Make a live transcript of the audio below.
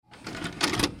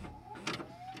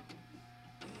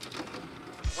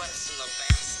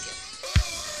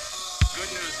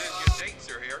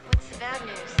here. What's the bad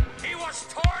news? He was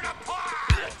torn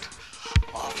apart!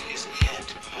 Off his head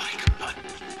like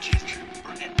a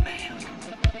gingerbread man.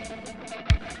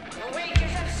 The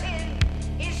wages of sin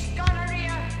is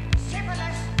gonorrhea,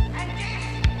 syphilis, and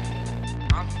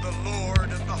death. I'm the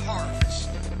Lord of the harvest.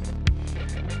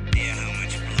 Yeah, how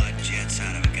much blood jets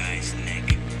out of a guy's neck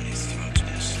when his throat's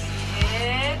been slit?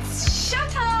 It's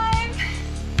showtime!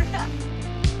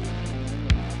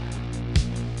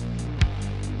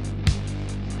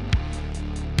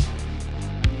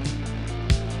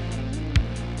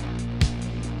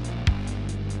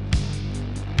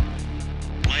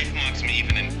 Life mocks me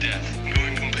even in death. I'm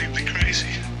going completely crazy.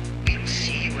 You'll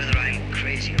see whether I'm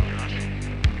crazy or not.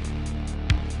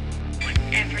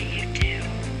 Whatever you do,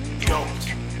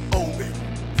 Don't open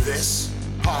this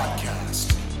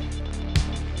podcast.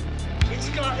 It's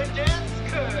got a death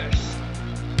curse.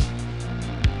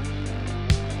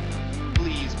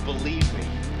 Please believe me.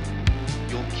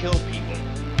 You'll kill people.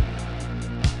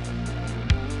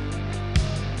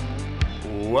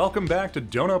 Welcome back to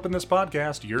Don't Open This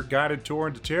Podcast, your guided tour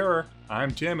into terror.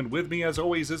 I'm Tim, and with me, as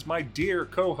always, is my dear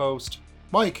co-host,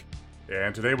 Mike.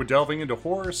 And today we're delving into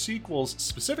horror sequels,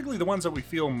 specifically the ones that we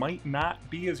feel might not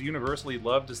be as universally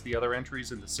loved as the other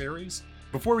entries in the series.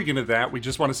 Before we get into that, we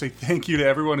just want to say thank you to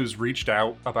everyone who's reached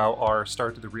out about our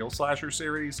Start to the Real Slasher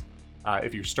series.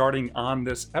 If you're starting on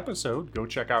this episode, go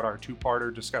check out our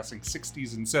two-parter discussing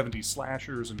 60s and 70s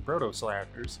slashers and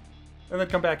proto-slashers, and then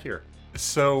come back here.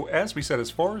 So, as we said,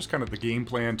 as far as kind of the game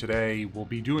plan today, we'll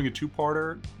be doing a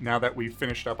two-parter. Now that we've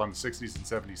finished up on the 60s and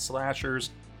 70s slashers,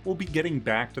 we'll be getting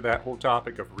back to that whole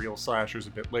topic of real slashers a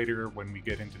bit later when we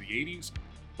get into the 80s.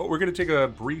 But we're going to take a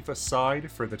brief aside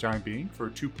for the time being for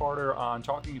a two-parter on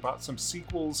talking about some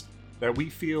sequels that we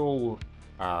feel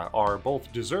are both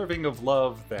deserving of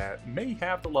love, that may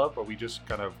have the love, but we just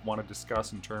kind of want to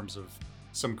discuss in terms of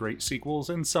some great sequels,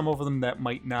 and some of them that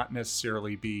might not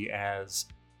necessarily be as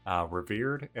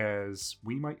revered as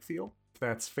we might feel, if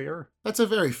that's fair. That's a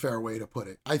very fair way to put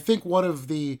it. I think one of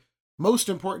the most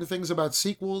important things about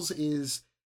sequels is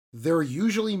they're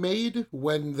usually made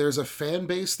when there's a fan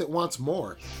base that wants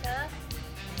more. Sir,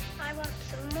 I want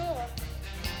some more.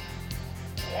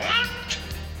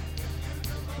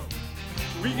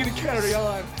 We're gonna carry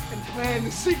on and plan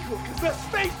the sequel, because let's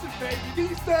face it, baby,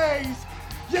 these days,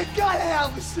 you gotta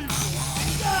have a sequel.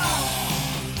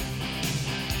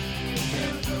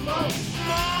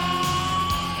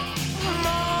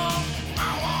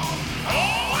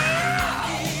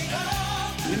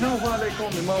 You know why they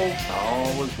call me Mo?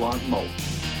 I always want more.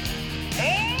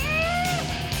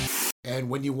 And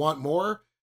when you want more,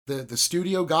 the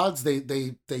studio gods,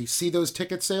 they see those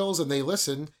ticket sales and they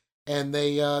listen, and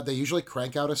they usually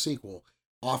crank out a sequel.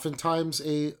 Oftentimes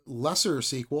a lesser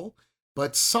sequel,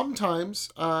 but sometimes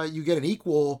you get an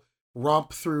equal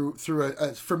romp through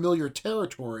a familiar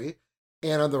territory,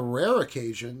 and on the rare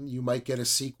occasion, you might get a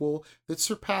sequel that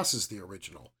surpasses the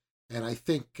original. And I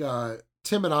think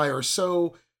Tim and I are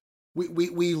so...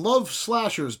 We love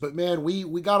slashers, but man,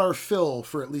 we got our fill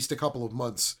for at least a couple of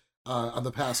months on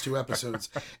the past two episodes.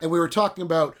 And we were talking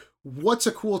about what's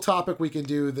a cool topic we can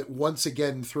do that once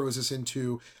again throws us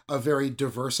into a very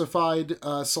diversified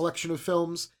selection of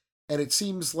films. And it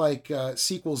seems like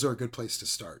sequels are a good place to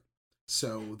start.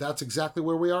 So that's exactly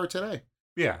where we are today.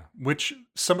 Yeah, which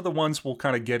some of the ones we'll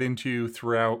kind of get into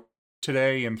throughout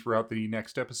today and throughout the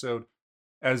next episode.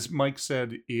 As Mike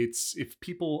said, it's if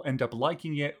people end up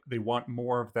liking it, they want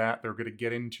more of that, they're going to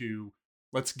get into,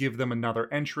 let's give them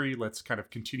another entry, let's kind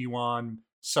of continue on.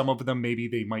 Some of them, maybe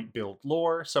they might build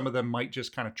lore. Some of them might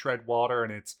just kind of tread water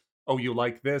and it's, oh, you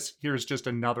like this? Here's just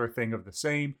another thing of the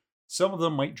same. Some of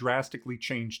them might drastically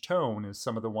change tone, as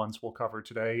some of the ones we'll cover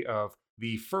today, of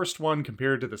the first one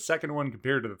compared to the second one,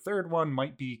 compared to the third one,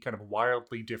 might be kind of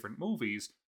wildly different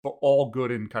movies, but all good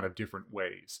in kind of different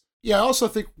ways. Yeah, I also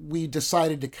think we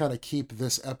decided to kind of keep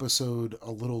this episode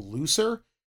a little looser,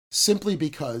 simply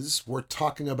because we're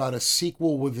talking about a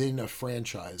sequel within a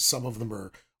franchise. Some of them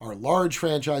are large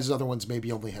franchises, other ones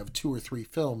maybe only have 2 or 3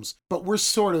 films, but we're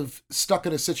sort of stuck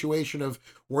in a situation of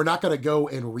we're not going to go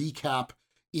and recap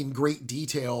in great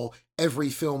detail every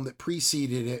film that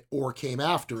preceded it or came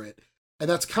after it. And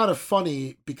that's kind of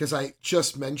funny because I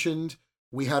just mentioned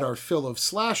we had our fill of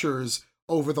slashers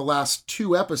over the last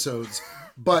 2 episodes,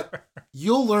 but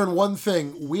you'll learn one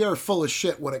thing: we are full of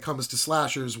shit when it comes to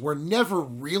slashers. We're never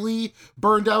really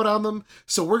burned out on them.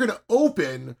 So we're going to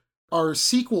open our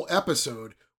sequel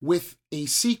episode with a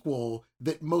sequel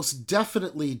that most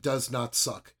definitely does not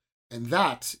suck. And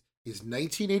that is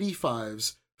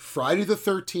 1985's Friday the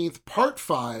 13th, Part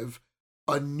 5,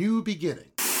 A New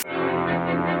Beginning.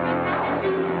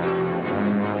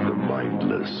 The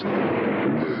mindless relentless,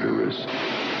 murderous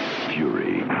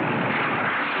fury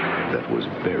that was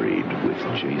buried with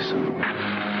Jason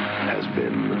has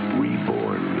been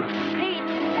reborn.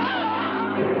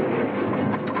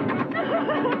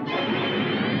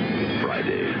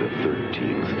 Friday the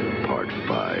 13th, Part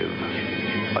 5.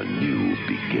 A New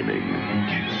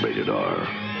Beginning. Rated R.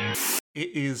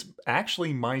 It is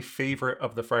actually my favorite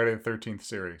of the Friday the 13th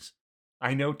series.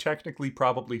 I know technically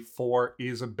probably 4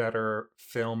 is a better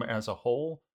film as a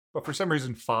whole, but for some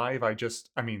reason 5,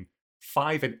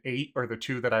 5 and 8 are the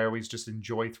two that I always just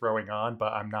enjoy throwing on,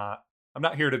 but I'm not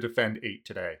here to defend 8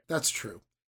 today. That's true.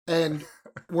 And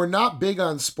we're not big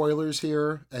on spoilers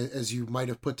here, as you might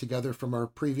have put together from our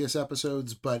previous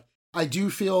episodes, but I do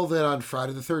feel that on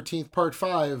Friday the 13th, Part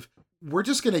 5, we're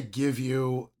not going to give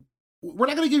you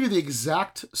the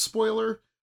exact spoiler,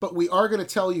 but we are going to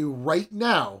tell you right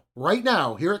now,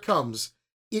 here it comes,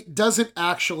 it doesn't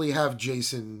actually have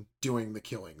Jason doing the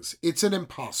killings. It's an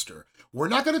imposter. We're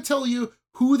not going to tell you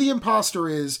who the imposter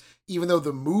is, even though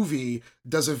the movie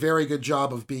does a very good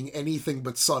job of being anything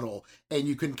but subtle, and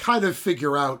you can kind of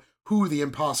figure out who the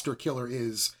imposter killer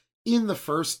is in the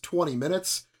first 20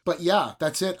 minutes. But yeah,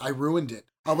 that's it. I ruined it.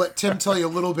 I'll let Tim tell you a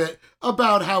little bit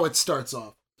about how it starts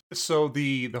off. So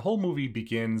the whole movie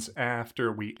begins after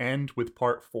we end with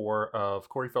Part 4 of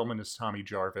Corey Feldman as Tommy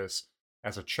Jarvis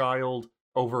as a child,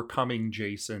 overcoming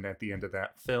Jason at the end of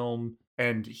that film.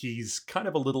 And he's kind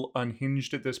of a little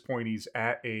unhinged at this point. He's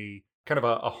at a kind of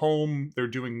a home. They're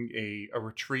doing a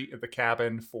retreat at the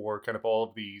cabin for kind of all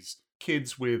of these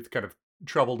kids with kind of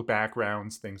troubled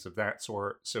backgrounds, things of that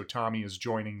sort. So Tommy is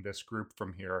joining this group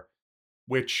from here,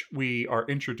 which we are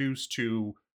introduced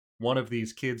to one of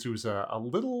these kids who's a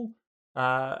little,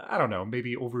 I don't know,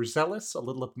 maybe overzealous, a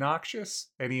little obnoxious,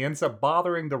 and he ends up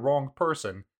bothering the wrong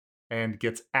person and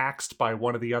gets axed by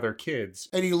one of the other kids.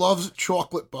 And he loves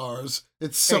chocolate bars.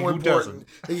 It's so important.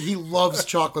 He loves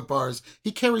chocolate bars.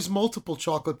 He carries multiple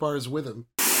chocolate bars with him.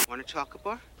 Want a chocolate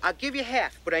bar? I'll give you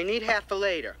half, but I need half for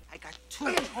later. I got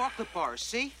 2 chocolate bars,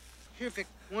 see? Here, Vic,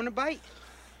 want a bite?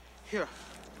 Here.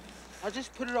 I'll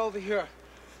just put it over here.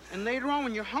 And later on,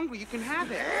 when you're hungry, you can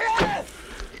have it.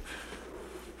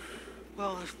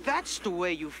 Well, if that's the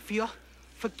way you feel,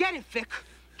 forget it, Vic.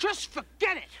 Just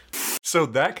forget it. So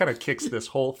that kind of kicks this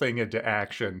whole thing into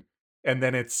action. And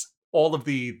then it's all of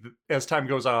as time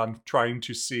goes on, trying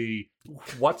to see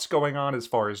what's going on as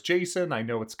far as Jason. I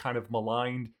know it's kind of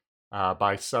maligned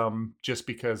by some, just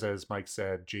because, as Mike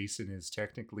said, Jason is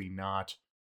technically not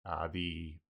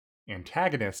the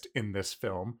antagonist in this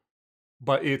film.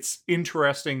 But it's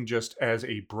interesting just as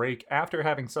a break, after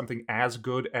having something as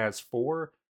good as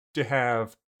 4, to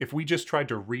have, if we just tried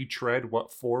to retread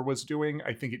what 4 was doing,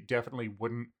 I think it definitely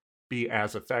wouldn't be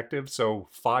as effective. So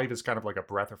 5 is kind of like a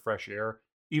breath of fresh air,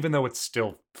 even though it's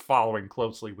still following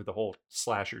closely with the whole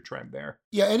slasher trend there.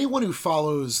 Yeah, anyone who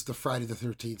follows the Friday the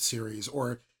 13th series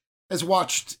or has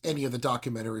watched any of the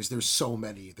documentaries, there's so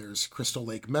many. There's Crystal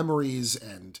Lake Memories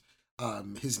and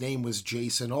His Name Was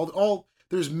Jason.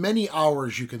 There's many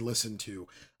hours you can listen to.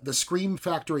 The Scream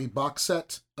Factory box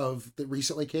set that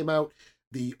recently came out,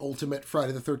 the Ultimate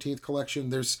Friday the 13th collection.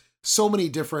 There's so many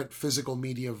different physical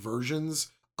media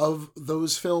versions of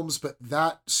those films, but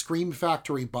that Scream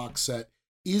Factory box set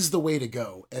is the way to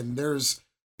go. And there's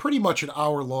pretty much an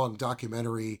hour-long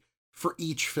documentary for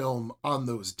each film on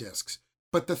those discs.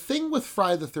 But the thing with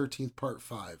Friday the 13th Part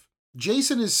 5,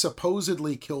 Jason is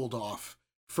supposedly killed off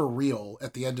for real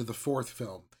at the end of the 4th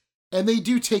film. And they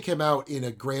do take him out in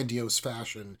a grandiose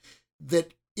fashion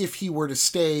that if he were to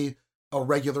stay a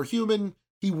regular human,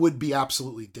 he would be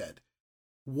absolutely dead.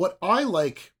 What I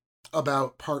like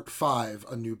about Part 5,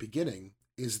 A New Beginning,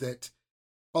 is that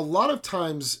a lot of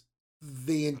times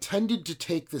they intended to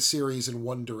take the series in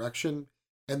one direction,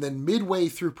 and then midway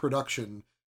through production,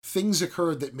 things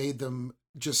occurred that made them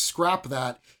just scrap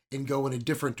that and go in a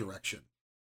different direction.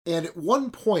 And at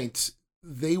one point,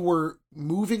 they were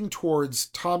moving towards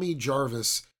Tommy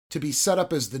Jarvis to be set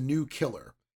up as the new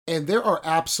killer. And there are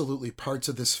absolutely parts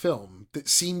of this film that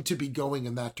seem to be going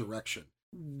in that direction.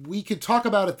 We could talk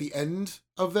about at the end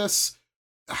of this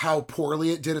how poorly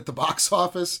it did at the box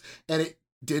office, and it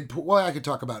did, well, I could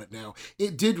talk about it now.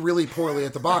 It did really poorly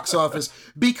at the box office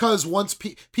because once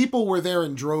people were there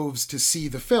in droves to see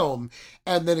the film,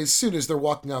 and then as soon as they're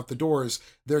walking out the doors,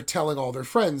 they're telling all their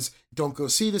friends, don't go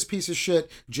see this piece of shit,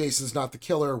 Jason's not the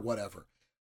killer, whatever.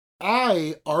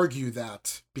 I argue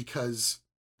that because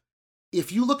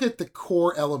if you look at the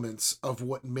core elements of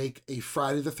what make a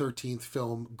Friday the 13th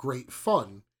film great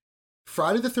fun,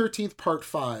 Friday the 13th Part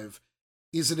 5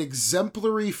 is an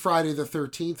exemplary Friday the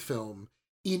 13th film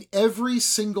in every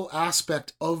single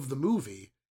aspect of the movie,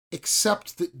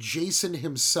 except that Jason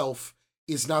himself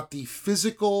is not the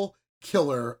physical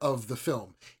killer of the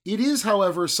film. It is,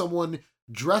 however, someone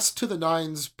dressed to the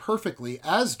nines perfectly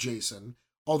as Jason,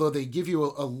 although they give you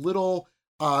a little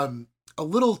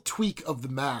tweak of the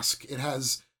mask. It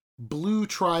has blue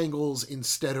triangles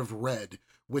instead of red,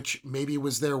 which maybe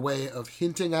was their way of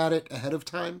hinting at it ahead of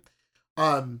time.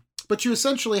 But you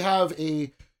essentially have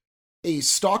a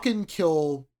stalk and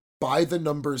kill by the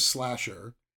numbers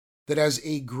slasher that has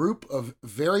a group of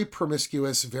very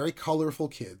promiscuous, very colorful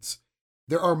kids.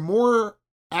 There are more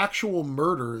actual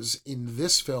murders in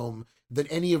this film than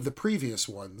any of the previous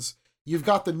ones. You've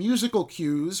got the musical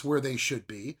cues where they should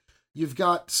be. You've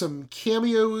got some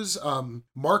cameos.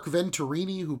 Mark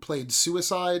Venturini, who played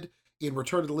Suicide in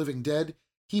Return of the Living Dead,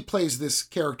 he plays this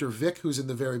character Vic, who's in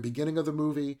the very beginning of the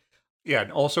movie. Yeah,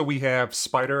 and also we have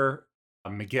Spider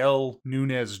Miguel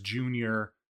Nunez Jr.,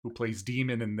 who plays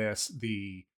Demon in this,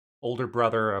 the older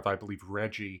brother of, I believe,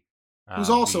 Reggie. Who's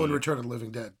also in Return of the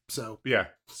Living Dead. So yeah,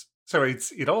 so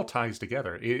it all ties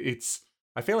together.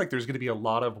 I feel like there's going to be a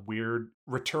lot of weird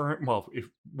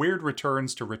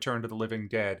returns to Return to the Living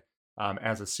Dead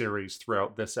as a series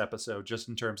throughout this episode, just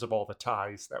in terms of all the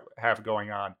ties that have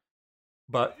going on.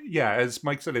 But yeah, as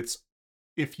Mike said, it's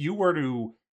if you were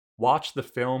to watch the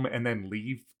film and then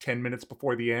leave 10 minutes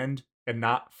before the end and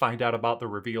not find out about the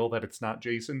reveal that it's not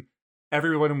Jason,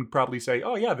 everyone would probably say,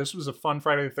 oh yeah, this was a fun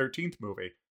Friday the 13th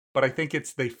movie. But I think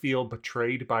they feel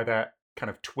betrayed by that kind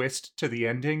of twist to the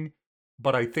ending.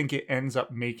 But I think it ends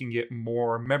up making it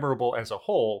more memorable as a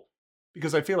whole,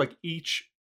 because I feel like each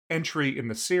entry in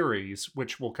the series,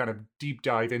 which we'll kind of deep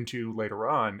dive into later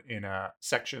on in a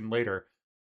section later,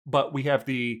 but we have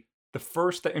the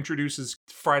first that introduces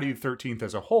Friday the 13th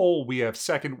as a whole. We have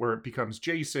second where it becomes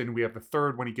Jason. We have the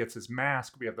third when he gets his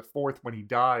mask. We have the fourth when he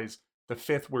dies. The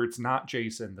fifth where it's not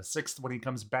Jason. The sixth when he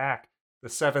comes back. The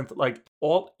seventh,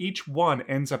 each one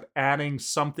ends up adding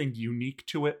something unique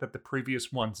to it that the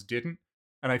previous ones didn't.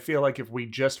 And I feel like if we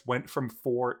just went from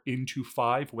 4 into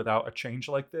 5 without a change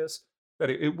like this, that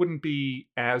it wouldn't be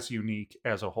as unique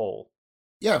as a whole.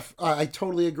 Yeah, I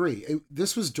totally agree.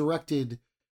 This was directed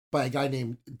by a guy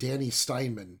named Danny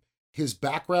Steinman. His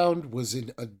background was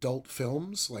in adult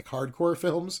films, like hardcore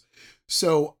films.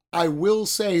 So I will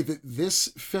say that this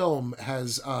film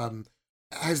has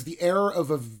the air of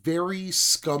a very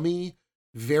scummy,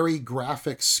 very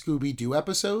graphic Scooby-Doo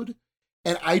episode.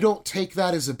 And I don't take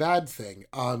that as a bad thing.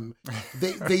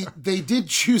 They did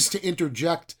choose to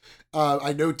interject.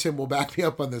 I know Tim will back me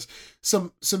up on this.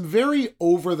 Some very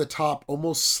over the top,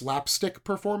 almost slapstick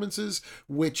performances,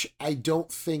 which I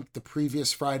don't think the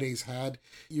previous Fridays had.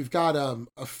 You've got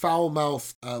a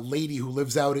foul-mouthed lady who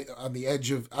lives out on the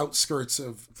outskirts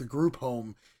of the group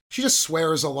home. She just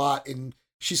swears a lot, and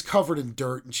she's covered in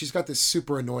dirt, and she's got this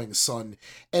super annoying son.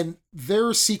 And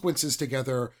their sequences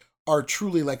together are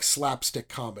truly like slapstick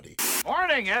comedy.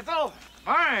 Morning, Ethel.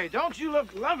 My, don't you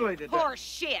look lovely today? Poor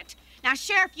shit. Now,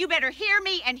 Sheriff, you better hear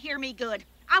me and hear me good.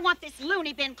 I want this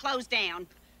loony bin closed down.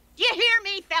 Do you hear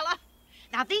me, fella?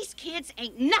 Now, these kids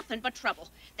ain't nothing but trouble.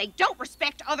 They don't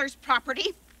respect others'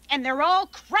 property, and they're all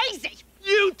crazy.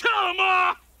 You tell them,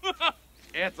 Ma!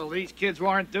 Ethel, these kids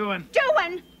weren't doing.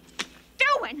 Doing?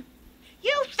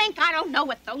 You think I don't know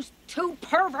what those two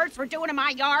perverts were doing in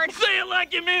my yard? Say it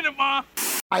like you mean it, Ma!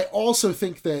 I also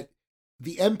think that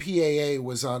the MPAA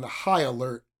was on high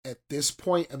alert at this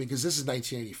point. I mean, because this is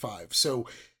 1985. So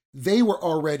they were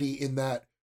already in that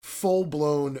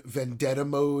full-blown vendetta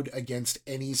mode against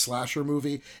any slasher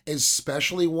movie,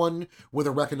 especially one with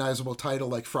a recognizable title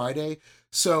like Friday.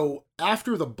 So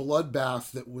after the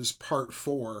bloodbath that was part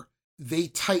 4, they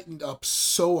tightened up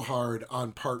so hard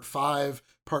on part 5,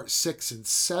 part 6, and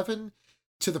 7,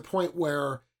 to the point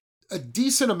where a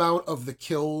decent amount of the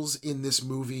kills in this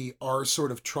movie are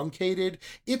sort of truncated.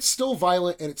 It's still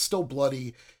violent and it's still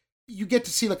bloody. You get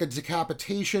to see like a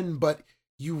decapitation, but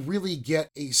you really get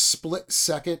a split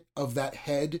second of that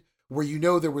head where you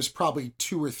know there was probably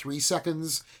 2 or 3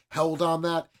 seconds held on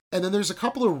that. And then there's a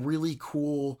couple of really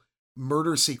cool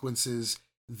murder sequences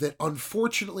that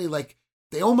unfortunately,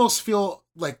 they almost feel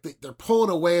like they're pulling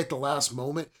away at the last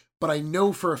moment. But I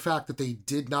know for a fact that they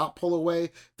did not pull away.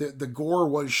 The gore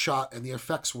was shot and the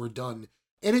effects were done.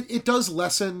 And it does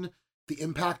lessen the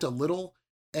impact a little.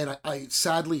 And I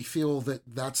sadly feel that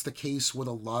that's the case with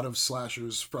a lot of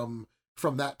slashers from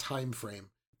that time frame.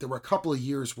 There were a couple of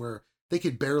years where they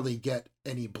could barely get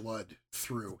any blood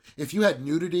through. If you had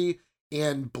nudity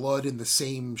and blood in the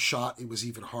same shot, it was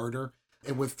even harder.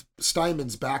 And with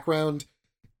Steinman's background,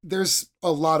 there's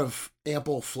a lot of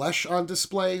ample flesh on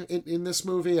display in this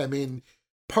movie. I mean,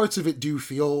 parts of it do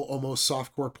feel almost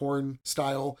softcore porn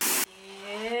style.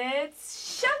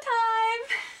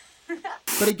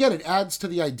 But again, it adds to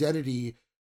the identity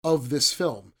of this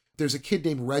film. There's a kid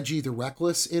named Reggie the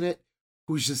Reckless in it,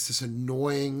 who's just this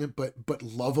annoying but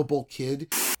lovable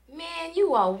kid. Man,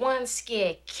 you are one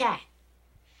scared cat.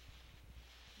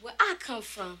 Where I come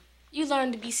from, you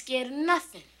learn to be scared of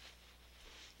nothing.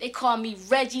 They call me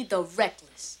Reggie the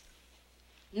Reckless.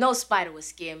 No spider would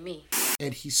scare me.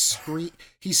 And he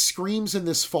screams in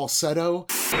this falsetto.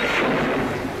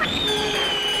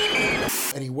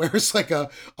 And he wears like a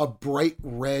bright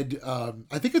red,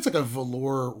 I think it's like a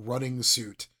velour running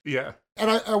suit. Yeah.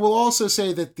 And I will also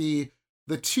say that the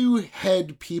two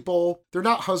head people, they're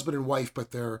not husband and wife,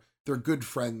 but they're good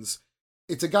friends.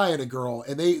 It's a guy and a girl,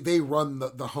 and they run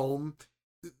the home.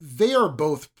 They are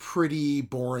both pretty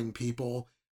boring people,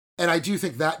 and I do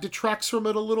think that detracts from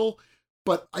it a little,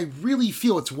 but I really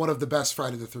feel it's one of the best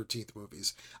Friday the 13th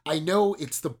movies. I know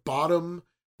it's the bottom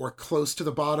or close to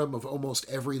the bottom of almost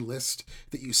every list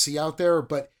that you see out there,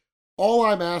 but all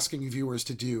I'm asking viewers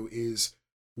to do is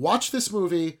watch this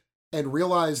movie and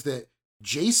realize that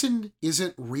Jason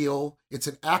isn't real. It's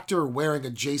an actor wearing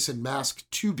a Jason mask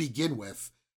to begin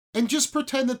with. And just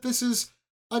pretend that this is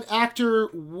an actor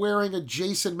wearing a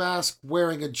Jason mask,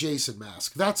 wearing a Jason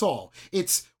mask. That's all.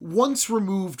 It's once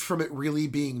removed from it really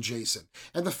being Jason.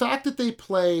 And the fact that they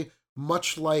play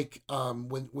much like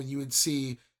when you would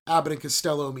see Abbott and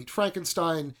Costello meet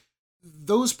Frankenstein,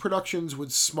 those productions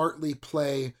would smartly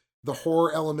play the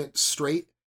horror element straight.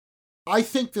 I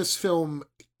think this film,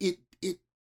 it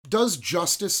does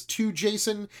justice to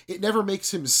Jason. It never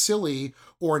makes him silly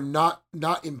or not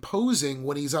imposing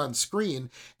when he's on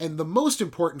screen. And the most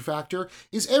important factor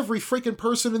is every freaking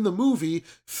person in the movie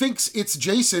thinks it's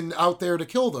Jason out there to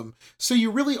kill them. So you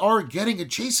really are getting a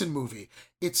Jason movie.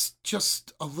 It's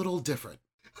just a little different.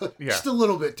 Yeah. Just a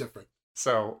little bit different.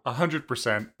 So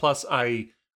 100%. Plus I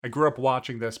grew up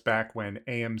watching this back when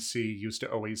AMC used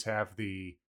to always have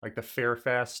the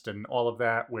Fairfest and all of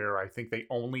that, where I think they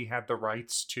only had the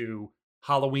rights to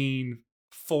Halloween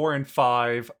 4 and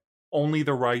 5, only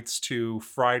the rights to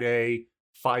Friday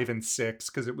 5 and 6,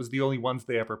 because it was the only ones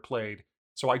they ever played.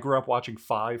 So I grew up watching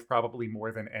 5 probably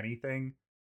more than anything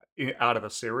out of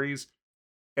the series.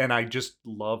 And I just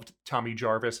loved Tommy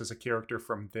Jarvis as a character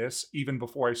from this, even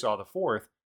before I saw the 4th,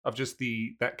 of just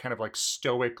that kind of like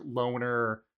stoic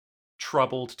loner,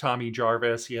 troubled Tommy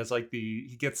Jarvis. He has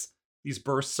he gets these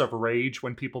bursts of rage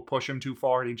when people push him too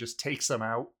far, and he just takes them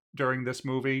out during this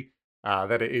movie.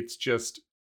 That it's just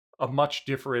a much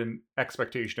different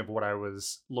expectation of what I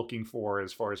was looking for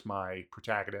as far as my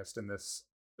protagonist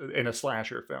in a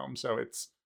slasher film. So it's,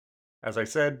 as I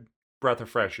said, breath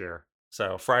of fresh air.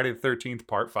 So Friday the 13th,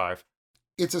 Part 5.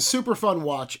 It's a super fun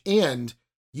watch, and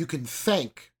you can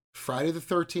thank Friday the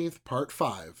 13th, Part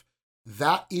 5.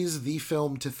 That is the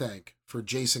film to thank for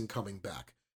Jason coming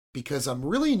back. Because I'm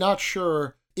really not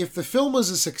sure if the film was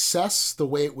a success the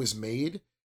way it was made,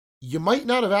 you might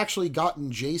not have actually gotten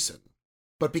Jason.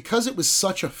 But because it was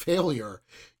such a failure,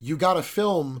 you got a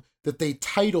film that they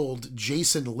titled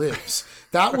Jason Lives.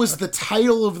 That was the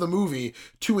title of the movie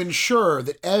to ensure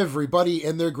that everybody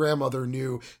and their grandmother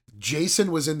knew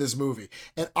Jason was in this movie.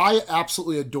 And I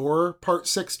absolutely adore Part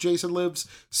 6, Jason Lives.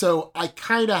 So I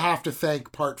kind of have to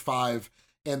thank Part 5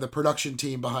 and the production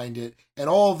team behind it, and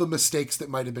all the mistakes that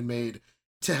might have been made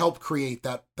to help create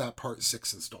that Part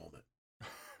 6 installment.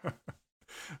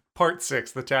 Part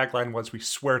 6, the tagline was, "We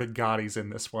swear to God he's in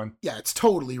this one." Yeah, it's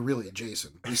totally really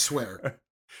Jason. We swear.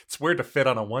 It's weird to fit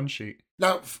on a one sheet.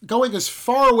 Now, going as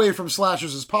far away from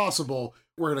slashers as possible,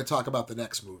 we're going to talk about the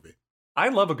next movie. I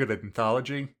love a good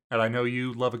anthology, and I know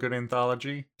you love a good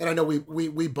anthology. And I know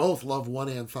we both love one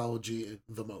anthology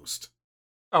the most.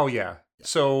 Oh, yeah.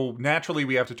 So naturally,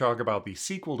 we have to talk about the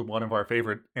sequel to one of our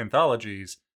favorite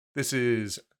anthologies. This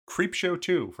is Creepshow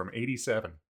 2 from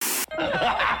 '87.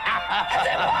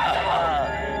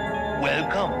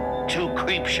 Welcome to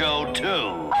Creepshow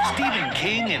 2. Stephen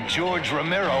King and George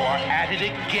Romero are at it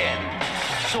again.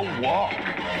 So walk,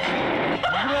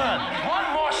 run,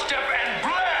 One more step and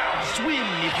blam! swim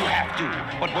if you have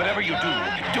to. But whatever you do,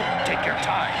 don't take your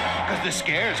time, because the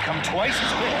scares come twice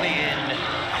as quickly in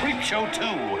Creepshow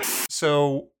 2.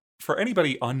 So, for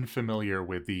anybody unfamiliar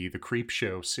with the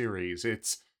Creepshow series,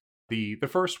 it's the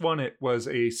first one. It was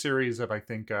a series of, I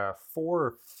think, 4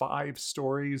 or 5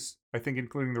 stories, I think,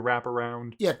 including the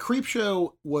wraparound. Yeah,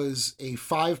 Creepshow was a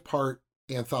 5-part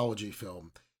anthology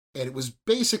film, and it was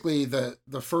basically the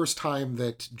first time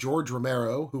that George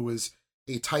Romero, who was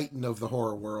a titan of the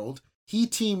horror world, he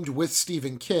teamed with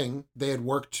Stephen King. They had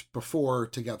worked before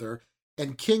together,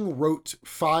 and King wrote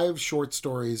 5 short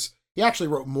stories. He actually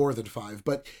wrote more than 5,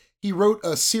 but he wrote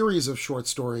a series of short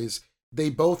stories. They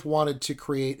both wanted to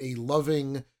create a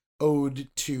loving, ode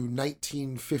to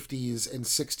 1950s and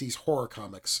 60s horror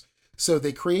comics. So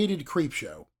they created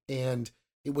Creepshow, and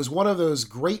it was one of those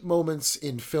great moments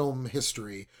in film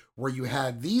history where you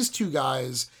had these two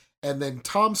guys and then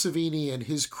Tom Savini and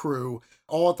his crew,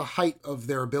 all at the height of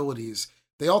their abilities.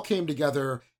 They all came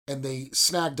together and they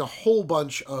snagged a whole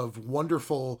bunch of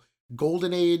wonderful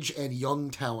golden age and young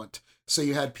talent. So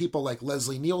you had people like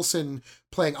Leslie Nielsen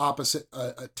playing opposite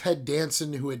Ted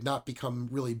Danson, who had not become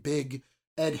really big.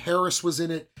 Ed Harris was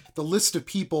in it. The list of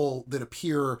people that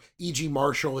appear, E.G.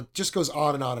 Marshall, it just goes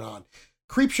on and on and on.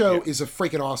 Creepshow is a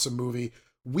freaking awesome movie.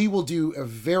 We will do a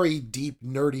very deep,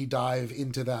 nerdy dive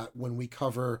into that when we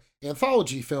cover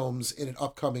anthology films in an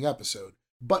upcoming episode.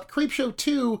 But Creepshow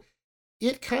 2,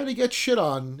 it kind of gets shit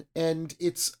on, and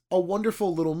it's a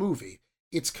wonderful little movie.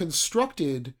 It's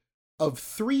constructed of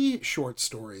 3 short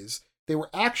stories. They were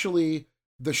actually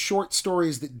the short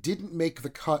stories that didn't make the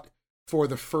cut for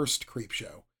the first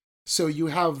Creepshow. So you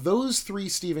have those 3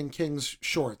 Stephen King's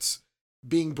shorts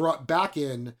being brought back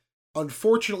in.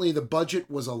 Unfortunately, the budget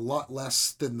was a lot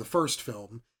less than the first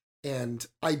film. And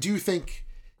I do think,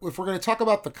 if we're going to talk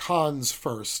about the cons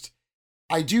first,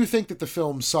 I do think that the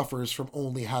film suffers from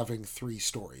only having 3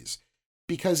 stories.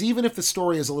 Because even if the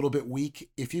story is a little bit weak,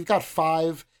 if you've got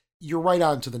 5, you're right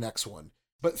on to the next one.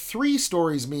 But 3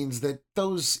 stories means that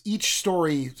each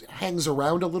story hangs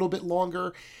around a little bit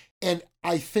longer. And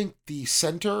I think the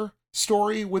center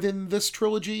story within this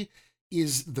trilogy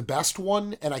is the best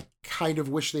one, and I kind of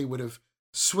wish they would have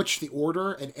switched the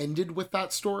order and ended with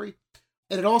that story.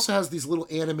 And it also has these little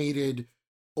animated,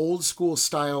 old school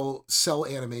style cell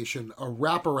animation, a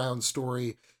wraparound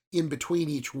story in between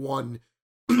each one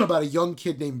about a young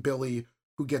kid named Billy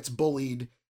who gets bullied,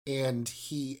 and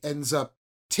he ends up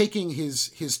taking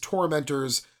his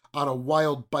tormentors on a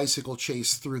wild bicycle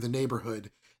chase through the neighborhood,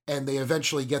 and they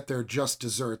eventually get their just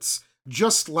desserts,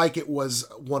 just like it was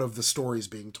one of the stories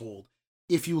being told.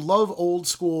 If you love old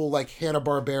school, like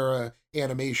Hanna-Barbera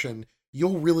animation,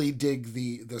 you'll really dig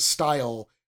the style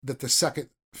that the second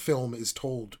film is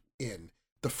told in.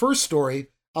 The first story,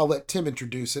 I'll let Tim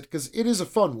introduce it, because it is a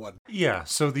fun one. Yeah,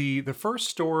 so the first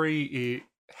story, it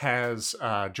has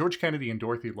George Kennedy and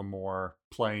Dorothy Lamour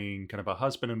playing kind of a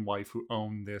husband and wife who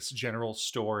own this general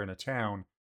store in a town.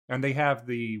 And they have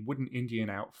the wooden Indian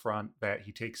out front that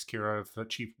he takes care of,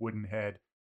 Chief Woodenhead.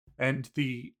 And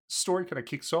the story kind of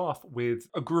kicks off with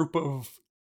a group of,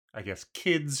 I guess,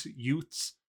 kids,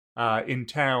 youths in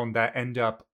town that end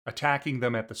up attacking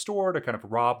them at the store to kind of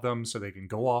rob them so they can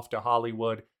go off to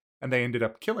Hollywood. And they ended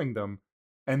up killing them.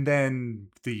 And then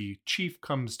the chief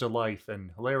comes to life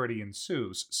and hilarity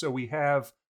ensues. So we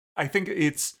have, I think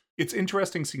it's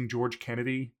interesting seeing George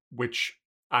Kennedy, which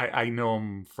I know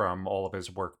him from all of his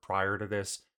work prior to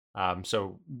this.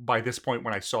 So by this point,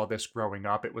 when I saw this growing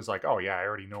up, it was like, oh yeah, I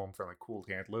already know him from like Cool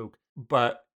Hand Luke.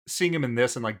 But seeing him in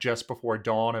this and like just before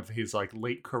dawn of his like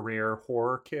late career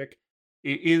horror kick,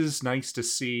 it is nice to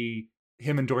see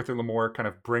him and Dorothy Lamour kind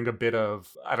of bring a bit of,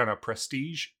 I don't know,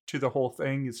 prestige to the whole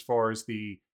thing as far as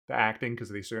the acting, because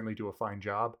they certainly do a fine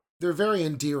job. They're very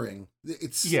endearing.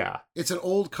 It's an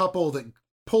old couple that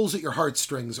pulls at your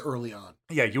heartstrings early on.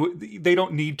 Yeah, they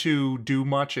don't need to do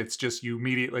much. It's just you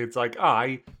immediately, it's like,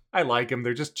 I like him.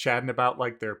 They're just chatting about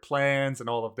like their plans and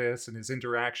all of this and his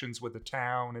interactions with the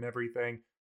town and everything.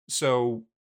 So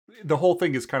the whole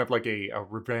thing is kind of like a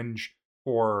revenge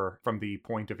horror from the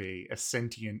point of a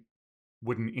sentient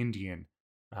wooden Indian.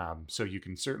 So you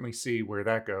can certainly see where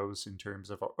that goes in terms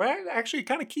of, well, actually it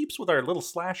kind of keeps with our little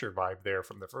slasher vibe there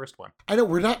from the first one. I know,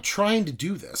 we're not trying to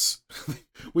do this.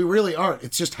 We really aren't.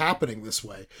 It's just happening this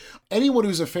way. Anyone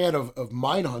who's a fan of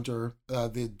Mindhunter,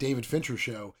 the David Fincher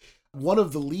show, one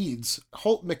of the leads,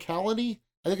 Holt McCallany,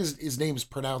 I think his name is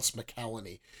pronounced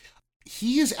McCallany.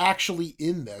 He is actually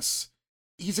in this.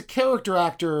 He's a character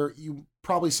actor. You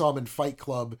probably saw him in Fight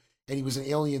Club, and he was in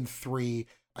Alien 3.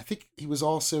 I think he was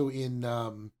also in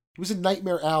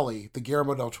Nightmare Alley, the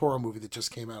Guillermo del Toro movie that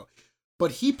just came out.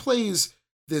 But he plays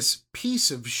this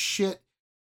piece of shit,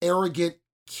 arrogant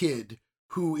kid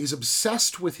who is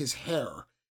obsessed with his hair.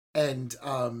 And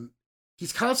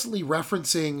he's constantly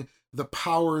referencing the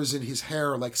powers in his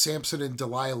hair, like Samson and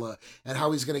Delilah, and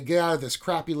how he's going to get out of this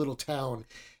crappy little town.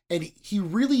 And he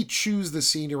really chews the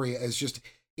scenery as just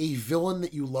a villain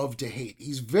that you love to hate.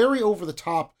 He's very over the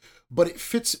top, but it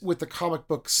fits with the comic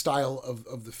book style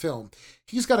of the film.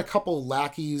 He's got a couple of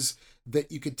lackeys that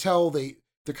you could tell they're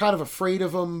kind of afraid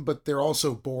of him, but they're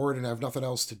also bored and have nothing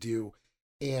else to do.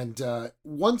 And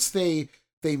once they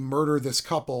murder this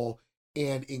couple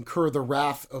and incur the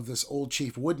wrath of this old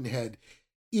Chief Woodenhead,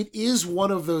 it is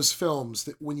one of those films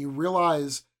that when you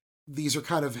realize these are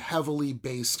kind of heavily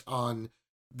based on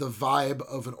the vibe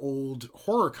of an old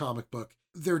horror comic book,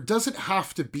 there doesn't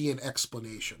have to be an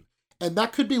explanation. And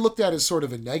that could be looked at as sort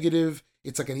of a negative.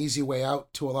 It's like an easy way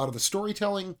out to a lot of the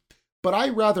storytelling. But I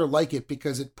rather like it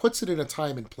because it puts it in a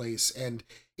time and place. And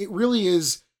it really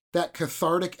is that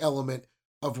cathartic element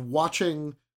of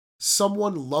watching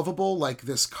someone lovable like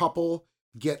this couple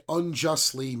get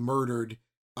unjustly murdered,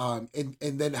 and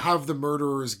then have the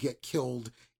murderers get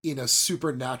killed in a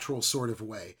supernatural sort of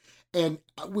way. And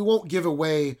we won't give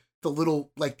away the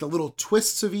little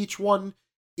twists of each one.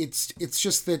 It's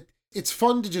just that it's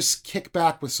fun to just kick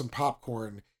back with some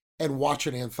popcorn and watch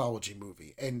an anthology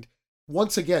movie. And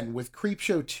once again, with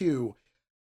Creepshow 2,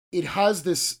 it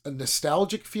has a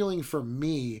nostalgic feeling for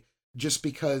me just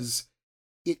because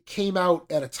it came out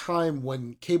at a time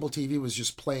when cable TV was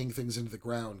just playing things into the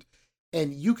ground.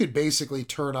 And you could basically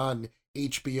turn on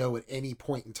HBO at any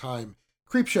point in time.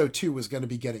 Creepshow 2 was going to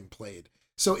be getting played.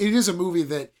 So it is a movie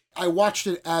that I watched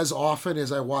it as often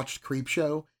as I watched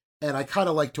Creepshow, and I kind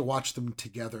of like to watch them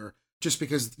together just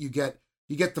because you get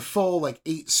the full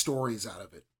 8 stories out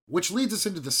of it. Which leads us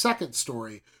into the second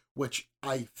story, which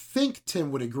I think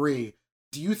Tim would agree.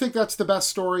 Do you think that's the best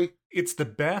story? It's the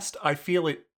best. I feel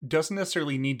it doesn't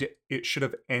necessarily it should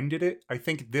have ended it. I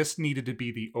think this needed to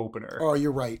be the opener. Oh,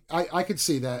 you're right. I could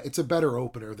see that. It's a better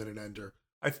opener than an ender.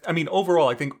 I mean, overall,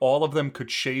 I think all of them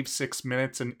could shave 6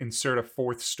 minutes and insert a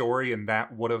fourth story, and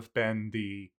that would have been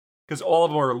because all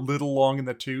of them are a little long in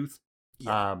the tooth,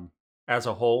 as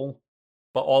a whole,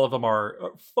 but all of them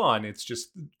are fun. It's just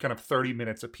kind of 30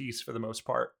 minutes apiece for the most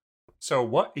part. So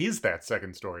what is that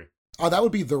second story? That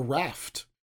would be The Raft.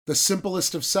 The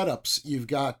simplest of setups. You've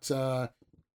got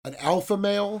an alpha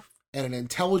male and an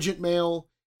intelligent male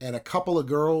and a couple of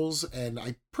girls, and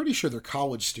I'm pretty sure they're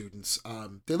college students.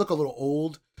 They look a little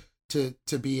old to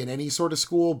be in any sort of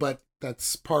school, but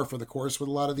that's par for the course with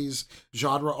a lot of these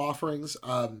genre offerings.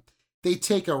 They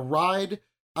take a ride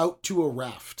out to a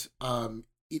raft.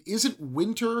 It isn't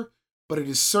winter, but it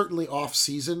is certainly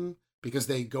off-season because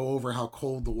they go over how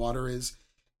cold the water is.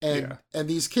 And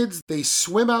these kids, they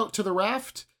swim out to the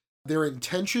raft. Their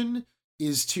intention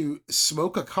is to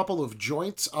smoke a couple of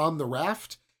joints on the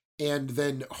raft, and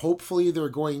then hopefully they're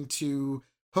going to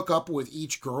hook up with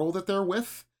each girl that they're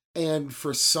with. And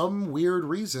for some weird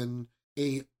reason,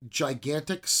 a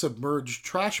gigantic submerged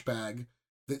trash bag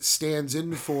that stands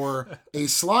in for a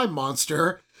slime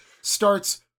monster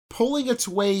starts pulling its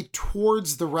way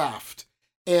towards the raft.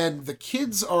 And the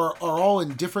kids are all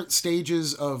in different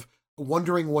stages of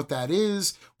wondering what that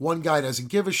is. One guy doesn't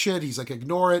give a shit. He's like,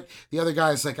 ignore it. The other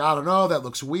guy's like, I don't know, that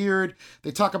looks weird.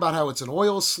 They talk about how it's an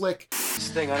oil slick.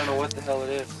 This thing, I don't know what the hell it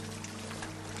is.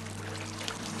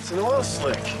 It's an oil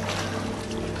slick,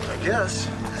 I guess.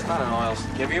 It's not an oil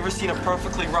slick. Have you ever seen a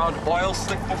perfectly round oil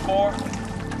slick before?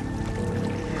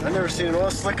 I've never seen an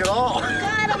oil slick at all.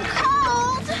 God, I'm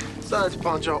cold! Besides,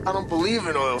 Pancho, I don't believe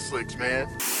in oil slicks, man.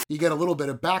 You get a little bit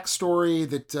of backstory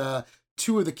that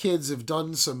two of the kids have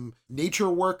done some nature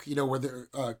work, where they're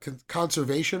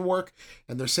conservation work,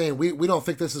 and they're saying, we don't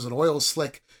think this is an oil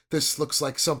slick. This looks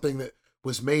like something that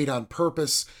was made on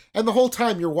purpose. And the whole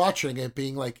time you're watching it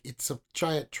being like, it's a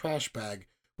giant trash bag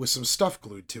with some stuff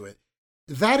glued to it.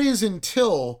 That is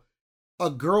until a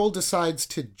girl decides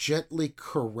to gently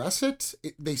caress it.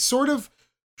 They sort of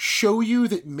show you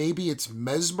that maybe it's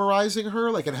mesmerizing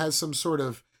her, like it has some sort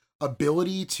of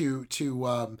ability to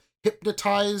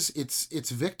hypnotize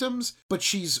its victims, but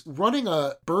she's running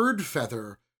a bird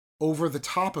feather over the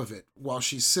top of it while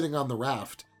she's sitting on the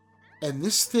raft. And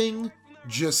this thing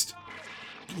just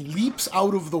leaps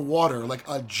out of the water like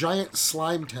a giant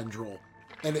slime tendril,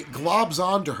 and it globs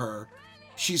onto her.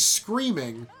 She's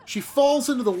screaming. She falls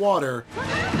into the water. What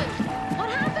happened? What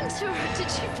happened to her?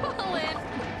 Did she fall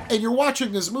in? And you're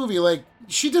watching this movie like,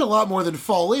 she did a lot more than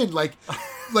fall in. Like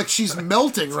she's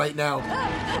melting right now.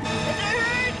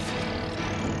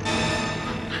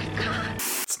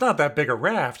 It's not that big a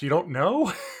raft, you don't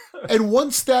know? And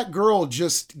once that girl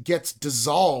just gets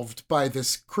dissolved by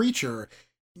this creature,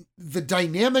 the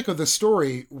dynamic of the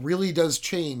story really does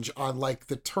change on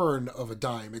the turn of a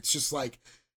dime. It's just like,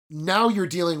 now you're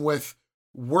dealing with,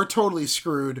 we're totally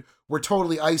screwed, we're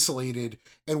totally isolated,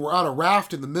 and we're on a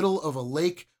raft in the middle of a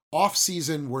lake off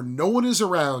season where no one is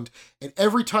around, and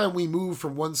every time we move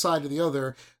from one side to the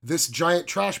other, this giant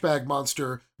trash bag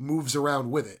monster moves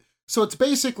around with it. So it's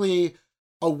basically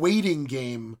a waiting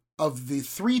game of the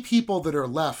three people that are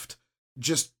left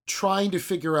just trying to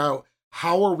figure out,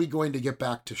 how are we going to get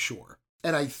back to shore?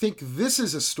 And I think this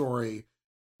is a story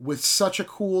with such a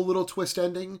cool little twist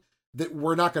ending that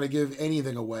we're not going to give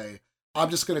anything away. I'm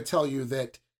just going to tell you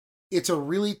that it's a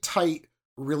really tight,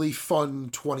 really fun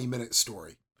 20-minute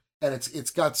story. And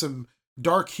it's got some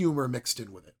dark humor mixed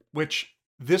in with it. Which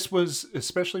this was,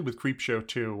 especially with Creepshow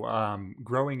 2,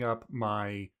 growing up,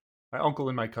 my uncle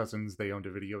and my cousins, they owned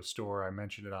a video store. I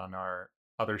mentioned it on our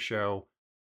other show,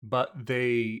 but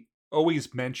they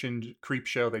always mentioned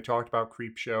Creepshow. They talked about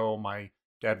Creepshow. My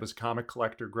dad was a comic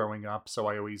collector growing up, so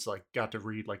I always got to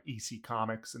read EC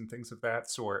Comics and things of that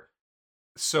sort.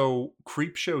 So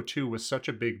Creepshow 2 was such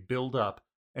a big build-up,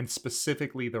 and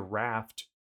specifically the raft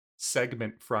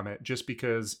segment from it, just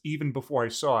because even before I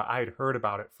saw it, I had heard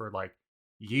about it for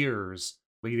years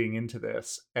leading into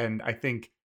this. And I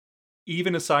think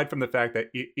even aside from the fact that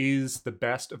it is the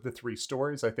best of the 3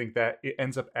 stories, I think that it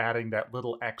ends up adding that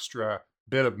little extra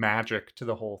bit of magic to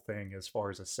the whole thing as far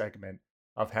as a segment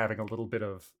of having a little bit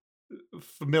of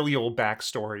familial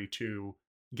backstory to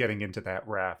getting into that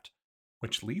raft.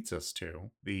 Which leads us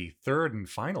to the third and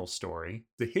final story,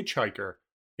 The Hitchhiker.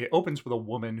 It opens with a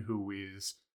woman who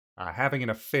is having an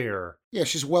affair. Yeah,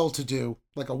 she's well-to-do,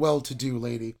 like a well-to-do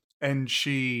lady. And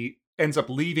she ends up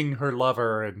leaving her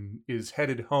lover and is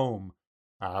headed home.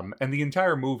 And the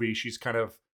entire movie, she's kind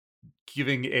of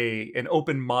giving an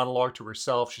open monologue to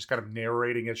herself. She's kind of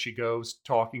narrating as she goes,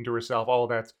 talking to herself.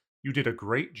 Oh, you did a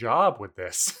great job with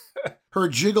this. Her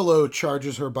gigolo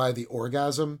charges her by the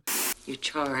orgasm. You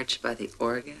charge by the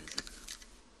orgasm?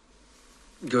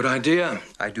 Good idea.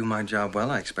 I do my job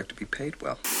well. I expect to be paid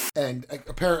well. And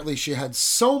apparently she had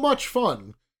so much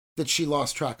fun that she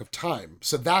lost track of time.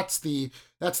 So that's the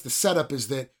setup, is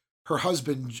that her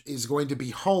husband is going to be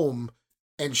home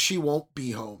and she won't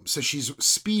be home. So she's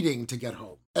speeding to get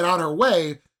home. And on her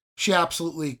way, she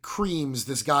absolutely creams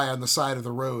this guy on the side of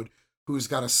the road who's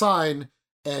got a sign,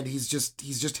 and he's just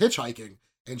hitchhiking.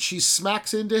 And she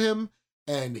smacks into him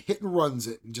and hit and runs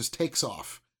it and just takes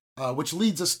off. Which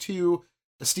leads us to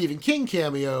a Stephen King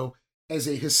cameo as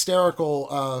a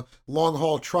hysterical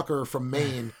long-haul trucker from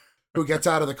Maine who gets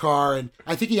out of the car, and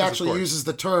I think he actually uses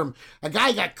the term, a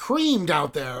guy got creamed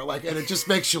out there, and it just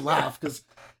makes you laugh, because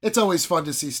it's always fun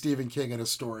to see Stephen King in a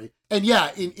story. And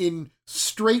yeah, in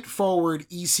straightforward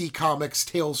EC Comics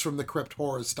Tales from the Crypt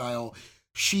horror style,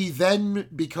 she then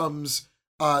becomes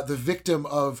the victim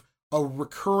of a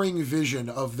recurring vision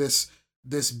of this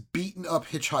beaten-up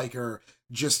hitchhiker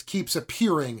just keeps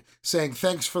appearing, saying,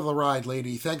 "Thanks for the ride,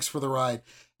 lady, thanks for the ride."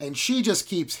 And she just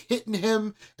keeps hitting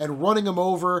him and running him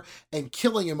over and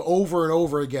killing him over and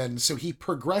over again. So he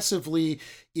progressively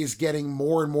is getting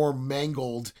more and more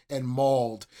mangled and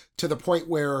mauled, to the point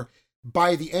where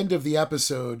by the end of the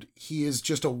episode, he is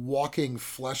just a walking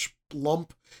flesh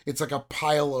lump. It's like a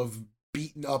pile of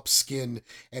beaten up skin,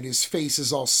 and his face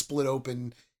is all split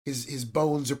open. His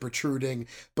bones are protruding,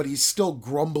 but he's still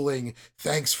grumbling,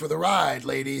 "Thanks for the ride,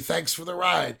 lady, thanks for the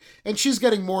ride." And she's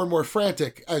getting more and more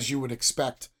frantic, as you would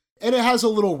expect. And it has a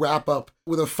little wrap-up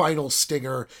with a final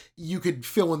stinger. You could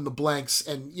fill in the blanks,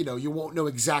 and, you won't know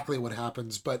exactly what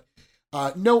happens, but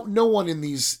no one in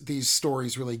these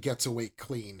stories really gets away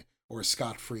clean, or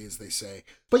scot-free, as they say.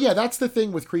 But yeah, that's the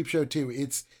thing with Creepshow 2.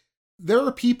 There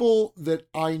are people that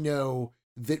I know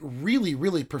that really,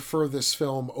 really prefer this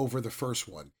film over the first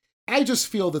one. I just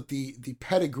feel that the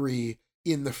pedigree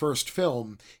in the first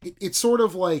film, it's sort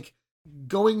of like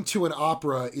going to an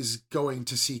opera is going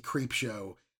to see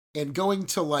Creepshow, and going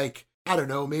to I don't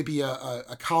know, maybe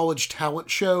a college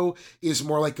talent show is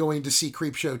more like going to see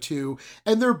Creepshow 2,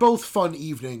 and they're both fun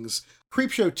evenings.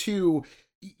 Creepshow 2,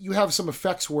 you have some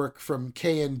effects work from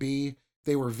K&B.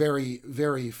 They were very,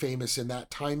 very famous in that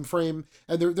time frame,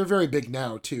 and they're very big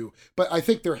now too. But I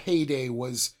think their heyday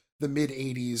was the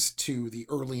mid-'80s to the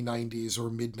early 90s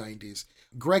or mid-90s.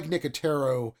 Greg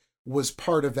Nicotero was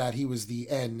part of that. He was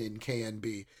the N in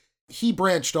K&B. He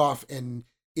branched off and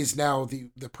is now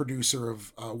the producer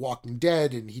of Walking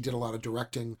Dead, and he did a lot of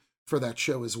directing for that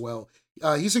show as well.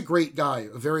 He's a great guy,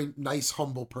 a very nice,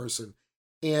 humble person.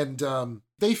 And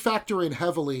they factor in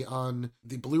heavily on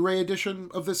the Blu-ray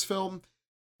edition of this film,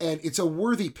 and it's a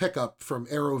worthy pickup from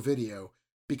Arrow Video,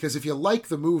 because if you like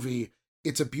the movie,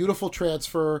 it's a beautiful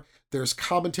transfer, there's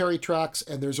commentary tracks,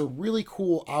 and there's a really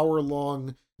cool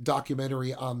hour-long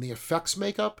documentary on the effects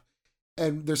makeup,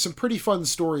 and there's some pretty fun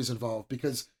stories involved,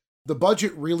 because the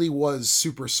budget really was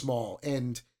super small,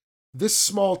 and this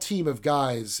small team of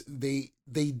guys, they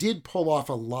did pull off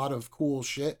a lot of cool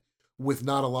shit with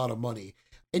not a lot of money.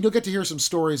 And you'll get to hear some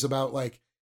stories about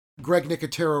Greg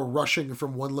Nicotero rushing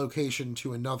from one location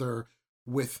to another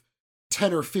with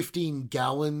 10 or 15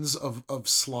 gallons of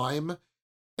slime,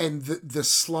 and the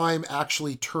slime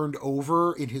actually turned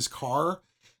over in his car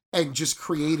and just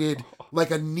created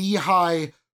a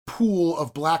knee-high pool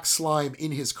of black slime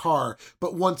in his car.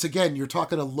 But once again, you're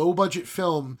talking a low-budget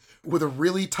film with a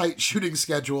really tight shooting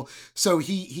schedule. So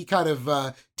he kind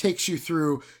of takes you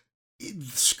through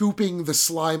scooping the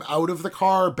slime out of the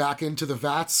car back into the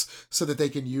vats so that they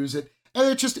can use it.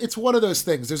 And it's one of those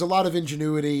things. There's a lot of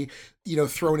ingenuity,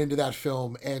 thrown into that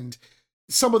film, and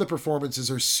some of the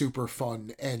performances are super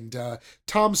fun. And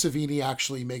Tom Savini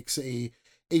actually makes a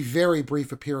very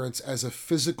brief appearance as a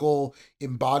physical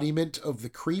embodiment of the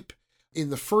Creep. In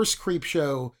the first Creep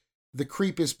show, the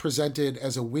Creep is presented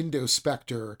as a window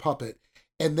specter puppet,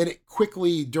 and then it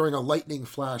quickly, during a lightning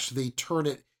flash, they turn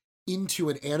it into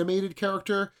an animated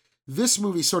character. This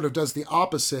movie sort of does the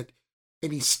opposite,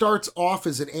 and he starts off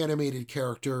as an animated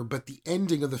character, but the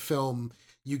ending of the film,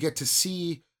 you get to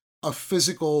see a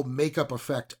physical makeup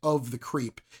effect of the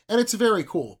Creep, and it's very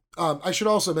cool. I should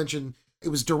also mention, it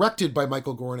was directed by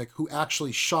Michael Gornick, who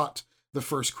actually shot the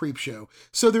first Creep show.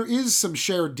 So there is some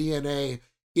shared DNA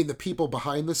in the people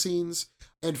behind the scenes,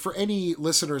 and for any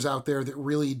listeners out there that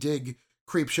really dig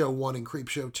Creep Show 1 and Creep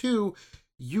Show 2,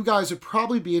 you guys would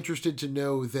probably be interested to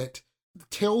know that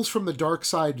Tales from the Dark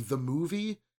Side, the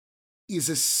movie, is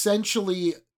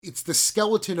essentially, it's the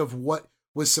skeleton of what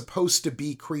was supposed to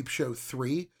be Creep Show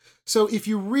 3. So if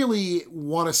you really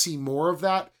want to see more of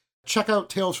that, check out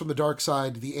Tales from the Dark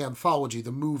Side, the anthology,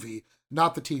 the movie,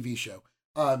 not the TV show.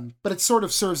 But it sort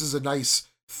of serves as a nice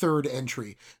third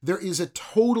entry. There is a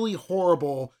totally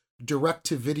horrible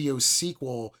direct-to-video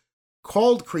sequel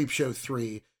called Creep Show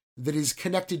 3 that is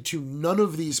connected to none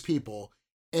of these people.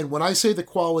 And when I say the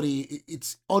quality,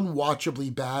 it's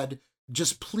unwatchably bad.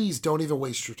 Just please don't even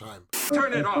waste your time.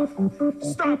 Turn it off.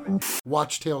 Stop it.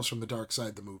 Watch Tales from the Dark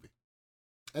Side, the movie.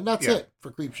 And that's it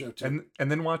for Creep Show 2. And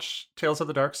then watch Tales of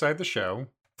the Dark Side, the show.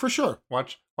 For sure.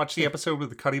 Watch the episode with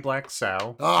the Cuddy Black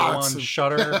Sow. Go Oh, on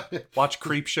Shudder. Watch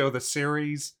Creep Show, the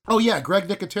series. Oh yeah, Greg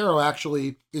Nicotero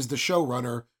actually is the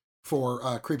showrunner for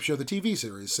Creep Show, the TV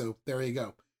series. So there you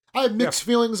go. I have mixed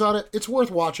feelings on it. It's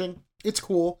worth watching. It's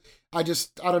cool. I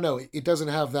don't know. It doesn't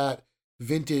have that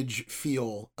vintage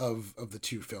feel of the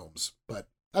two films. But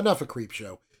enough of Creep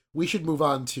Show. We should move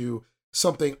on to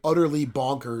something utterly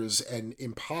bonkers and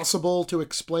impossible to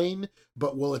explain,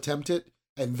 but we'll attempt it.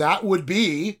 And that would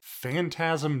be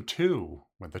Phantasm 2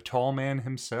 with the tall man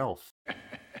himself.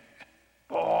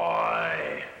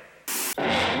 Boy.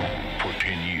 For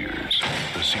 10 years,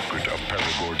 the secret of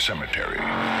Perigord Cemetery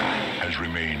has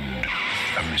remained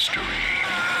a mystery.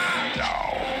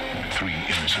 Now, 3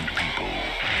 innocent people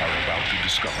are about to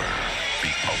discover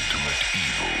the ultimate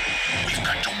evil. We've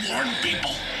got to warn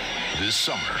people. This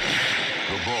summer,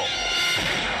 the brawl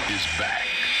is back.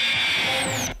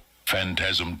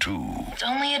 Phantasm 2. It's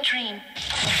only a dream.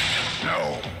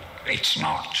 No, it's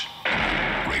not.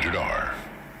 Rated R.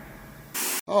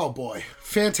 Oh boy,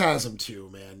 Phantasm 2,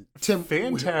 man. Tim,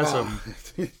 Phantasm.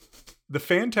 The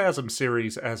Phantasm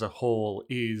series as a whole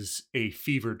is a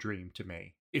fever dream to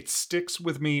me. It sticks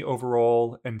with me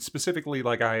overall, and specifically,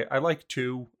 I like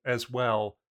 2 as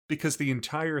well, because the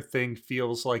entire thing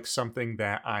feels like something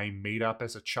that I made up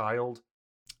as a child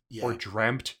or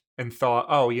dreamt and thought,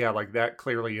 oh yeah, that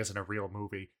clearly isn't a real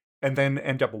movie. And then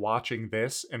end up watching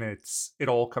this, and it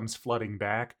all comes flooding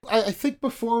back. I think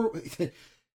before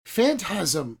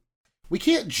Phantasm, we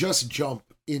can't just jump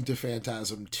into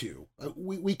Phantasm 2.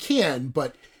 We can,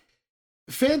 but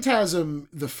Phantasm,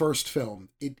 the first film,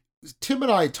 Tim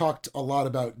and I talked a lot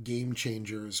about game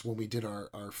changers when we did our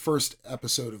first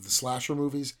episode of the slasher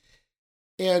movies.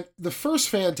 And the first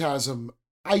Phantasm,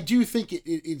 I do think it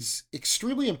is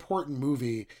extremely important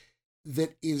movie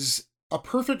that is a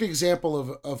perfect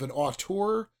example of an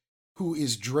auteur who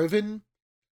is driven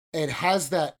and has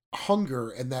that hunger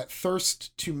and that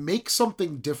thirst to make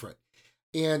something different.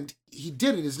 And he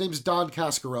did it. His name's Don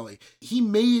Cascarelli. He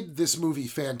made this movie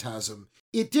Phantasm.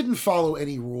 It didn't follow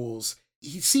any rules.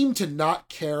 He seemed to not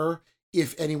care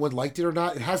if anyone liked it or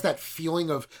not. It has that feeling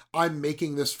of, I'm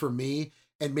making this for me,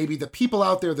 and maybe the people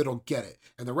out there that'll get it.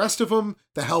 And the rest of them,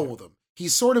 the hell with them.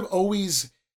 He's sort of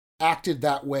always acted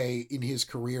that way in his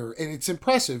career. And it's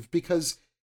impressive because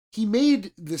he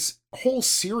made this whole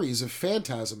series of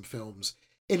Phantasm films.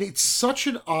 And it's such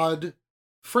an odd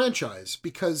franchise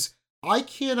because I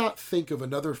cannot think of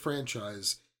another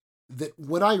franchise that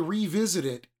when I revisit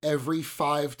it every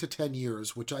 5 to 10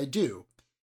 years, which I do,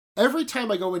 every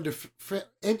time I go into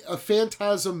a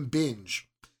Phantasm binge,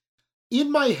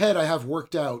 in my head I have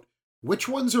worked out which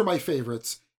ones are my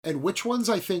favorites and which ones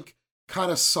I think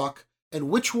kind of suck and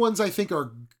which ones I think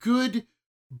are good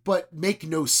but make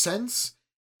no sense.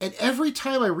 And every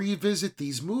time I revisit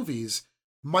these movies,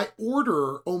 my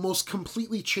order almost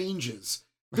completely changes.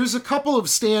 There's a couple of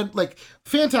like,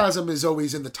 Phantasm is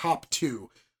always in the top 2,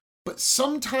 but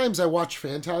sometimes I watch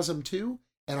Phantasm 2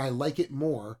 and I like it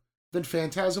more than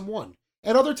Phantasm 1.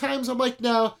 And other times I'm like,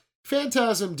 no,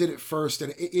 Phantasm did it first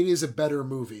and it is a better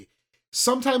movie.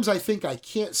 Sometimes I think I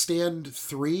can't stand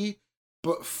 3,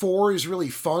 but 4 is really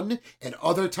fun, and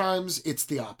other times it's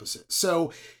the opposite.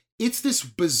 So it's this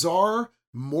bizarre,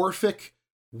 morphic,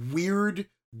 weird,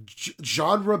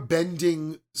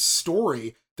 genre-bending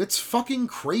story that's fucking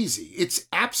crazy. It's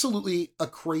absolutely a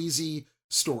crazy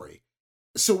story.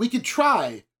 So we could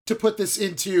try to put this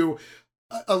into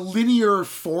a linear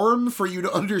form for you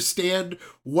to understand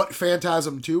what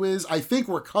Phantasm 2 is. I think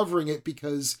we're covering it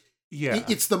because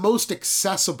it's the most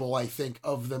accessible, I think,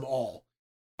 of them all.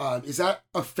 Is that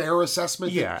a fair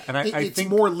assessment? Yeah, and I it's think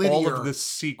more linear. all of the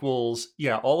sequels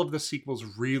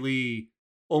really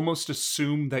almost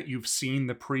assume that you've seen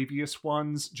the previous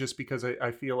ones, just because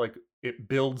I feel like it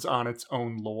builds on its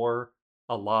own lore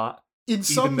a lot. In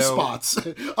some spots.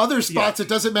 Other spots, it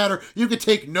doesn't matter. You could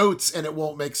take notes and it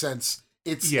won't make sense.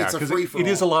 It's a free-for-all. It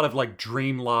is a lot of like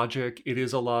dream logic. It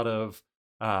is a lot of,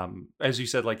 as you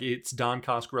said, like it's Don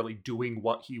Coscarelli doing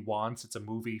what he wants. It's a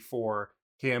movie for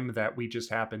him that we just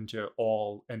happen to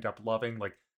all end up loving.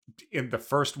 Like in the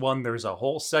first one, there's a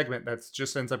whole segment that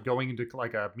just ends up going into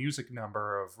like a music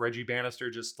number of Reggie Bannister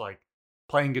just like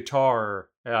playing guitar.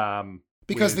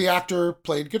 Because the actor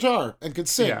played guitar and could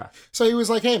sing. Yeah. So he was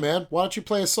like, hey man, why don't you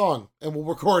play a song and we'll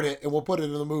record it and we'll put it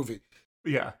in the movie.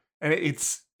 Yeah. And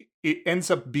it ends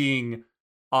up being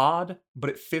odd, but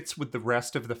it fits with the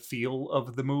rest of the feel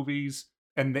of the movies.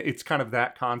 And it's kind of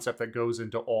that concept that goes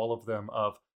into all of them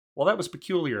of, well, that was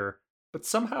peculiar, but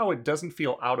somehow it doesn't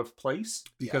feel out of place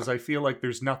because I feel like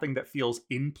there's nothing that feels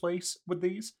in place with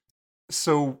these.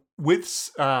 So with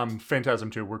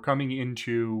Phantasm 2, we're coming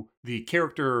into the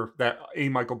character that A.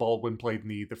 Michael Baldwin played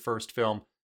in the first film.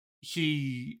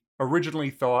 He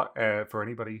originally thought, for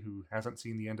anybody who hasn't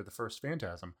seen the end of the first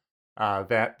Phantasm,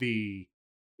 that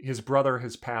his brother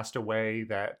has passed away,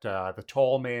 that the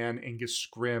tall man, Angus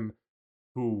Scrimm,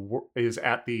 who is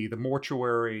at the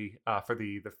mortuary for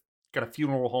the kind of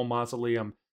funeral home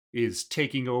mausoleum, is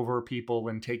taking over people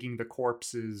and taking the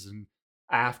corpses and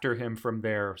after him from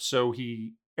there. So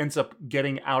he ends up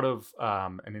getting out of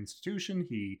an institution.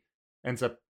 He ends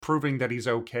up proving that he's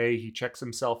okay. He checks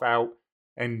himself out,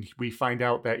 and we find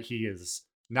out that he is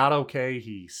not okay.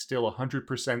 He still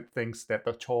 100% thinks that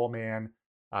the tall man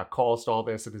caused all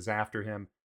this and is after him.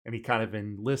 And he kind of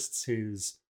enlists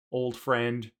his old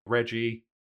friend, Reggie,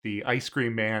 the ice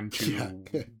cream man, to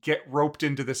get roped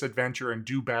into this adventure and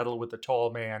do battle with the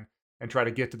tall man and try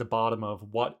to get to the bottom of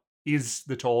what is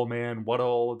the tall man, what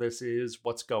all of this is,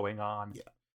 what's going on. Yeah.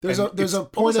 There's a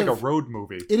point like a road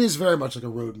movie. It is very much like a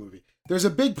road movie. There's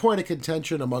a big point of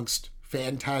contention amongst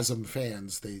Phantasm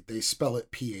fans. They spell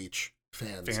it PH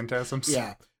fans. Phantasms?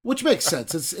 Yeah, which makes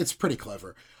sense. It's pretty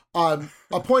clever. A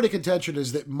point of contention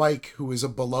is that Mike, who is a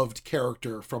beloved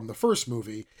character from the first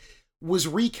movie, was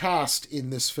recast in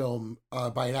this film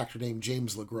by an actor named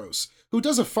James LaGrosse, who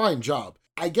does a fine job.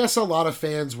 I guess a lot of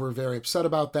fans were very upset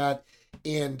about that,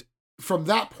 and from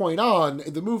that point on,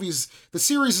 the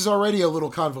series is already a little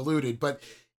convoluted, but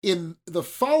in the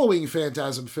following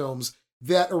Phantasm films,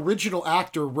 that original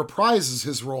actor reprises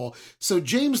his role. So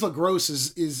James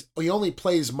LaGrosse he only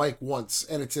plays Mike once,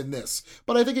 and it's in this.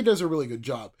 But I think he does a really good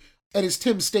job. And as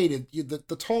Tim stated,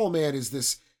 the tall man is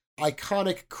this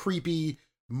iconic, creepy,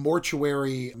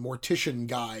 mortician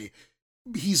guy.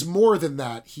 He's more than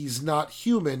that. He's not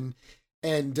human.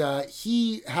 And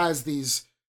he has these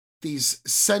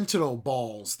sentinel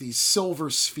balls, these silver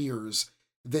spheres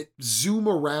that zoom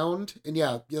around. And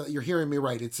yeah, you're hearing me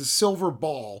right. It's a silver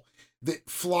ball that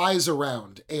flies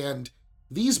around. And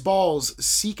these balls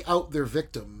seek out their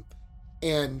victim.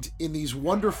 And in these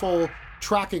wonderful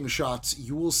tracking shots,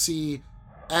 you will see,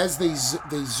 as they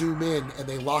zoom in and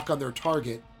they lock on their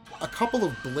target, a couple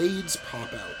of blades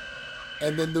pop out.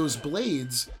 And then those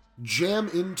blades jam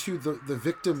into the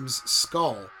victim's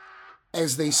skull.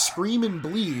 As they scream and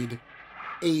bleed,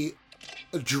 a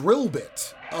drill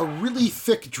bit, a really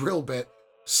thick drill bit,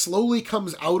 slowly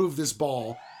comes out of this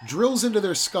ball, drills into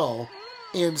their skull,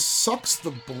 and sucks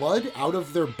the blood out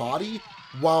of their body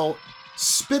while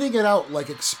spitting it out like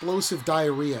explosive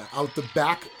diarrhea out the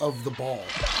back of the ball.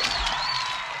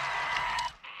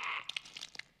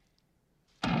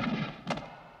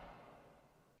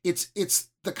 It's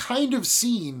the kind of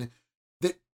scene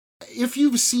that, if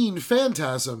you've seen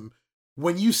Phantasm,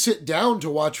 when you sit down to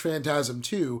watch Phantasm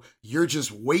 2, you're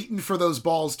just waiting for those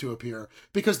balls to appear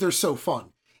because they're so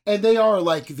fun. And they are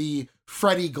like the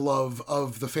Freddy glove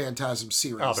of the Phantasm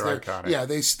series. Oh, they're iconic. Yeah,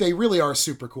 they really are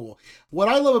super cool. What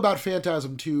I love about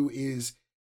Phantasm 2 is,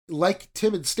 like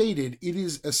Tim had stated, it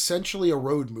is essentially a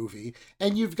road movie,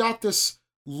 and you've got this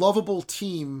lovable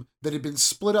team that had been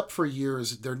split up for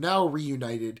years. They're now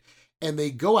reunited, and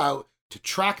they go out to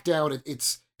track down.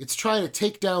 It's trying to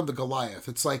take down the Goliath.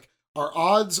 It's like, our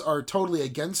odds are totally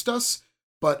against us,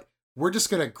 but we're just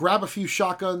going to grab a few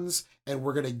shotguns, and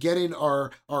we're going to get in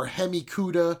our Hemi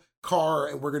Cuda car,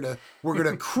 and we're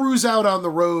gonna cruise out on the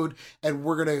road, and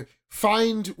we're gonna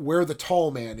find where the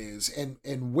tall man is.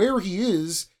 And where he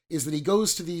is that he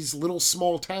goes to these little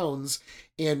small towns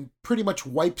and pretty much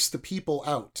wipes the people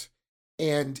out.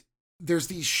 And there's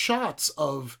these shots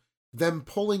of them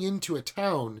pulling into a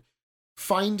town,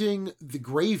 finding the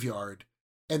graveyard,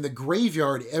 and the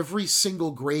graveyard, every single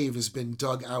grave has been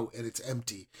dug out and it's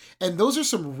empty. And those are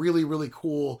some really, really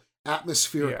cool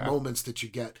atmospheric moments that you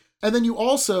get. And then you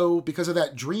also, because of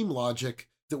that dream logic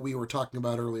that we were talking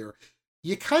about earlier,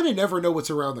 you kind of never know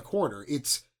what's around the corner.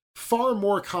 It's far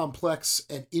more complex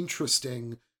and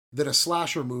interesting than a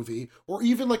slasher movie, or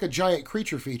even like a giant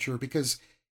creature feature, because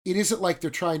it isn't like they're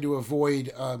trying to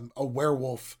avoid a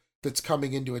werewolf that's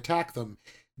coming in to attack them.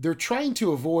 They're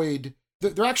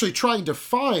actually trying to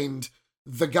find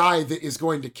the guy that is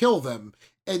going to kill them.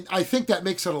 And I think that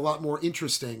makes it a lot more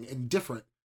interesting and different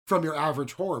from your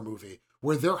average horror movie,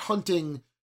 where they're hunting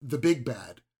the big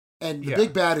bad. And the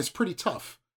big bad is pretty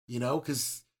tough,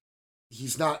 because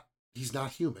he's not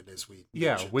human, as we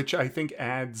mentioned. Which I think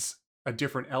adds a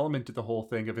different element to the whole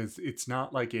thing of it's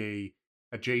not like a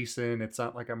Jason, it's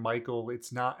not like a Michael,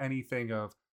 it's not anything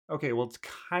of, okay, well, it's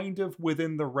kind of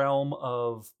within the realm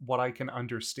of what I can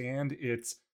understand.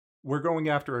 We're going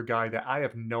after a guy that I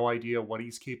have no idea what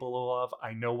he's capable of.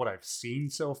 I know what I've seen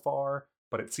so far,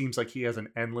 but it seems like he has an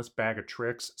endless bag of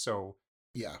tricks, so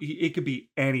yeah, it could be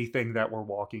anything that we're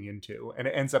walking into, and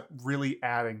it ends up really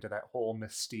adding to that whole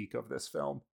mystique of this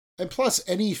film. And plus,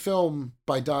 any film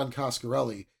by Don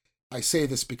Coscarelli, I say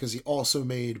this because he also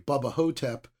made Bubba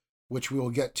Hotep, which we will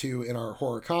get to in our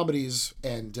horror comedies,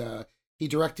 and he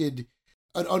directed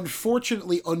an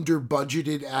unfortunately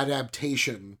under-budgeted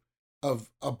adaptation of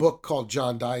a book called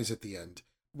John Dies at the End.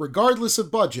 Regardless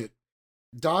of budget,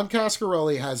 Don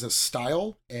Coscarelli has a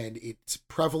style, and it's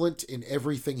prevalent in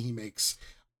everything he makes.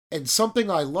 And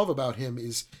something I love about him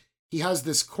is he has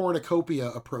this cornucopia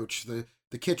approach, the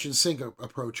kitchen sink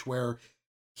approach, where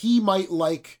he might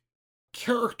like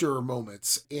character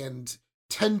moments and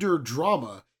tender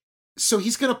drama. So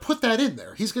he's going to put that in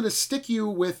there. He's going to stick you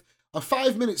with a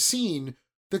 5-minute scene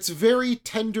that's very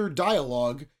tender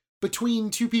dialogue between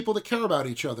two people that care about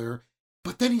each other,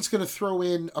 but then he's going to throw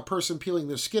in a person peeling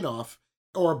their skin off,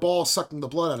 or a ball sucking the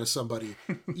blood out of somebody.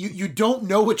 You don't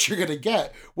know what you're going to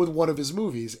get with one of his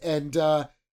movies. And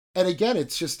again,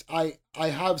 it's just, I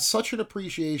have such an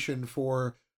appreciation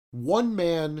for one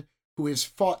man who has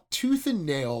fought tooth and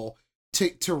nail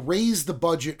to raise the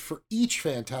budget for each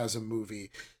Phantasm movie,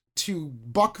 to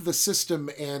buck the system.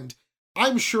 And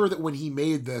I'm sure that when he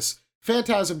made this,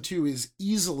 Phantasm 2 is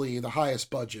easily the highest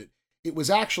budget. It was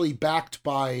actually backed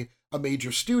by a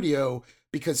major studio,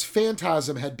 because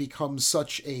Phantasm had become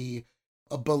such a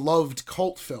beloved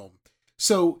cult film.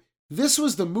 So this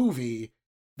was the movie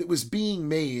that was being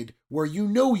made where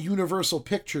Universal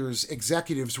Pictures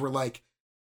executives were like,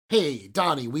 hey,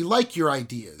 Donnie, we like your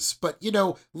ideas, but,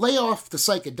 lay off the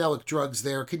psychedelic drugs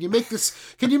there. Can you make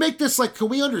this like, can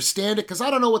we understand it? Because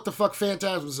I don't know what the fuck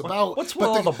Phantasm's about. What's with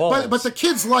all the balls? But the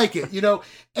kids like it,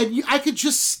 And I could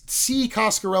just see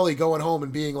Coscarelli going home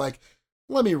and being like,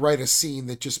 let me write a scene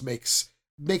that just makes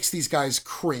these guys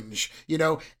cringe,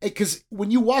 because when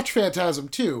you watch Phantasm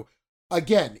 2,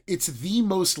 again, it's the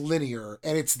most linear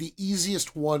and it's the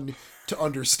easiest one to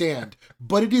understand,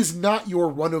 but it is not your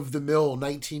run-of-the-mill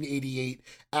 1988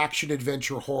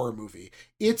 action-adventure horror movie.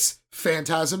 It's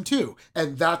Phantasm 2,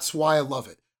 and that's why I love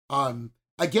it.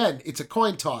 Again, it's a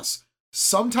coin toss.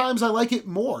 Sometimes I like it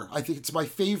more. I think it's my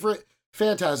favorite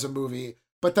Phantasm movie,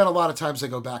 but then a lot of times I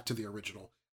go back to the original.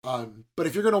 But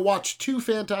if you're going to watch two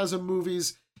Phantasm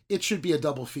movies, it should be a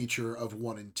double feature of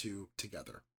 1 and 2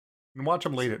 together. And watch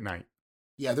them late at night.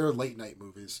 Yeah, they're late night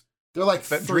movies. They're like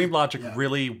that. Dream logic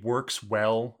really works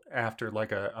well after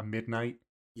like a midnight.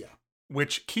 Yeah.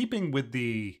 Which, keeping with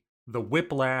the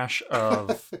whiplash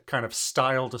of kind of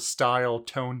style to style,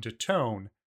 tone to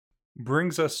tone,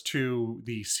 brings us to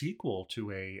the sequel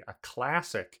to a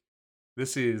classic.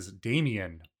 This is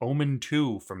Damien, Omen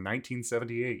 2 from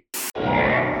 1978.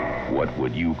 What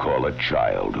would you call a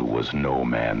child who was no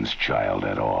man's child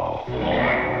at all?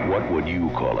 What would you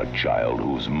call a child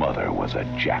whose mother was a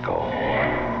jackal?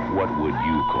 What would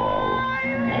you call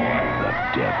the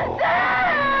devil.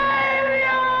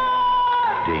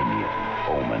 Damien,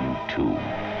 Omen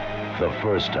 2. The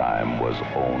first time was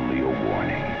only a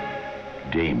warning.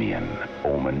 Damien,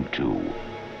 Omen 2.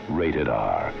 Rated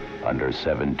R. Under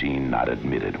 17, not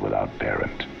admitted without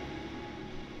parent.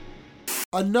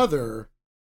 Another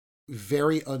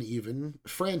very uneven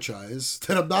franchise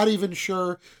that I'm not even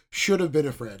sure should have been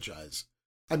a franchise.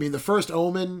 I mean, the first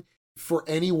Omen, for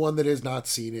anyone that has not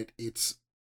seen it,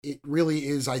 it really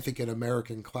is, I think, an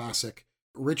American classic.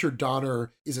 Richard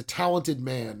Donner is a talented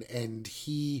man, and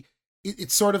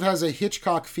it sort of has a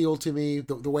Hitchcock feel to me,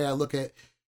 the way I look at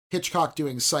Hitchcock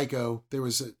doing Psycho. There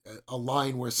was a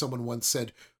line where someone once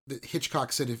said, that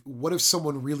Hitchcock said, what if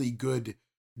someone really good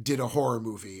did a horror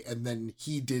movie, and then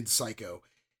he did Psycho?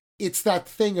 It's that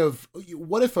thing of,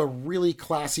 what if a really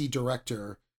classy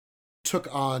director took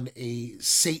on a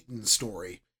Satan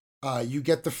story? You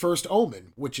get the first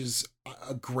Omen, which is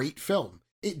a great film.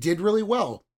 It did really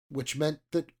well, which meant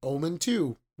that Omen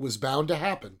 2 was bound to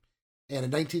happen. And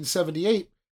in 1978,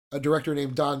 a director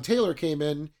named Don Taylor came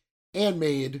in and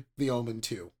made The Omen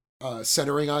 2,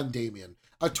 centering on Damien,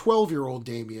 a 12-year-old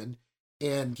Damien,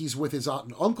 and he's with his aunt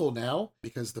and uncle now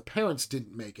because the parents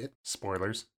didn't make it.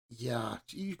 Spoilers. Yeah,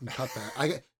 you can cut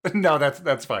that. No,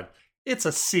 that's fine. It's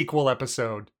a sequel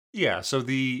episode. Yeah, so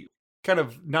the kind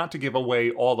of, not to give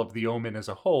away all of The Omen as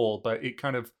a whole, but it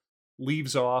kind of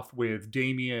leaves off with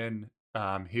Damien,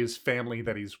 his family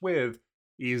that he's with,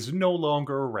 is no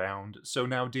longer around. So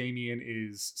now Damien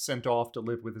is sent off to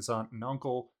live with his aunt and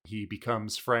uncle. He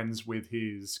becomes friends with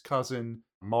his cousin,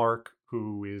 Mark,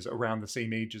 who is around the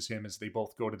same age as him, as they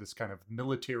both go to this kind of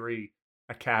military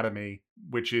academy,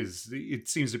 which is, it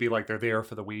seems to be like they're there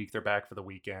for the week, they're back for the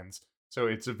weekends. So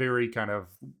it's a very kind of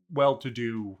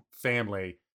well-to-do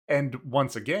family. And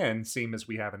once again, same as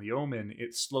we have in The Omen,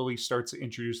 it slowly starts to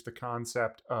introduce the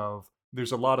concept of,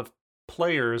 there's a lot of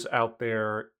players out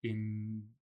there in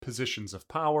positions of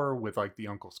power with like the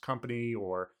uncle's company,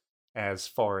 or as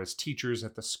far as teachers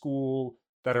at the school,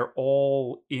 that are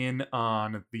all in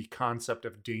on the concept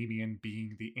of Damien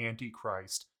being the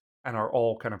Antichrist, and are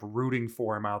all kind of rooting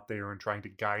for him out there and trying to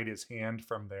guide his hand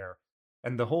from there.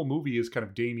 And the whole movie is kind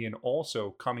of Damien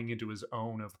also coming into his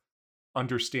own of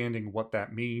understanding what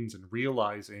that means and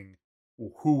realizing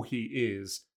who he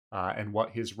is and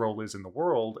what his role is in the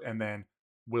world. And then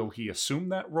will he assume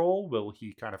that role? Will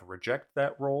he kind of reject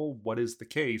that role? What is the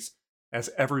case? As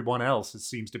everyone else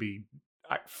seems to be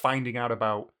finding out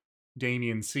about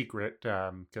Damien's secret,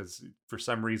 because for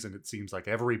some reason it seems like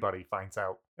everybody finds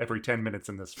out every 10 minutes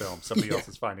in this film. Somebody else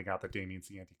is finding out that Damien's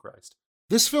the Antichrist.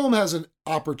 This film has an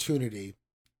opportunity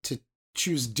to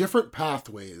choose different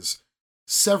pathways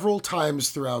several times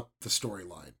throughout the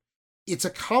storyline. It's a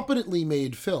competently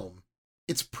made film.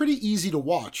 It's pretty easy to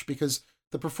watch because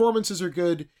the performances are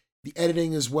good, the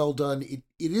editing is well done. It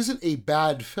isn't a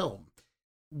bad film.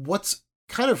 What's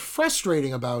kind of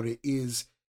frustrating about it is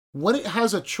when it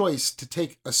has a choice to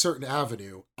take a certain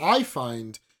avenue, I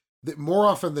find that more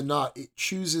often than not, it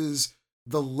chooses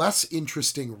the less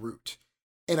interesting route.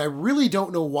 And I really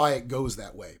don't know why it goes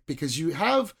that way, because you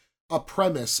have a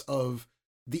premise of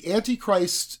the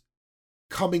Antichrist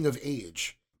coming of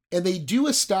age, and they do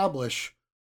establish,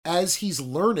 as he's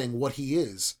learning what he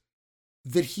is,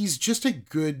 that he's just a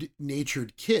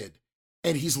good-natured kid,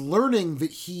 and he's learning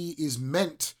that he is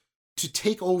meant to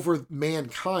take over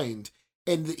mankind,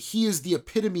 and that he is the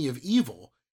epitome of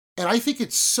evil. And I think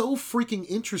it's so freaking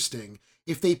interesting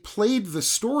if they played the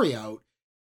story out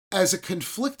as a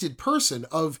conflicted person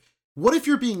of, what if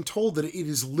you're being told that it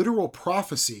is literal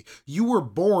prophecy? You were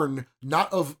born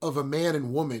not of a man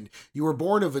and woman. You were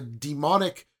born of a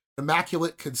demonic,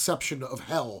 immaculate conception of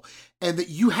hell, and that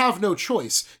you have no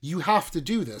choice. You have to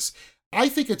do this. I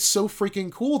think it's so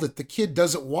freaking cool that the kid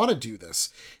doesn't want to do this.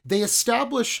 They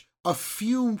establish a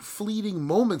few fleeting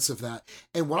moments of that.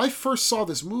 And when I first saw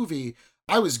this movie,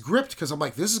 I was gripped because I'm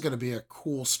like, this is going to be a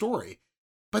cool story.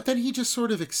 But then he just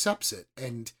sort of accepts it,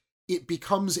 and it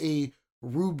becomes a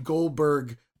Rube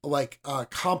Goldberg, like,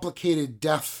 complicated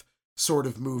death sort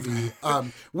of movie,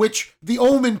 which The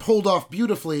Omen pulled off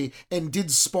beautifully and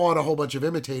did spawn a whole bunch of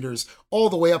imitators, all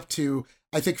the way up to,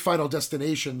 I think, Final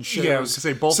Destination shares. Yeah, I was going to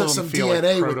say, both of them feel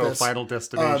DNA like proto Final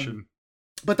Destination.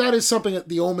 But that is something that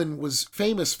The Omen was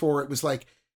famous for. It was like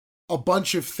a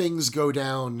bunch of things go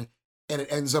down and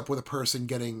it ends up with a person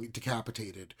getting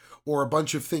decapitated, or a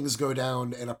bunch of things go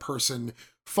down and a person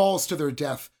falls to their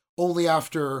death only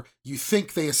after you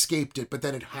think they escaped it, but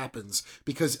then it happens.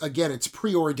 Because, again, it's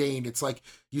preordained. It's like,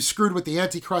 you screwed with the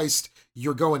Antichrist,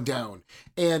 you're going down.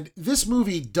 And this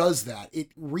movie does that.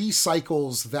 It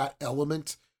recycles that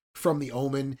element from The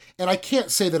Omen. And I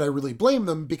can't say that I really blame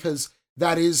them, because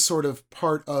that is sort of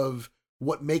part of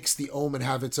what makes The Omen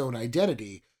have its own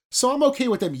identity. So I'm okay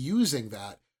with them using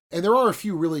that. And there are a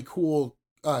few really cool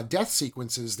death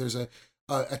sequences. There's a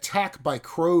attack by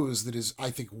crows that is, I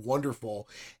think, wonderful.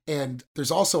 And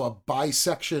there's also a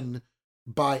bisection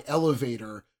by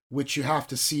elevator, which you have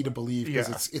to see to believe,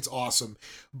 because it's awesome.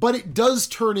 But it does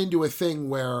turn into a thing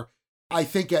where I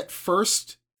think at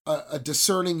first a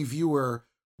discerning viewer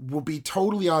will be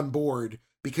totally on board,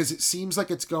 because it seems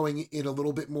like it's going in a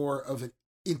little bit more of an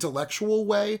intellectual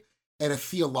way and a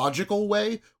theological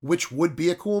way, which would be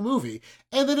a cool movie.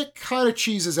 And then it kind of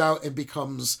cheeses out and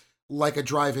becomes like a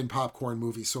drive-in popcorn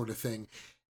movie sort of thing.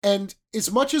 And as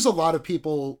much as a lot of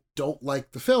people don't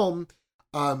like the film,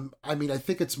 I mean, I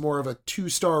think it's more of a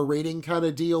 2-star rating kind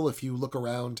of deal if you look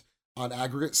around on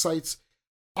aggregate sites.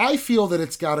 I feel that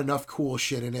it's got enough cool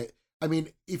shit in it. I mean,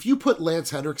 if you put Lance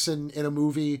Henriksen in a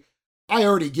movie, I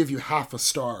already give you half a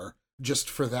star just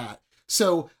for that.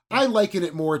 So I liken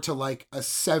it more to like a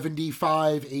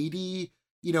 75, 80,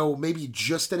 maybe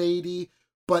just an 80,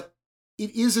 but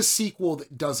it is a sequel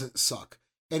that doesn't suck.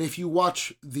 And if you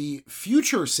watch the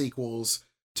future sequels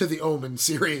to the Omen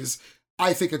series,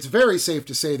 I think it's very safe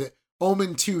to say that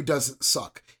Omen 2 doesn't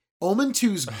suck. Omen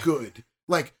 2's good.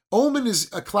 Like, Omen is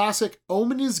a classic,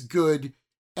 Omen is good,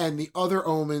 and the other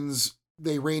Omens,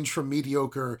 they range from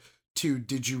mediocre to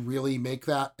did you really make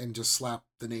that and just slap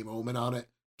the name Omen on it?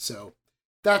 So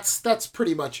that's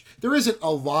pretty much, there isn't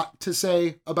a lot to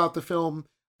say about the film,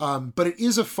 but it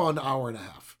is a fun hour and a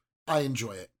half. I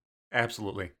enjoy it.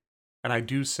 Absolutely. And I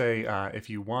do say, if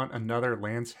you want another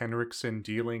Lance Henriksen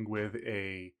dealing with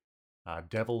a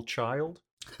devil child,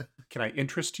 can I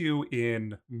interest you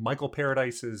in Michael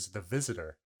Paradise's The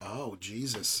Visitor? Oh,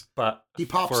 Jesus. But he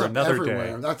pops for up another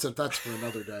everywhere. Day. That's for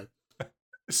another day.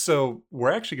 So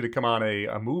we're actually going to come on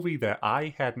a movie that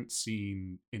I hadn't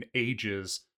seen in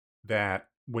ages, that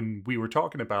when we were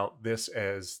talking about this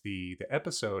as the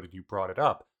episode and you brought it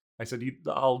up, I said,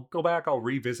 I'll go back, I'll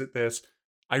revisit this.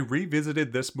 I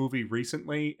revisited this movie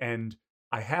recently, and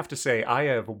I have to say, I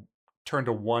have turned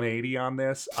a 180 on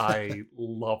this. I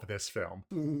love this film.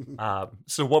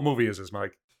 So what movie is this,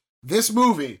 Mike? This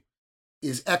movie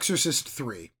is Exorcist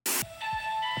 3.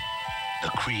 The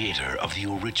creator of the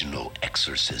original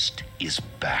Exorcist is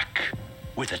back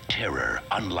with a terror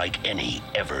unlike any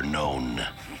ever known.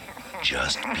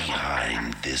 Just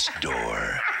behind this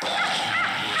door.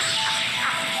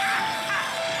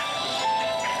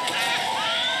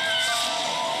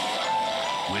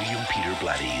 William Peter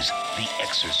Blatty's The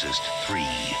Exorcist 3.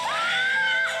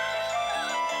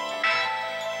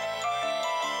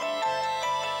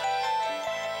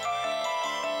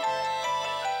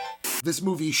 This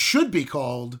movie should be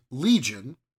called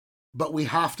Legion, but we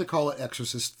have to call it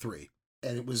Exorcist 3.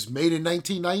 And it was made in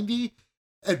 1990.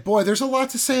 And boy, there's a lot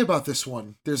to say about this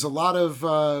one. There's a lot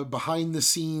of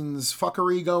behind-the-scenes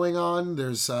fuckery going on.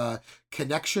 There's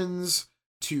connections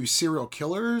to serial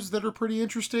killers that are pretty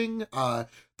interesting.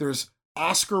 There's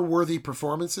Oscar-worthy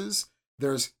performances.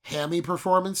 There's hammy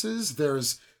performances.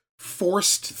 There's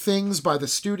forced things by the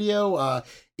studio.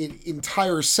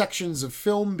 Entire sections of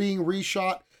film being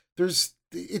reshot.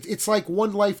 It's like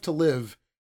One Life to Live.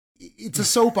 It's a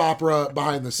soap opera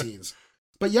behind the scenes.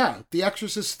 But yeah, The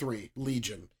Exorcist 3,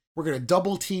 Legion. We're going to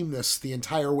double team this the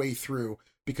entire way through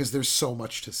because there's so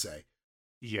much to say.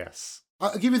 Yes.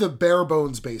 I'll give you the bare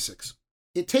bones basics.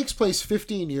 It takes place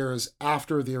 15 years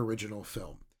after the original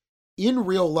film. In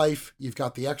real life, you've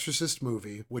got the Exorcist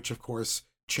movie, which of course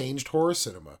changed horror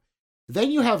cinema. Then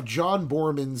you have John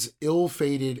Borman's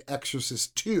ill-fated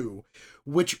Exorcist 2,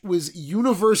 which was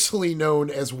universally known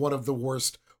as one of the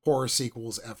worst horror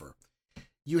sequels ever.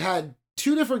 You had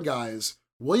two different guys,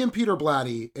 William Peter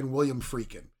Blatty and William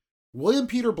Friedkin. William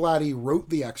Peter Blatty wrote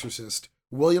The Exorcist.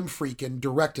 William Friedkin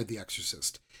directed The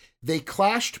Exorcist. They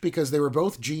clashed because they were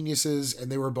both geniuses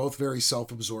and they were both very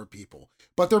self-absorbed people.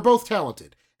 But they're both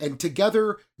talented. And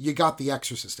together, you got The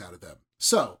Exorcist out of them.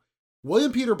 So,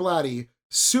 William Peter Blatty,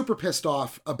 super pissed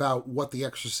off about what The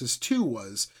Exorcist 2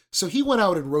 was, so he went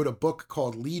out and wrote a book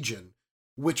called Legion,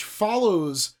 which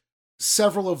follows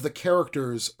several of the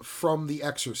characters from The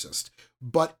Exorcist.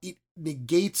 But it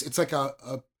negates, it's like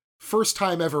a first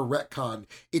time ever retcon.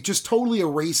 It just totally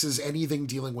erases anything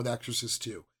dealing with Exorcist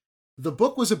 2. The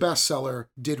book was a bestseller,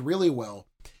 did really well,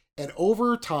 and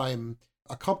over time,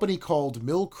 a company called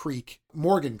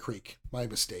Morgan Creek, my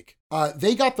mistake,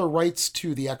 they got the rights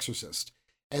to The Exorcist,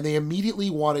 and they immediately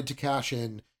wanted to cash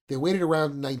in. They waited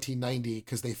around 1990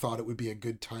 because they thought it would be a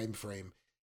good time frame.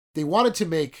 They wanted to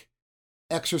make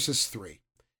Exorcist 3,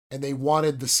 and they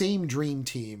wanted the same dream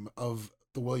team of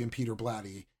the William Peter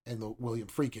Blatty and the William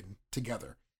Friedkin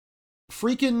together.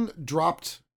 Friedkin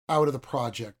dropped out of the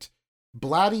project.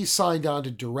 Blatty signed on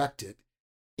to direct it,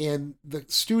 and the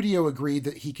studio agreed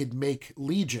that he could make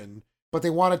Legion, but they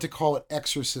wanted to call it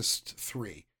Exorcist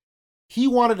 3. He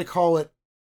wanted to call it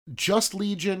just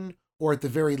Legion, or at the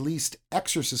very least,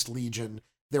 Exorcist Legion.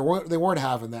 They weren't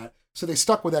having that, so they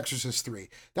stuck with Exorcist 3.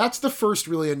 That's the first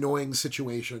really annoying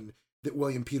situation that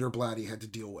William Peter Blatty had to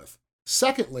deal with.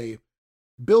 Secondly,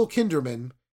 Bill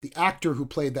Kinderman, the actor who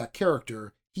played that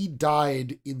character, he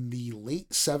died in the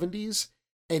late 70s,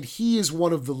 and he is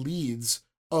one of the leads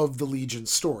of the Legion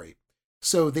story.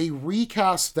 So they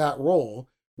recast that role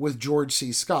with George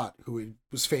C. Scott, who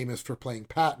was famous for playing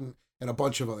Patton and a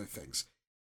bunch of other things.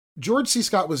 George C.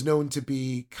 Scott was known to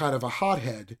be kind of a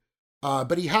hothead,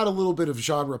 but he had a little bit of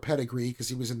genre pedigree because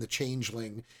he was in The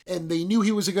Changeling, and they knew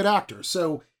he was a good actor.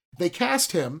 So they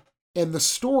cast him, and the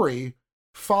story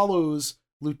follows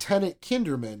Lieutenant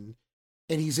Kinderman,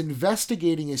 and he's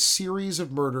investigating a series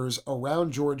of murders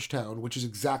around Georgetown, which is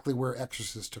exactly where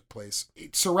Exorcist took place.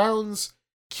 It surrounds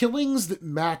killings that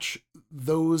match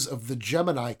those of the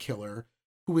Gemini Killer,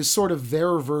 who is sort of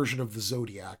their version of the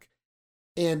Zodiac.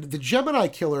 And the Gemini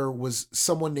Killer was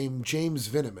someone named James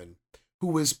Vinaman, who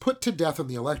was put to death in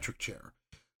the electric chair.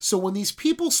 So when these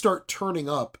people start turning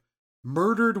up,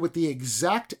 murdered with the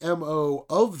exact MO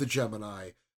of the Gemini,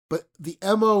 but the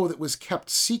MO that was kept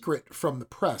secret from the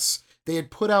press, they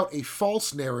had put out a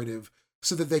false narrative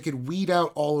so that they could weed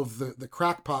out all of the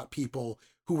crackpot people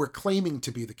who were claiming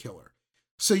to be the killer.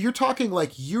 So you're talking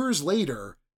like years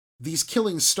later, these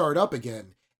killings start up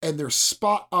again, and they're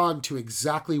spot on to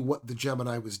exactly what the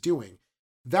Gemini was doing.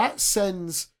 That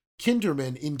sends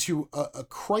Kinderman into a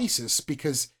crisis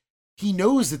because he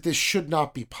knows that this should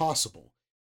not be possible.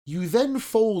 You then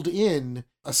fold in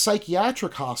a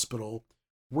psychiatric hospital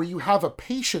where you have a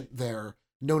patient there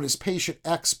known as Patient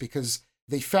X because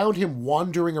they found him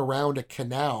wandering around a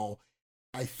canal,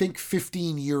 I think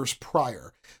 15 years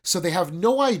prior. So they have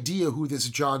no idea who this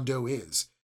John Doe is.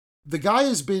 The guy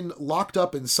has been locked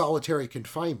up in solitary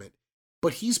confinement,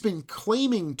 but he's been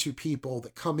claiming to people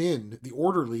that come in, the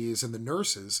orderlies and the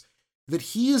nurses, that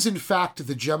he is in fact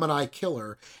the Gemini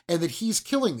Killer and that he's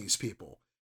killing these people.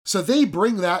 So they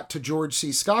bring that to George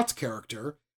C. Scott's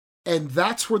character, and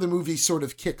that's where the movie sort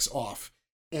of kicks off.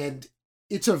 And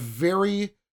it's a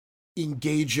very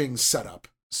engaging setup.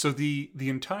 So the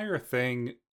entire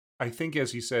thing, I think,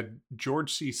 as you said,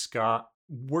 George C. Scott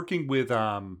working with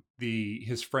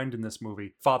his friend in this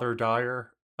movie, Father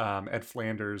Dyer, Ed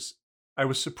Flanders. I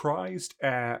was surprised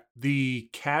at the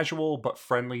casual but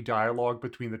friendly dialogue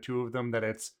between the two of them, that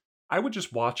I would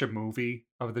just watch a movie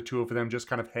of the two of them just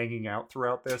kind of hanging out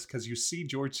throughout this, because you see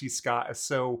George C. Scott as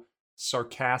so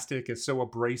sarcastic, as so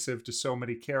abrasive to so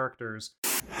many characters.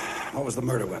 What was the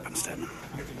murder weapon, Stedman?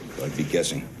 I'd be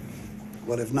guessing.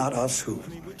 Well, if not us, who?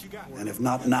 And if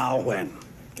not now, when?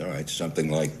 All right, something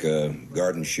like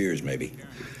garden shears, maybe.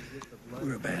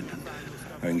 We're abandoned.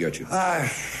 I can get you.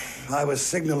 I was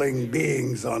signaling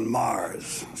beings on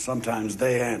Mars. Sometimes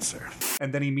they answer.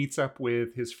 And then he meets up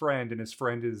with his friend, and his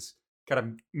friend is kind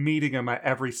of meeting him at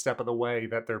every step of the way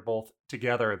that they're both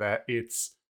together, that it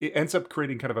ends up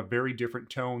creating kind of a very different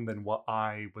tone than what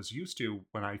I was used to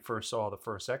when I first saw the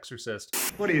first Exorcist.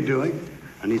 What are you doing?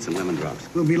 I need some lemon drops.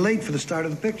 We'll be late for the start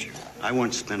of the picture. I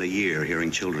once spent a year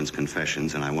hearing children's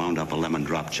confessions, and I wound up a lemon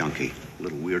drop junkie.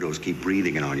 Little weirdos keep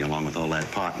breathing it on you along with all that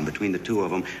pot, and between the two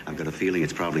of them, I've got a feeling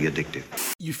it's probably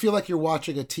addictive. You feel like you're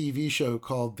watching a TV show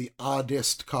called The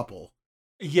Oddest Couple.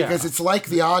 Yeah. Because it's like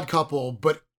The Odd Couple,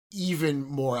 but even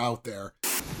more out there.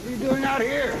 What are you doing out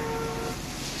here?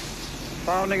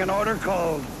 Founding an order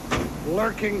called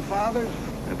Lurking Fathers?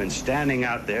 I've been standing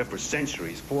out there for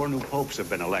centuries. 4 new popes have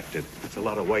been elected. That's a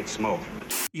lot of white smoke.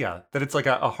 Yeah, that it's like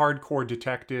a hardcore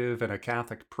detective and a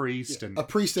Catholic priest. And a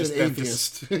priest and an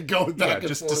atheist going back and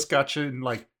just forth. Discussion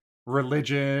like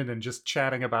religion and just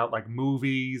chatting about like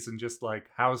movies and just like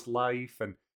how's life.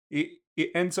 And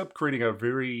it ends up creating a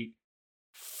very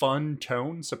fun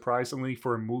tone, surprisingly,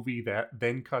 for a movie that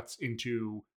then cuts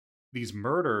into these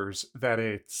murders, that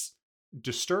it's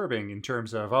disturbing in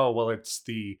terms of, oh, well,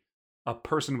 a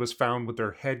person was found with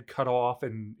their head cut off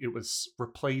and it was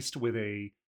replaced with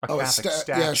a Catholic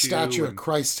statue. Yeah, a statue of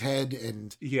Christ's head.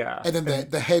 And then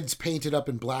the head's painted up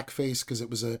in blackface because it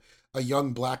was a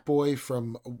young black boy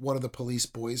from one of the police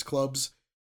boys clubs.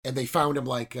 And they found him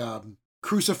like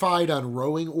crucified on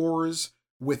rowing oars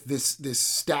with this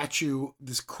statue,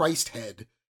 this Christ head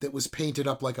that was painted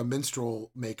up like a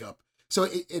minstrel makeup. So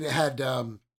it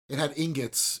had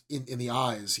ingots in the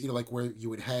eyes, like where you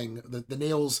would hang the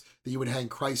nails that you would hang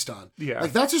Christ on. Yeah.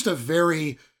 Like that's just a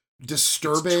very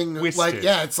disturbing. It's like,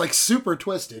 yeah, it's like super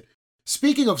twisted.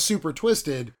 Speaking of super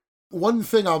twisted, one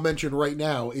thing I'll mention right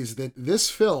now is that this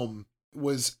film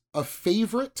was a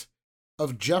favorite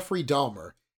of Jeffrey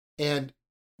Dahmer, and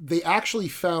they actually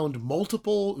found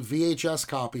multiple VHS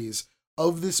copies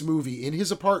of this movie in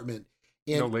his apartment.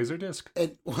 And, no Laserdisc?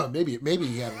 And well, maybe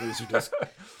he had a Laserdisc.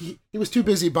 he was too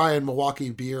busy buying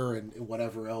Milwaukee beer and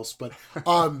whatever else. But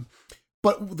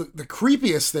the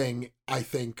creepiest thing, I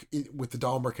think, with the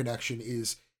Dahmer connection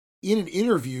is, in an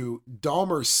interview,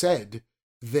 Dahmer said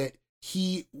that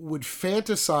he would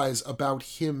fantasize about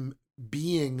him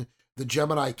being the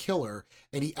Gemini killer,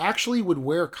 and he actually would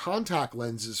wear contact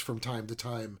lenses from time to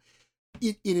time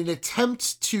in an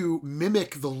attempt to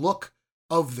mimic the look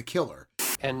of the killer.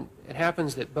 And it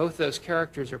happens that both those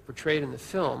characters are portrayed in the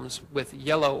films with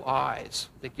yellow eyes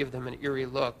that give them an eerie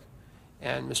look.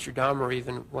 And Mr. Dahmer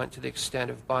even went to the extent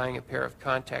of buying a pair of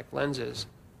contact lenses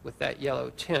with that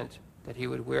yellow tint that he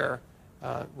would wear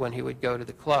when he would go to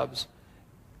the clubs,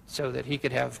 so that he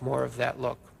could have more of that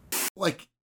look. Like,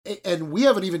 and we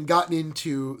haven't even gotten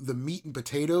into the meat and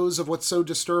potatoes of what's so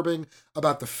disturbing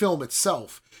about the film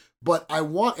itself, but I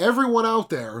want everyone out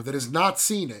there that has not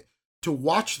seen it to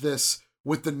watch this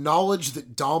with the knowledge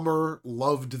that Dahmer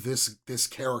loved this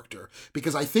character,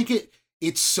 because I think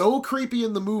it's so creepy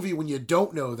in the movie when you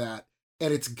don't know that,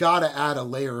 and it's gotta add a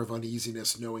layer of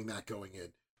uneasiness knowing that going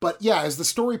in. But yeah, as the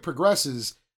story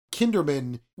progresses,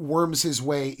 Kinderman worms his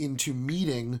way into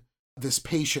meeting this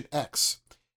patient X,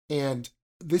 and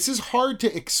this is hard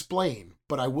to explain,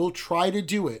 but I will try to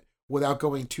do it without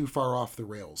going too far off the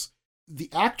rails.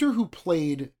 The actor who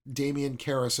played Damian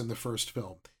Karras in the first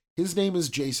film, his name is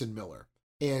Jason Miller.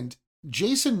 And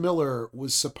Jason Miller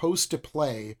was supposed to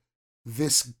play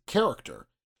this character.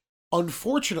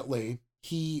 Unfortunately,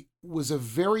 he was a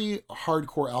very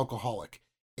hardcore alcoholic,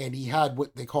 and he had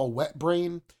what they call wet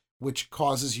brain, which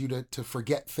causes you to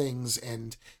forget things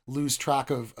and lose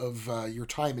track of your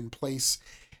time and place.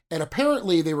 And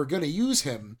apparently they were going to use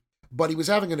him, but he was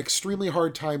having an extremely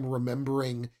hard time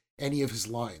remembering any of his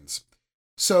lines.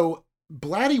 So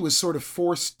Blatty was sort of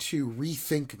forced to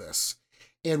rethink this.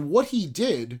 And what he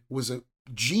did was a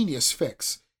genius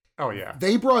fix. Oh, yeah.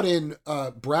 They brought in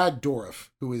Brad Dourif,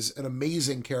 who is an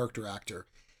amazing character actor.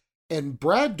 And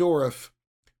Brad Dourif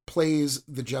plays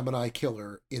the Gemini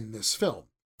killer in this film.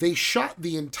 They shot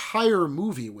the entire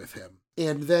movie with him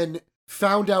and then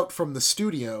found out from the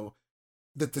studio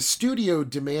that the studio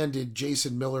demanded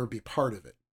Jason Miller be part of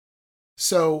it.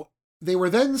 So they were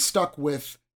then stuck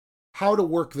with how to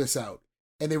work this out.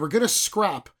 And they were going to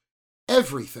scrap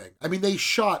everything. I mean, they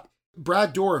shot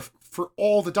Brad Dourif for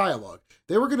all the dialogue.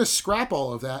 They were going to scrap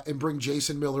all of that and bring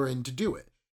Jason Miller in to do it.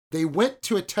 They went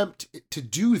to attempt to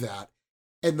do that,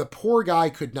 and the poor guy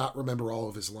could not remember all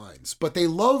of his lines. But they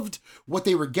loved what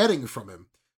they were getting from him.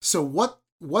 So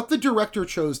what the director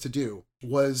chose to do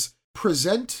was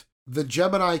present the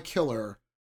Gemini killer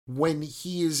when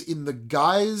he is in the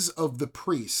guise of the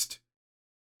priest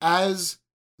as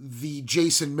the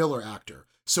Jason Miller actor.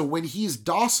 So when he's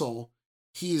docile,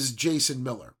 he is Jason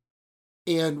Miller.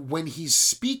 And when he's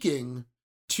speaking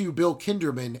to Bill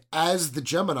Kinderman as the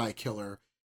Gemini killer,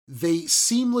 they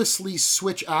seamlessly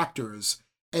switch actors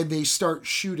and they start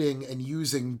shooting and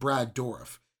using Brad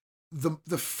Dourif.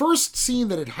 The first scene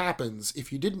that it happens,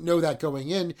 if you didn't know that going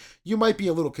in, you might be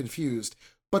a little confused,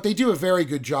 but they do a very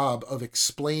good job of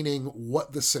explaining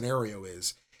what the scenario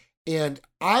is. And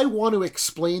I want to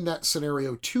explain that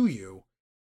scenario to you,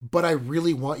 but I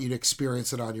really want you to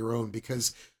experience it on your own,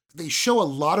 because they show a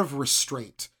lot of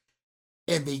restraint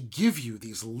and they give you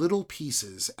these little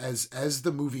pieces as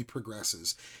the movie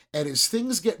progresses. And as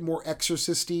things get more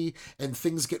exorcisty and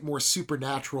things get more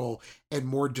supernatural and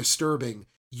more disturbing,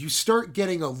 you start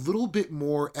getting a little bit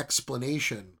more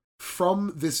explanation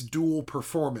from this dual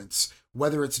performance,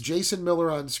 whether it's Jason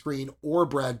Miller on screen or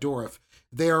Brad Dourif.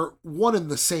 They're one and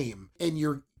the same. And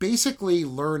you're basically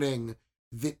learning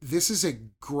that this is a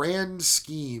grand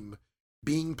scheme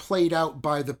being played out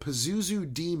by the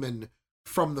Pazuzu demon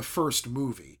from the first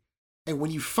movie. And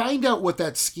when you find out what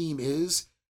that scheme is,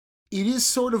 it is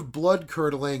sort of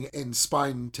blood-curdling and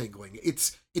spine-tingling.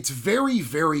 It's very,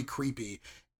 very creepy,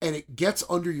 and it gets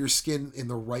under your skin in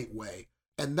the right way.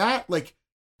 And that, like,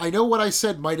 I know what I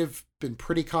said might have been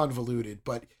pretty convoluted,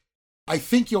 but I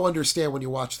think you'll understand when you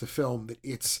watch the film that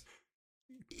it's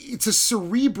a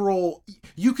cerebral...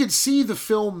 You could see the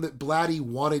film that Blatty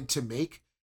wanted to make,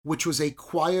 which was a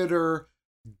quieter,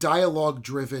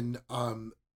 dialogue-driven,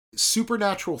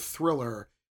 supernatural thriller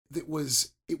that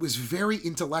was very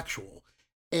intellectual.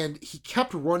 And he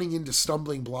kept running into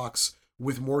stumbling blocks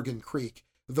with Morgan Creek.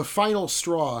 The final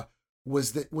straw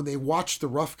was that when they watched the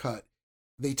rough cut,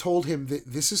 they told him that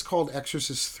this is called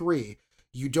Exorcist 3.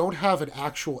 You don't have an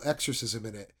actual exorcism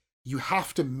in it. You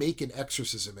have to make an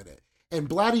exorcism in it. And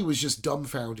Blatty was just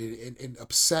dumbfounded and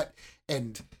upset,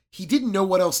 and he didn't know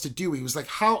what else to do. He was like,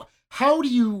 how do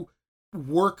you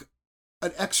work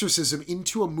an exorcism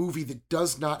into a movie that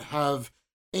does not have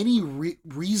any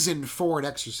reason for an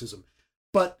exorcism?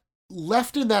 But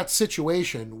left in that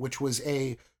situation, which was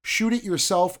a shoot it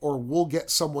yourself or we'll get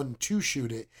someone to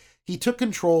shoot it, he took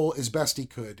control as best he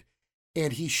could,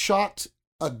 and he shot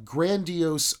a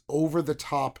grandiose,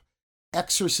 over-the-top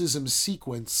exorcism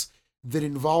sequence that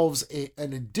involves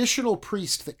an additional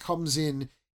priest that comes in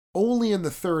only in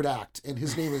the third act, and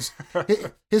his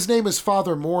name is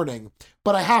Father Morning.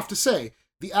 But I have to say,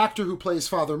 the actor who plays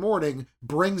Father Morning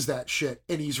brings that shit,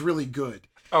 and he's really good.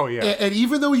 Oh, yeah. And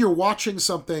even though you're watching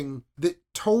something that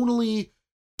tonally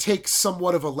takes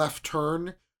somewhat of a left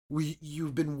turn,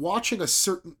 you've been watching a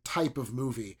certain type of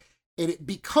movie, and it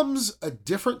becomes a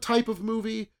different type of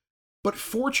movie, but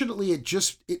fortunately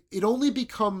it only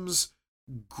becomes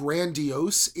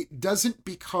grandiose. It doesn't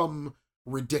become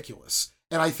ridiculous.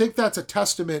 And I think that's a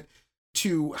testament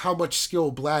to how much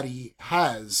skill Blatty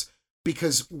has,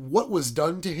 because what was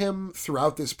done to him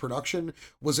throughout this production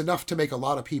was enough to make a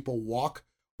lot of people walk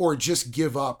or just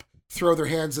give up, throw their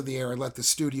hands in the air, and let the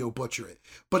studio butcher it.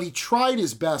 But he tried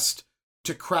his best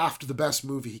to craft the best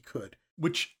movie he could.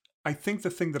 Which I think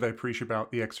the thing that I appreciate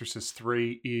about The Exorcist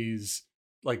 3 is,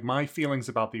 like, my feelings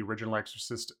about the original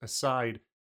Exorcist aside,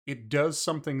 it does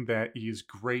something that is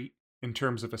great in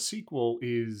terms of a sequel,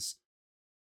 is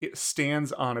it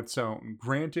stands on its own.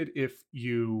 Granted, if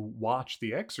you watch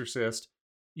The Exorcist,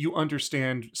 you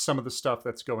understand some of the stuff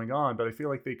that's going on, but I feel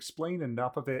like they explain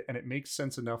enough of it and it makes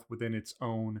sense enough within its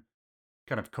own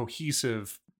kind of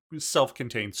cohesive,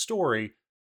 self-contained story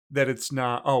that it's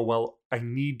not, oh, well, I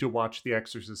need to watch The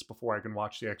Exorcist before I can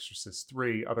watch The Exorcist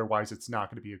 3, otherwise it's not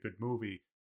going to be a good movie.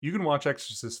 You can watch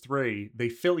Exorcist 3, they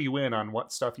fill you in on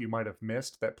what stuff you might have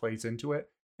missed that plays into it,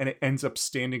 and it ends up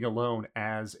standing alone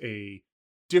as a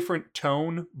different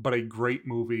tone, but a great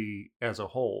movie as a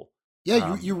whole.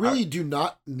 Yeah, you really do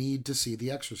not need to see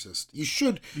The Exorcist. You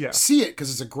should see it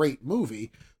because it's a great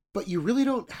movie, but you really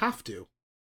don't have to.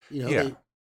 You know,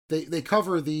 they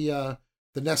cover the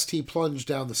Nestea plunge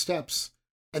down the steps,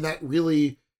 and that's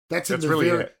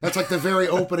like the very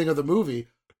opening of the movie.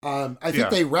 I think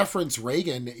they reference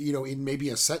Reagan, in maybe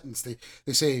a sentence.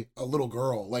 They say a little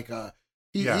girl, like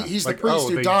he's like, the priest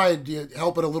who died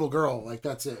helping a little girl. Like,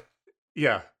 that's it.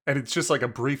 Yeah, and it's just like a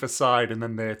brief aside, and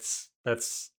then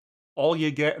that's all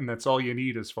you get, and that's all you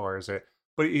need as far as it.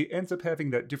 But it ends up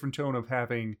having that different tone of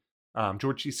having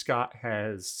George C. Scott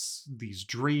has these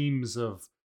dreams of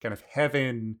kind of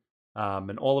heaven,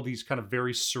 and all of these kind of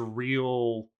very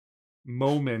surreal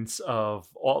moments of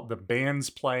all the bands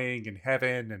playing in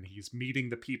heaven, and he's meeting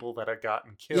the people that had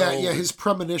gotten killed. Yeah, his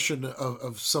premonition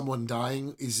of someone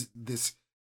dying is this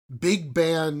big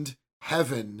band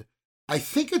heaven. I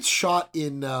think it's shot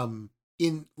in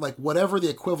like whatever the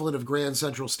equivalent of Grand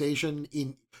Central Station,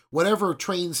 in whatever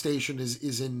train station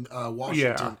is in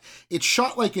Washington. Yeah. It's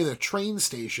shot like in a train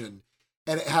station,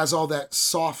 and it has all that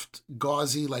soft,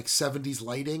 gauzy, like 70s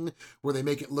lighting where they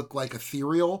make it look like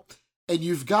ethereal. And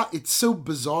it's so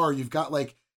bizarre. You've got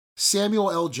like Samuel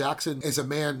L. Jackson as a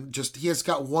man, he has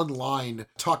got one line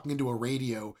talking into a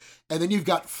radio. And then you've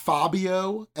got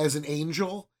Fabio as an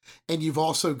angel. And you've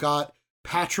also got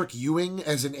Patrick Ewing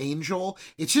as an angel.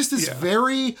 It's just this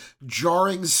very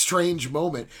jarring, strange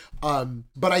moment.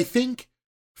 But I think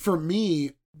for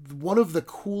me, one of the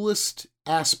coolest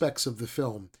aspects of the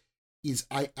film is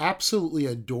I absolutely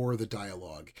adore the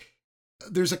dialogue.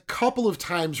 There's a couple of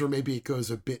times where maybe it goes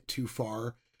a bit too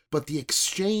far, but the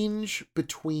exchange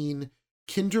between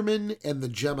Kinderman and the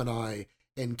Gemini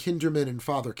and Kinderman and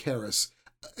Father Karras,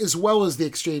 as well as the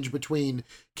exchange between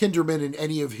Kinderman and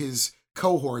any of his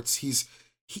cohorts, he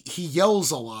yells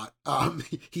a lot.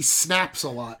 He snaps a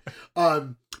lot.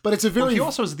 But it's a very... he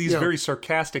also has these very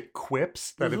sarcastic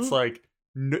quips that it's like,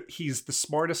 he's the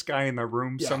smartest guy in the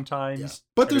room sometimes. Yeah.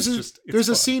 But there's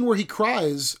a scene where he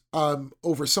cries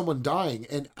over someone dying.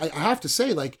 And I have to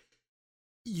say, like,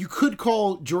 you could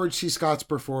call George C. Scott's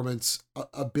performance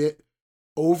a bit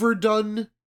overdone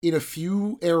in a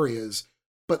few areas.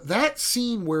 But that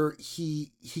scene where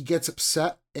he gets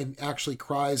upset and actually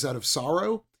cries out of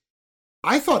sorrow,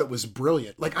 I thought it was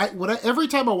brilliant. Like, every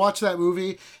time I watch that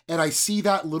movie and I see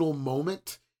that little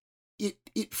moment,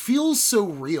 it feels so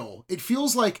real. It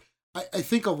feels like I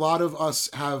think a lot of us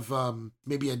have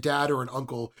maybe a dad or an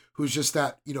uncle who's just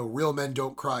that, real men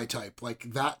don't cry type,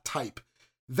 like that type.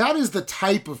 That is the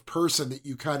type of person that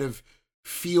you kind of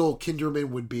feel Kinderman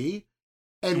would be.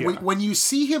 And when you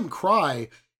see him cry,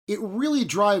 it really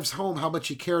drives home how much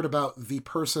he cared about the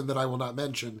person that I will not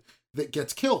mention that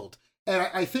gets killed. And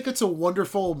I think it's a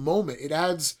wonderful moment. It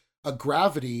adds a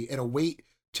gravity and a weight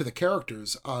to the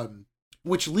characters,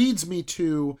 which leads me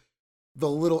to the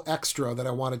little extra that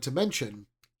I wanted to mention.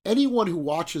 Anyone who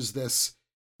watches this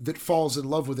that falls in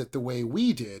love with it the way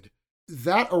we did,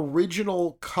 that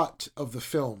original cut of the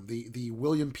film, the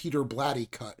William Peter Blatty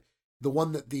cut, the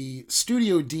one that the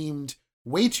studio deemed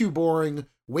way too boring,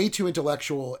 way too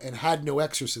intellectual, and had no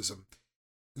exorcism,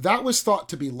 that was thought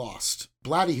to be lost.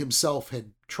 Blatty himself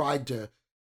had tried to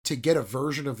get a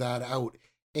version of that out,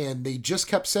 and they just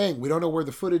kept saying, we don't know where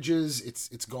the footage is,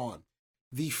 it's gone.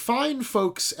 The fine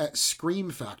folks at Scream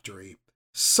Factory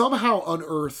somehow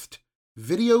unearthed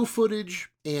video footage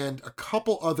and a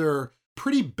couple other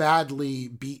pretty badly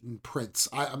beaten prints.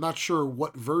 I'm not sure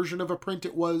what version of a print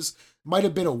it was. Might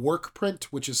have been a work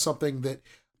print, which is something that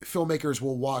filmmakers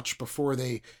will watch before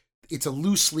it's a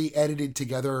loosely edited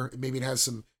together. Maybe it has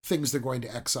some things they're going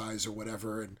to excise or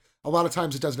whatever. And a lot of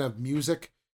times it doesn't have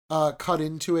music cut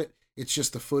into it. It's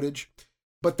just the footage.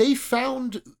 But they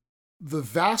found the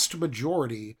vast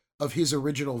majority of his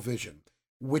original vision,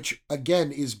 which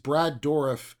again is Brad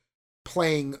Dourif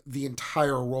playing the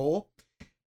entire role.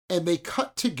 And they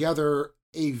cut together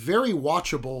a very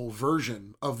watchable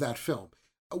version of that film.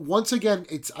 Once again,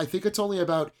 I think it's only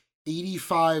about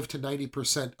 85 to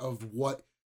 90% of what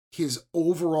his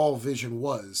overall vision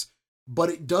was, but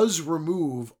it does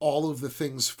remove all of the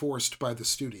things forced by the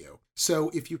studio. So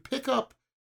if you pick up,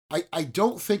 I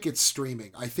don't think it's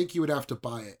streaming. I think you would have to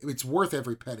buy it. It's worth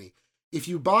every penny. If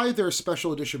you buy their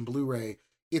special edition Blu-ray,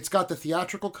 it's got the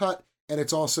theatrical cut, and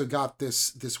it's also got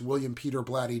this William Peter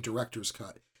Blatty director's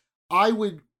cut. I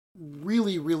would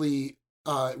really, really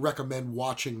recommend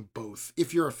watching both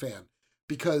if you're a fan,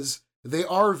 because they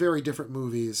are very different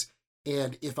movies,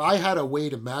 and if I had a way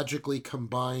to magically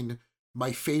combine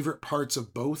my favorite parts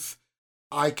of both,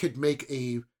 I could make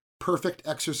a perfect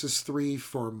Exorcist 3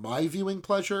 for my viewing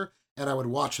pleasure, and I would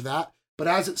watch that. But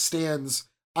as it stands,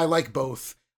 I like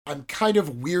both. I'm kind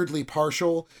of weirdly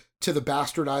partial to the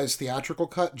bastardized theatrical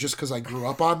cut just because I grew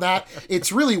up on that.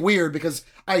 It's really weird because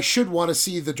I should want to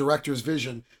see the director's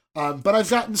vision, but I've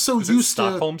gotten so used to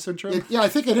Stockholm Syndrome. Yeah, I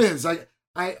think it is. I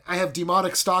have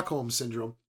demonic Stockholm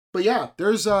Syndrome. But yeah,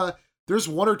 there's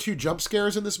one or two jump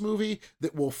scares in this movie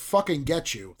that will fucking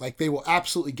get you. Like, they will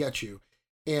absolutely get you.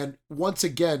 And once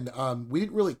again, we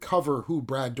didn't really cover who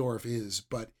Brad Dourif is,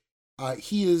 but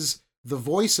he is the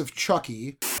voice of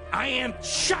Chucky. I am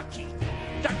Chucky,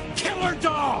 the killer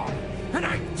dog, and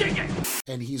I dig it.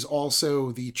 And he's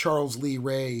also the Charles Lee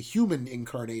Ray human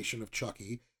incarnation of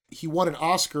Chucky. He won an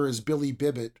Oscar as Billy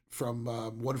Bibbit from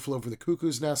One Flew Over the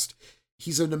Cuckoo's Nest.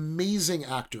 He's an amazing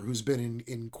actor who's been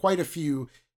in quite a few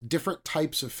different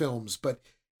types of films. But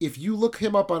if you look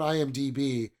him up on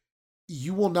IMDb,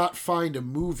 you will not find a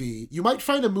movie. You might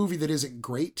find a movie that isn't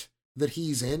great that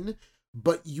he's in,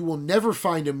 but you will never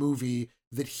find a movie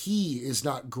that he is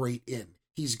not great in.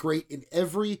 He's great in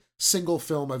every single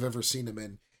film I've ever seen him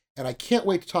in. And I can't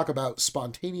wait to talk about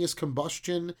Spontaneous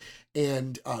Combustion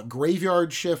and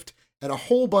Graveyard Shift and a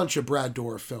whole bunch of Brad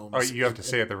Dourif films. Oh, you have to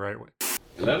say it the right way.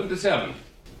 11 to 7.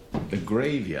 The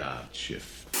Graveyard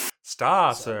Shift.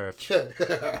 Star Search.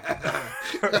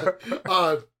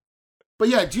 But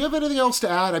yeah, do you have anything else to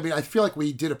add? I mean, I feel like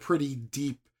we did a pretty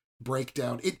deep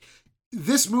breakdown.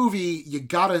 This movie, you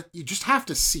just have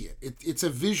to see it. It's a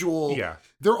visual. Yeah.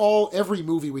 Every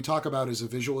movie we talk about is a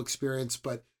visual experience,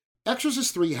 but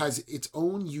Exorcist 3 has its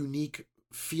own unique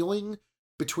feeling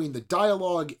between the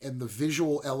dialogue and the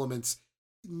visual elements.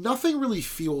 Nothing really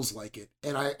feels like it.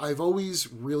 And I've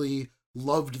always really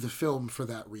loved the film for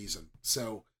that reason.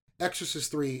 So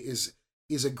Exorcist 3 is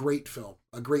a great film,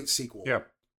 a great sequel. Yeah.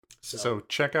 So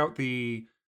check out the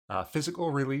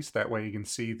physical release. That way you can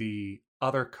see the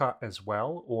other cut as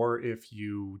well. Or if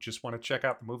you just want to check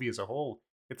out the movie as a whole,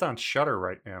 it's on Shudder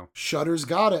right now. Shudder's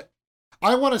got it.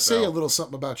 I want to say a little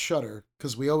something about Shudder,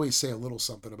 because we always say a little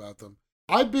something about them.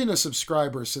 I've been a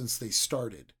subscriber since they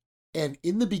started. And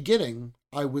in the beginning,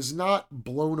 I was not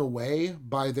blown away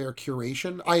by their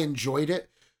curation. I enjoyed it,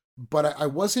 but I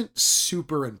wasn't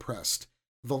super impressed.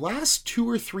 The last 2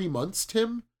 or 3 months,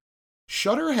 Tim,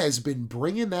 Shudder has been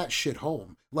bringing that shit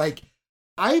home. Like,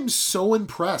 I'm so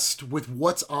impressed with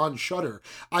what's on Shudder.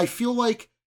 I feel like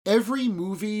every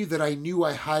movie that I knew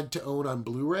I had to own on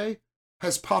Blu-ray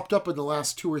has popped up in the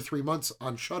last 2 or 3 months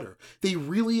on Shudder. They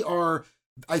really are.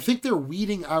 I think they're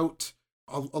weeding out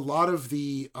a lot of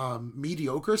the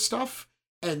mediocre stuff,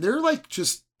 and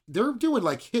they're doing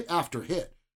like hit after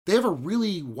hit. They have a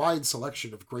really wide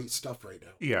selection of great stuff right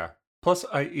now. Yeah. Plus,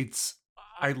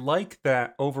 I like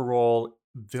that overall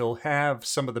they'll have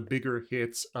some of the bigger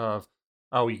hits of,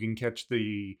 oh, you can catch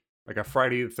like a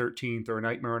Friday the 13th or a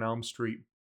Nightmare on Elm Street,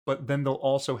 but then they'll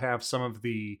also have some of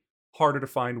the harder to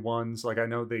find ones. Like I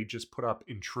know they just put up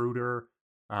Intruder,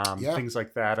 things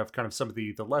like that, of kind of some of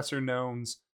the lesser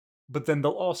knowns. But then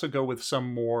they'll also go with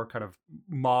some more kind of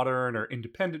modern or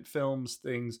independent films,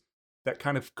 things that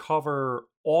kind of cover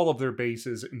all of their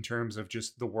bases in terms of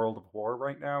just the world of horror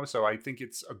right now. So I think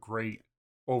it's a great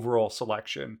overall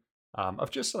selection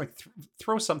of just like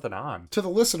throw something on. To the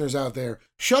listeners out there,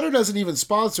 Shudder doesn't even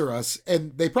sponsor us,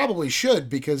 and they probably should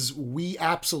because we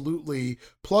absolutely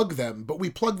plug them, but we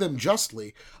plug them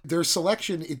justly. Their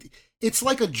selection, it's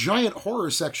like a giant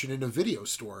horror section in a video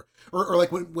store. Or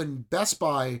like when Best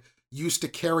Buy used to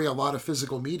carry a lot of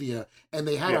physical media and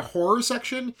they had a horror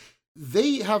section,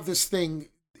 they have this thing,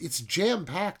 it's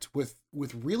jam-packed with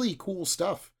really cool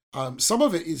stuff. Some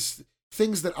of it is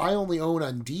things that I only own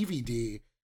on DVD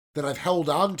that I've held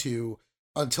on to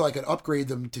until I could upgrade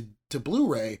them to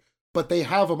Blu-ray, but they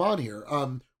have them on here.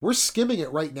 We're skimming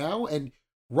it right now, and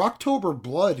Rocktober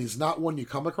Blood is not one you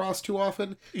come across too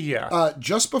often. Yeah.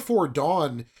 Just Before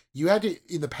Dawn, you had to,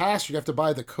 in the past, you'd have to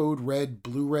buy the Code Red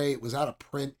Blu-ray. It was out of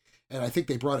print, and I think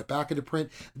they brought it back into print.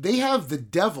 They have The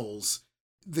Devils.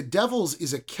 The Devils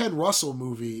is a Ken Russell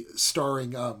movie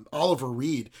starring Oliver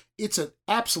Reed. It's an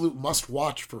absolute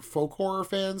must-watch for folk horror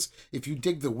fans if you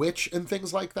dig The Witch and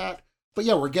things like that. But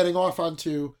yeah, we're getting off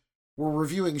onto, we're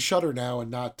reviewing Shudder now and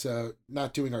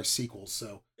not doing our sequels.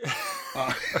 So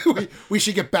we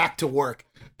should get back to work.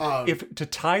 If to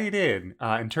tie it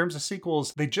in terms of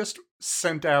sequels, they just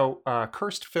sent out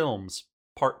Cursed Films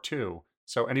Part 2.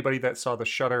 So anybody that saw the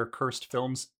Shudder Cursed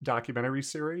Films documentary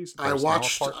series, I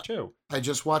watched Part 2. I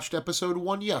just watched episode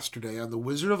 1 yesterday on The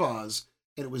Wizard of Oz,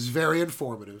 and it was very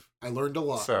informative. I learned a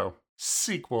lot. So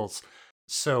sequels.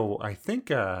 So I think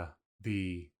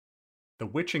the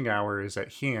witching hour is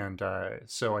at hand.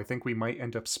 So I think we might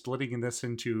end up splitting this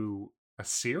into a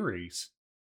series.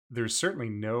 There's certainly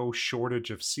no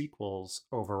shortage of sequels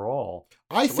overall.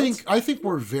 I think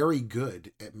we're very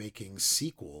good at making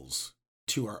sequels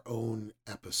to our own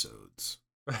episodes.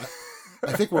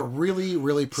 I think we're really,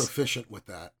 really proficient with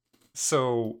that.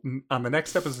 So on the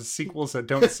next episode, sequels that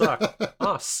don't suck,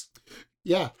 us.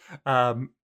 Yeah.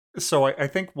 So I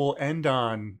think we'll end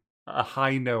on a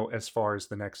high note as far as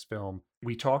the next film.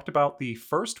 We talked about the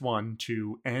first one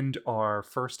to end our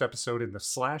first episode in the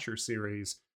slasher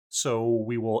series. So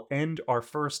we will end our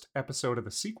first episode of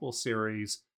the sequel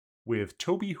series with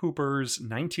Tobe Hooper's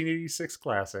 1986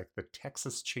 classic, The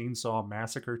Texas Chainsaw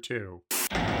Massacre 2.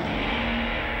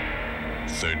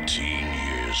 13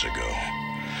 years ago,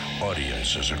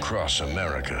 audiences across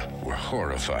America were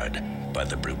horrified by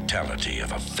the brutality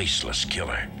of a faceless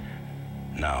killer.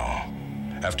 Now,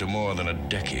 after more than a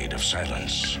decade of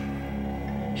silence,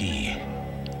 he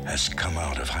has come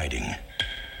out of hiding.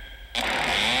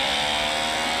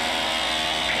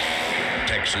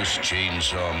 Texas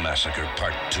Chainsaw Massacre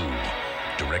Part 2,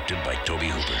 directed by Tobe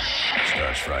Hooper.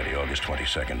 Starts Friday, August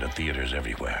 22nd at theaters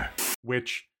everywhere.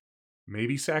 Which may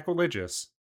be sacrilegious,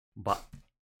 but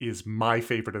is my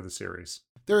favorite of the series.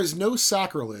 There is no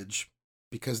sacrilege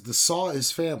because the Saw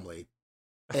is family,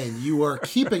 and you are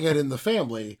keeping it in the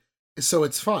family, so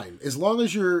it's fine. As long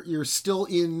as you're still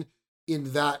in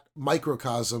that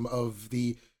microcosm of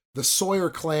the Sawyer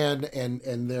clan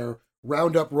and their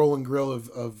Roundup Rolling Grill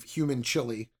of human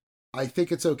chili, I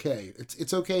think it's okay.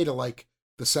 It's okay to like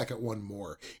the second one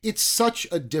more. It's such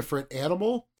a different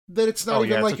animal that it's not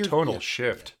even like it's a tonal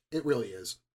shift. It really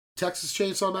is. Texas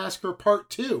Chainsaw Massacre Part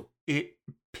 2. It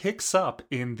picks up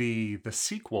in the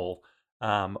sequel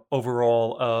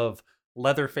overall of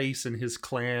Leatherface and his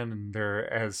clan, and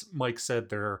they're, as Mike said,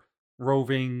 they're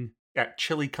roving at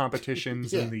chili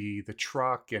competitions in the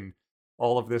truck and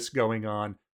all of this going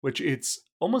on, which it's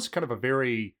almost kind of a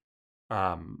very,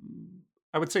 I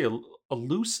would say a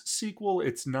loose sequel.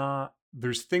 It's not,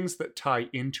 there's things that tie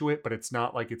into it, but it's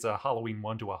not like it's a Halloween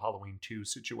 1 to a Halloween 2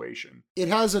 situation. It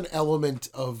has an element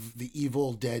of the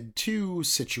Evil Dead 2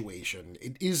 situation.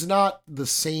 It is not the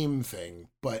same thing,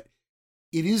 but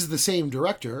it is the same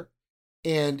director,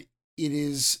 and it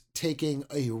is taking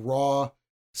a raw,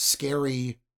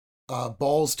 scary,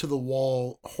 balls to the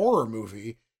wall horror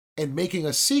movie and making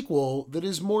a sequel that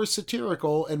is more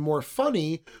satirical and more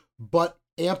funny, but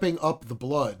amping up the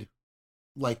blood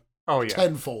like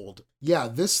tenfold. Yeah,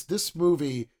 this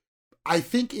movie, I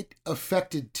think it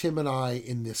affected Tim and I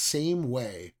in the same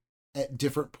way at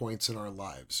different points in our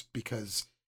lives, because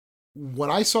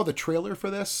when I saw the trailer for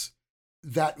this,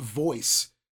 that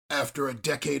voice, after a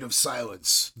decade of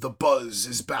silence, the buzz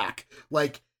is back.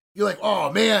 Like, you're like,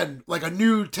 oh man, like a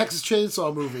new Texas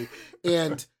Chainsaw movie.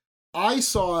 And I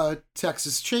saw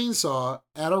Texas Chainsaw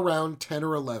at around 10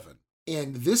 or 11.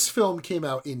 And this film came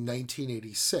out in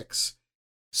 1986.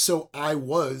 So I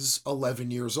was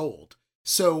 11 years old.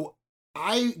 So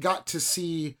I got to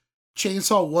see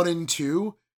Chainsaw 1 and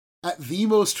 2 at the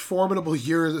most formidable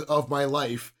year of my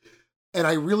life. And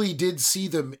I really did see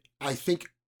them, I think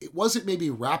it wasn't maybe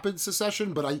rapid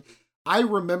succession, but I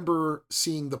remember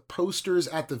seeing the posters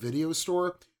at the video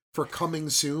store for Coming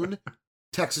Soon,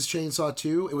 Texas Chainsaw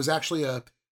 2. It was actually a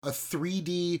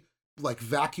 3D, like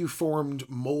vacuum-formed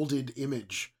molded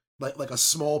image, like a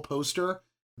small poster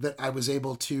that I was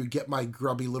able to get my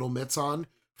grubby little mitts on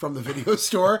from the video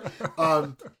store.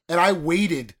 And I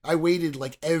waited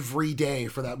like every day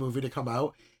for that movie to come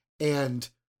out. And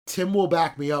Tim will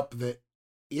back me up that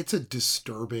it's a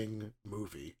disturbing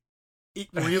movie. It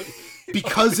really,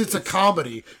 because it's a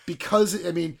comedy, because,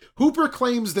 I mean, Hooper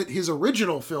claims that his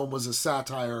original film was a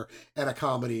satire and a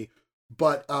comedy,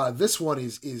 but this one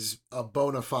is a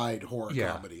bona fide horror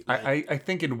comedy. Like, I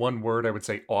think in one word, I would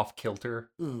say off kilter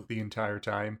the entire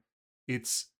time.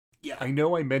 It's, I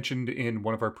know I mentioned in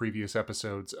one of our previous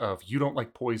episodes of you don't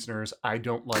like poisoners, I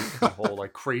don't like the whole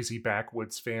like crazy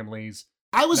backwoods families.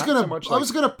 I was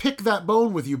gonna pick that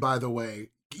bone with you, by the way.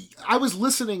 I was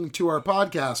listening to our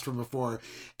podcast from before,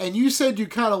 and you said you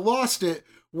kind of lost it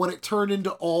when it turned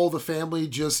into all the family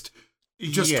just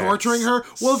torturing her.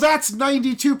 Well, that's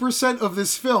 92% of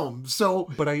this film. So,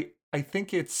 but I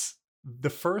think it's the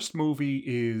first movie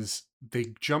is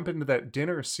they jump into that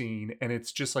dinner scene, and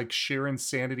it's just like sheer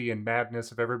insanity and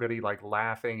madness of everybody like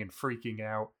laughing and freaking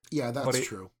out. Yeah, that's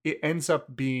true. It ends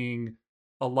up being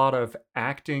a lot of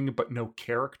acting, but no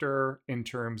character in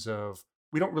terms of.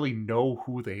 We don't really know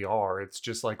who they are. It's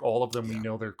just like all of them, we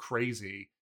know they're crazy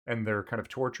and they're kind of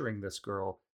torturing this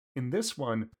girl. In this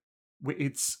one,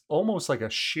 it's almost like a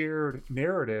shared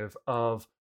narrative of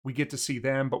we get to see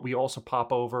them, but we also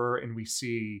pop over and we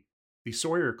see the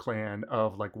Sawyer clan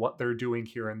of like what they're doing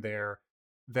here and there,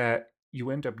 that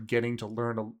you end up getting to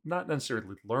learn, not necessarily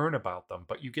learn about them,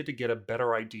 but you get to get a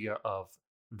better idea of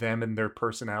them and their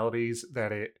personalities,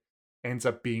 that it ends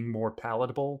up being more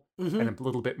palatable and a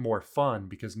little bit more fun,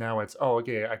 because now it's, oh,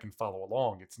 okay, I can follow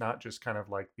along. It's not just kind of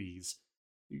like these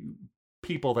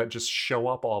people that just show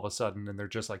up all of a sudden and they're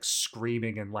just like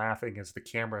screaming and laughing as the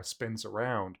camera spins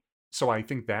around. So I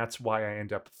think that's why I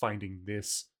end up finding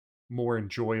this more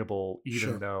enjoyable,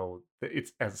 even though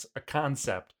it's, as a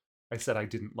concept, I said I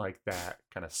didn't like that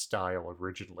kind of style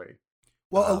originally.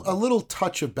 Well, a little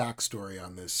touch of backstory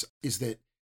on this is that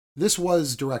this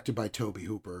was directed by Tobe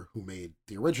Hooper, who made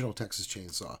the original Texas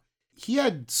Chainsaw. He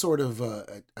had sort of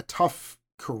a tough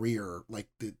career. Like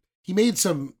he made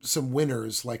some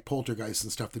winners like Poltergeist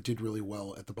and stuff that did really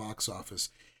well at the box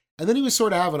office. And then he was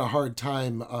sort of having a hard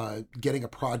time getting a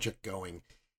project going.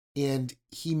 And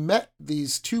he met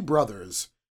these two brothers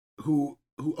who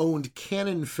owned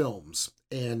Cannon Films.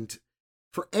 And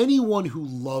for anyone who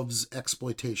loves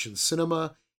exploitation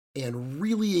cinema and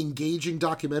really engaging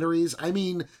documentaries, I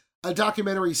mean, a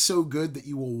documentary so good that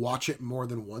you will watch it more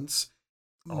than once.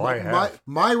 Oh, I have.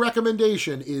 My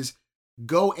recommendation is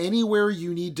go anywhere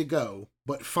you need to go,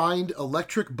 but find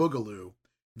Electric Boogaloo,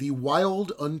 the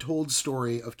wild, untold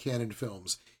story of Cannon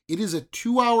Films. It is a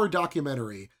 2-hour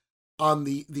documentary on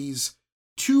these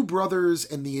two brothers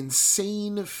and the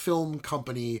insane film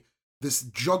company, this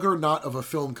juggernaut of a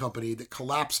film company that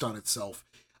collapsed on itself.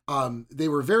 They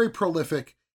were very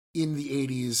prolific in the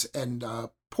 80s and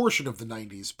portion of the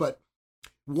 90s, but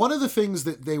one of the things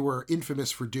that they were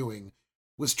infamous for doing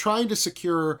was trying to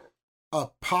secure a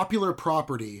popular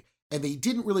property, and they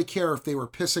didn't really care if they were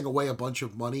pissing away a bunch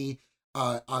of money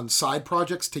on side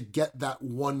projects to get that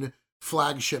one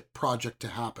flagship project to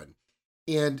happen.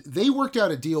 And they worked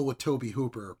out a deal with Tobe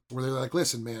Hooper where they're like,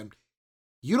 listen, man,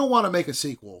 you don't want to make a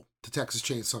sequel to Texas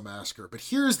Chainsaw Massacre, but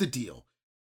here's the deal.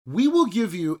 We will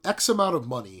give you X amount of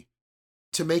money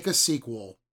to make a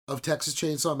sequel of Texas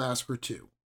Chainsaw Massacre 2.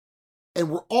 And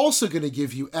we're also going to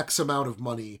give you X amount of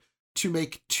money to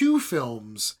make 2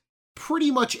 films,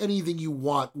 pretty much anything you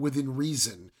want within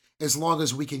reason, as long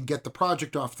as we can get the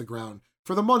project off the ground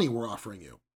for the money we're offering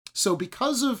you. So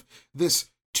because of this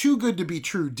too good to be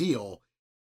true deal,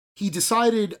 he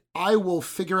decided, I will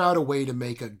figure out a way to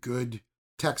make a good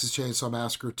Texas Chainsaw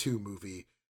Massacre 2 movie,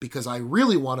 because I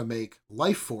really want to make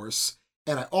Life Force,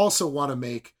 and I also want to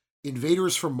make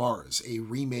Invaders from Mars, a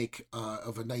remake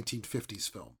of a 1950s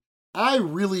film. I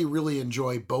really, really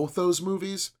enjoy both those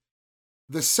movies.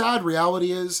 The sad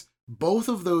reality is, both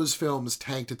of those films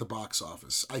tanked at the box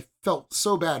office. I felt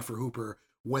so bad for Hooper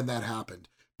when that happened,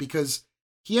 because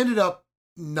he ended up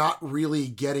not really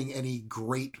getting any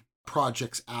great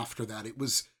projects after that. It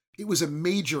was a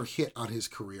major hit on his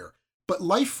career. But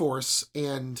Life Force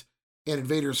and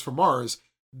Invaders from Mars,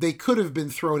 they could have been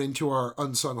thrown into our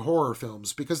unsung horror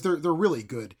films because they're really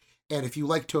good. And if you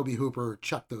like Tobe Hooper,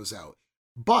 check those out.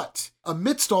 But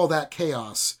amidst all that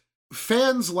chaos,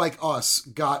 fans like us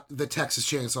got the Texas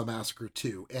Chainsaw Massacre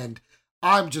 2. And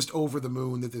I'm just over the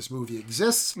moon that this movie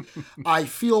exists. I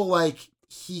feel like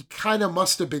he kind of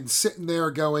must have been sitting there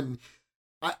going,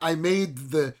 I made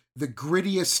the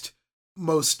grittiest,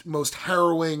 most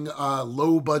harrowing,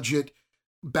 low-budget,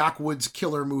 backwoods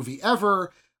killer movie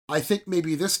ever. I think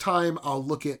maybe this time I'll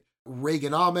look at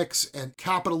Reaganomics and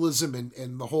capitalism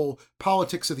and the whole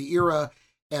politics of the era,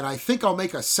 and I think I'll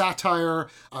make a satire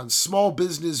on small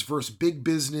business versus big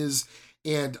business,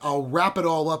 and I'll wrap it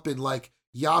all up in like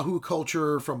Yahoo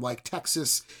culture from like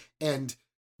Texas. And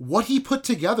what he put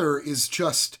together is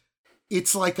just,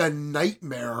 it's like a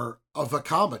nightmare of a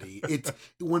comedy. It's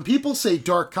when people say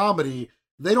dark comedy,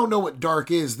 they don't know what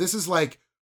dark is. This is like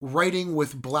writing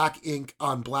with black ink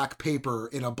on black paper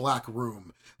in a black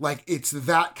room. Like, it's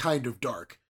that kind of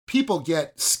dark. People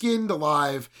get skinned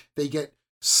alive. They get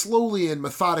slowly and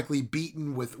methodically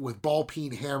beaten with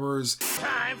ball-peen hammers.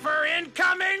 Time for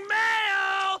incoming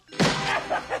mail!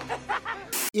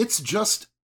 It's just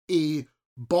a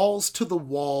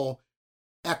balls-to-the-wall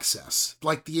excess.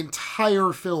 Like, the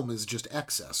entire film is just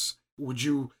excess. Would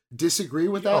you disagree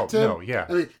with that, Tim? No, yeah.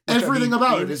 I mean, everything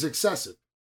about it is excessive.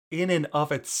 In and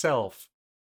of itself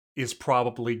is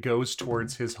probably goes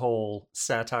towards his whole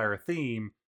satire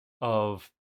theme of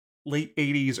late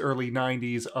 80s, early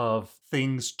 90s of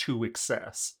things to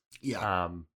excess. Yeah.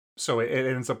 So it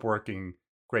ends up working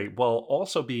great while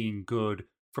also being good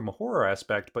from a horror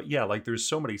aspect. But yeah, like there's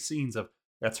so many scenes of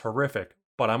that's horrific,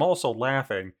 but I'm also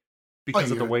laughing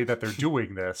because of the way that they're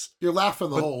doing this. You're laughing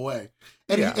the whole way.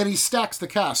 And, he stacks the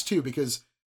cast too, because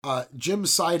Jim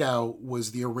Sydow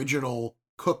was the original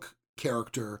Cook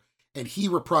character, and he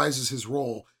reprises his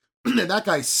role, and that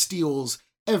guy steals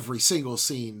every single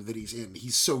scene that he's in.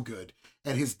 He's so good,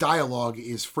 and his dialogue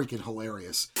is freaking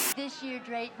hilarious. This year,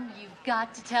 Drayton, you've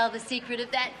got to tell the secret of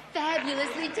that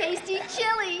fabulously tasty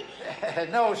chili.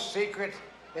 No secret,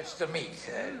 it's the meat.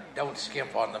 Don't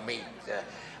skimp on the meat.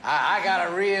 I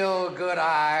got a real good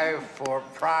eye for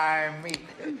prime meat.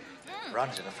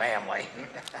 Runs in the family.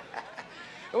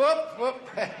 Whoop, whoop.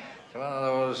 It's one of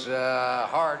those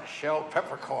hard-shell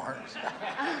peppercorns.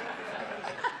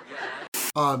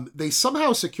 They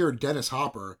somehow secured Dennis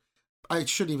Hopper. I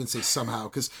shouldn't even say somehow,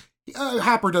 because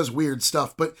Hopper does weird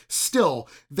stuff, but still,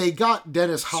 they got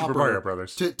Dennis Hopper Super Mario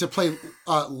Brothers. to play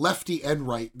Lefty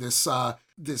Enright, this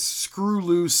screw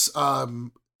loose. I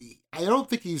don't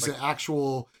think he's an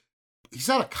actual. He's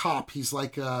not a cop. He's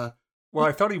like a. Well,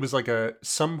 I thought he was like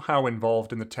somehow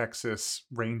involved in the Texas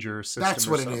Ranger system. That's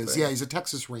what something. It is. Yeah, he's a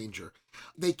Texas Ranger.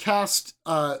 They cast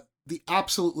the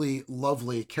absolutely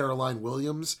lovely Caroline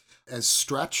Williams as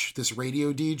Stretch, this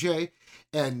radio DJ,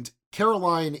 and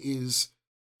Caroline is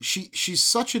she's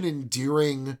such an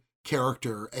endearing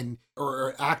character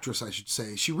or actress, I should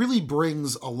say. She really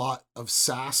brings a lot of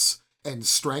sass and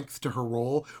strength to her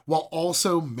role while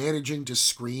also managing to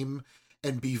scream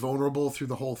and be vulnerable through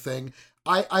the whole thing.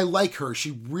 I like her.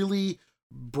 She really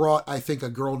brought, I think, a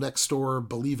girl next door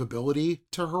believability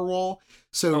to her role.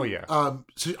 So,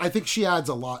 so I think she adds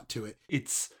a lot to it.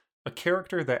 It's a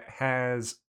character that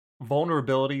has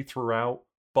vulnerability throughout,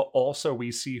 but also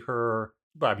we see her,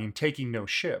 taking no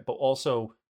shit, but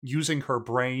also using her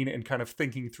brain and kind of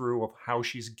thinking through of how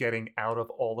she's getting out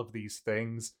of all of these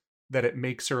things, that it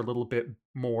makes her a little bit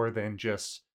more than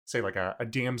just, say, like a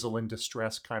damsel in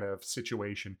distress kind of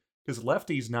situation. Because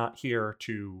Lefty's not here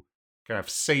to kind of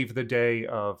save the day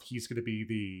of he's going to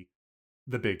be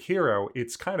the big hero.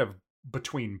 It's kind of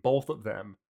between both of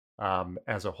them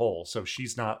as a whole. So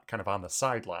she's not kind of on the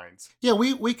sidelines. Yeah,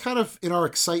 we kind of, in our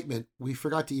excitement, we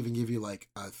forgot to even give you like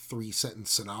a 3-sentence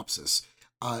synopsis.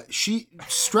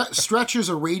 Stretch is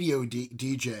a radio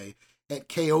DJ at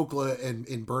K-Okla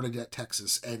in Bernadette,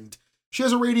 Texas. And she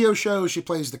has a radio show. She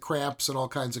plays the Cramps and all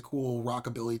kinds of cool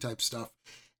rockabilly type stuff.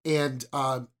 And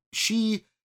she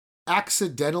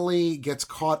accidentally gets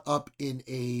caught up in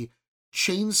a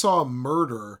chainsaw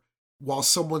murder while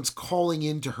someone's calling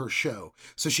into her show.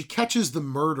 So she catches the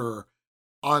murder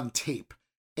on tape.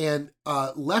 And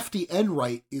Lefty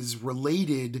Enright is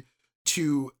related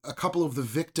to a couple of the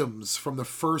victims from the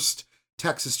first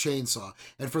Texas Chainsaw.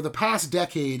 And for the past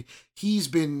decade, he's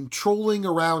been trolling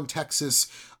around Texas,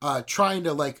 trying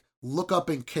to look up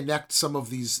and connect some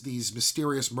of these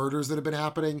mysterious murders that have been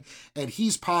happening, and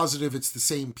he's positive it's the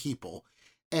same people.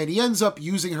 And he ends up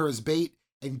using her as bait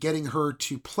and getting her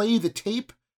to play the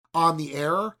tape on the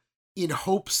air in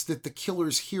hopes that the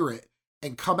killers hear it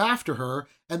and come after her.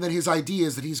 And then his idea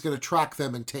is that he's going to track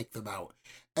them and take them out.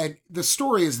 And the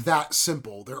story is that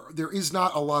simple. There is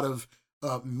not a lot of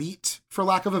meat, for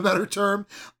lack of a better term,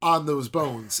 on those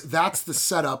bones. That's the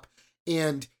setup.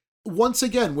 And once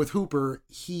again, with Hooper,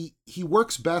 he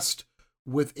works best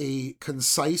with a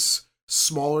concise,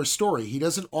 smaller story. He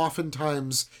doesn't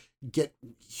oftentimes get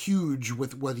huge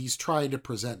with what he's trying to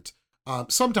present.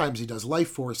 Sometimes he does. Life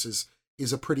Force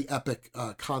is a pretty epic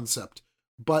concept.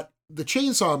 But the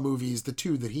Chainsaw movies, the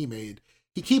two that he made,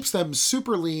 he keeps them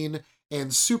super lean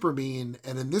and super mean,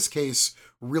 and in this case,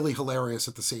 really hilarious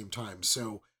at the same time.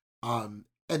 So, and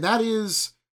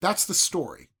that's the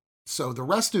story. So the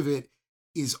rest of it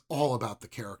is all about the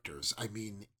characters. I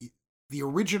mean, the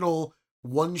original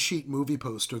one-sheet movie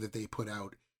poster that they put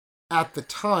out, at the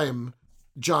time,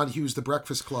 John Hughes' The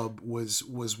Breakfast Club was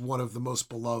one of the most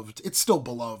beloved. It's still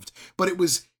beloved, but it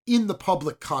was in the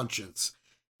public conscience.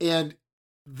 And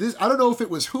this, I don't know if it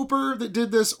was Hooper that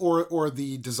did this or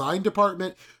the design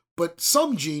department, but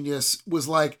some genius was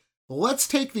like, let's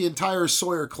take the entire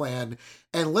Sawyer clan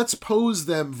and let's pose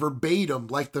them verbatim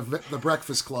like the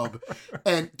Breakfast Club.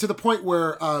 And to the point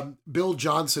where Bill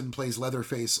Johnson plays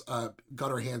Leatherface,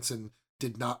 Gunnar Hansen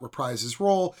did not reprise his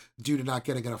role due to not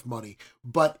getting enough money.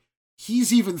 But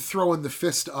he's even throwing the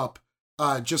fist up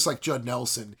just like Judd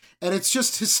Nelson. And it's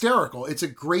just hysterical. It's a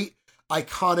great,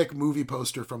 iconic movie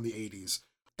poster from the 80s.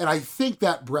 And I think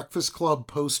that Breakfast Club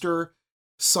poster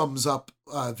sums up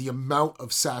the amount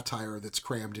of satire that's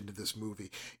crammed into this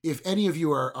movie. If any of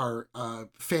you are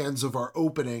fans of our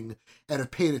opening and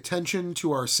have paid attention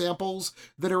to our samples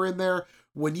that are in there,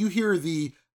 when you hear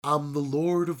the "I'm the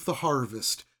Lord of the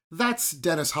Harvest," that's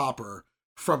Dennis Hopper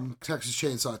from Texas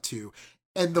Chainsaw 2.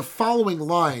 And the following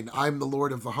line, "I'm the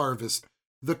Lord of the Harvest,"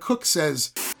 the cook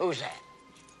says, "Who's that?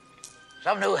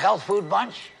 Some new health food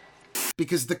bunch?"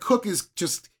 Because the cook is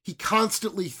just, he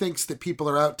constantly thinks that people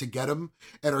are out to get him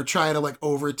and are trying to like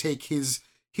overtake his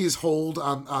hold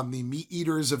on the meat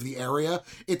eaters of the area.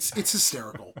 It's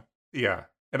hysterical. Yeah.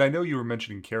 And I know you were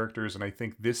mentioning characters, and I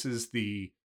think this is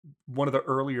one of the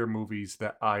earlier movies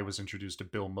that I was introduced to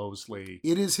Bill Moseley.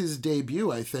 It is his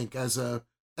debut, I think, as a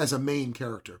main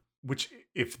character. Which,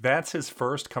 if that's his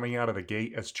first coming out of the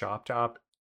gate as Chop Top,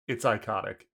 it's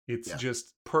iconic. It's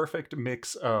just perfect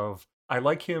mix of, I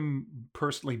like him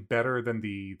personally better than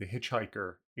the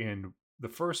hitchhiker in the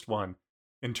first one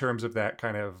in terms of that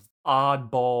kind of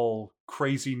oddball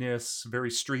craziness,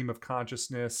 very stream of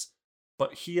consciousness,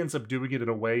 but he ends up doing it in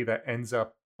a way that ends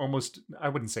up almost, I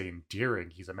wouldn't say endearing,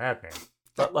 he's a madman,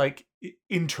 but like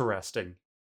interesting.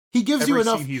 He gives you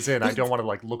enough. Every scene he's in, I don't want to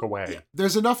like look away. Yeah,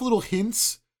 there's enough little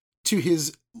hints to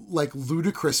his like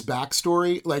ludicrous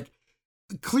backstory. Like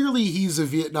clearly he's a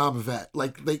Vietnam vet.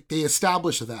 Like they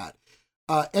establish that.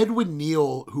 Edwin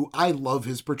Neal, who I love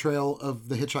his portrayal of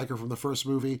the hitchhiker from the first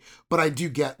movie, but I do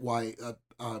get why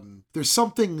there's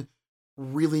something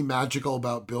really magical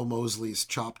about Bill Moseley's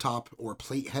Chop Top or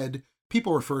Platehead.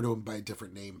 People refer to him by a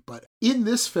different name, but in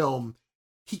this film,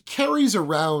 he carries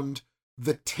around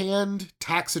the tanned,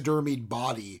 taxidermied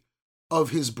body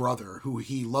of his brother, who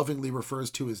he lovingly refers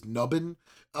to as Nubbin.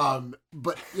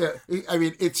 But yeah, I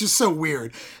mean, it's just so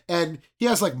weird. And he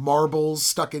has like marbles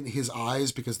stuck in his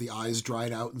eyes because the eyes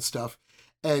dried out and stuff.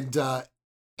 And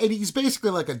he's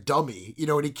basically like a dummy, you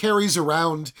know, and he carries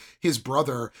around his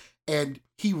brother and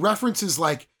he references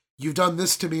like, "You've done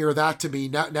this to me or that to me.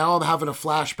 Now I'm having a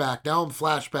flashback. Now I'm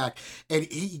flashback."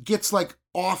 And he gets like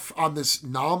off on this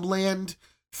Nom Land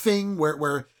thing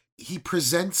where he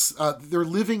presents, they're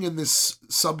living in this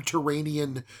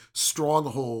subterranean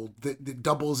stronghold that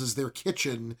doubles as their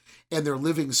kitchen and their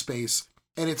living space.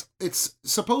 And it's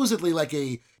supposedly like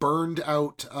a burned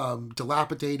out,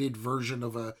 dilapidated version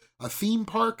of a theme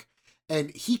park.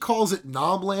 And he calls it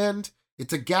Nom Land.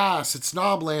 It's a gas, it's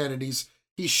Nom Land. And he's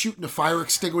shooting a fire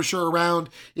extinguisher around,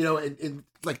 you know, and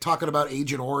like talking about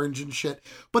Agent Orange and shit.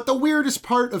 But the weirdest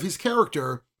part of his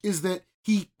character is that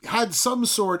he had some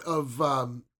sort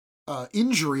of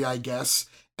injury, I guess,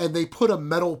 and they put a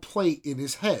metal plate in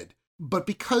his head. But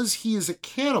because he is a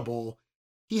cannibal,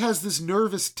 he has this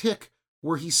nervous tic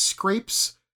where he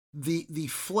scrapes the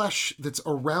flesh that's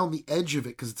around the edge of it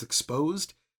because it's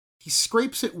exposed. He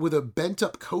scrapes it with a bent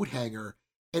up coat hanger,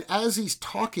 and as he's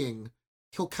talking,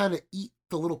 he'll kind of eat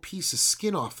the little piece of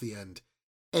skin off the end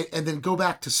and then go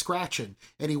back to scratching.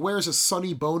 And he wears a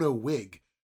Sonny Bono wig.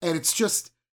 And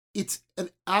it's an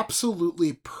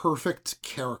absolutely perfect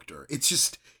character.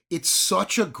 It's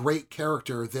such a great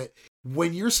character that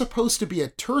when you're supposed to be a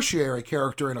tertiary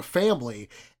character in a family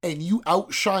and you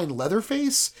outshine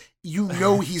Leatherface, you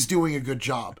know he's doing a good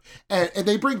job. And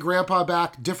they bring Grandpa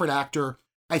back, different actor.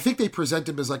 I think they present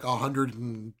him as like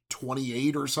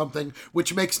 128 or something,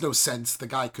 which makes no sense. The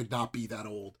guy could not be that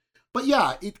old. But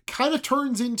yeah, it kind of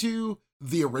turns into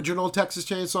the original Texas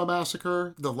Chainsaw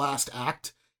Massacre. The last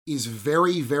act is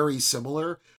very, very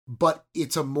similar, but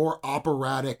it's a more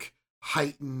operatic,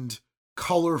 heightened,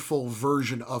 colorful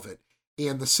version of it.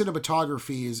 And the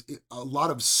cinematography is a lot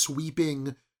of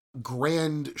sweeping,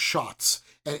 grand shots.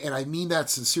 And I mean that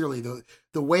sincerely.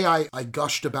 The way I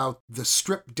gushed about the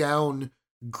stripped down,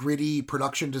 gritty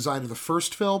production design of the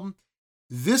first film,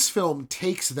 this film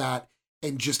takes that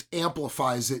and just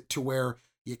amplifies it to where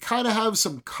you kind of have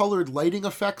some colored lighting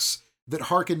effects that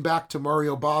harken back to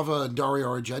Mario Bava and Dario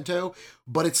Argento,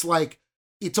 but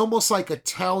it's almost like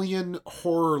Italian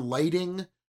horror lighting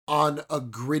on a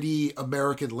gritty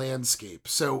American landscape.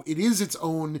 So it is its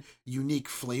own unique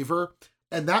flavor.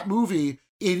 And that movie,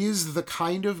 it is the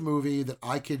kind of movie that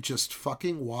I could just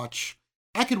fucking watch.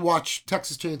 I could watch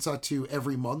Texas Chainsaw 2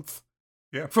 every month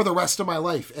for the rest of my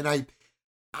life. And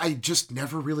I just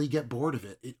never really get bored of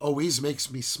it. It always makes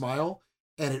me smile,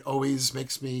 and it always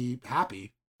makes me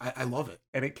happy. I love it.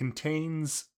 And it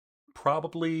contains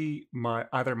probably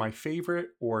either my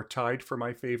favorite or tied for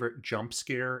my favorite jump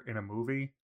scare in a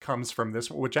movie comes from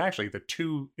this one, which actually the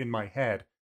two in my head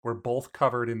were both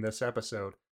covered in this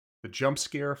episode. The jump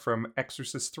scare from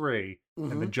Exorcist 3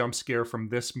 and the jump scare from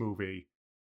this movie,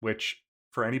 which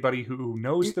for anybody who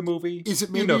knows the movie,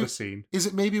 you know the scene. Is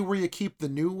it maybe where you keep the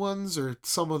new ones or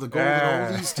some of the golden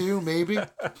oldies too, maybe?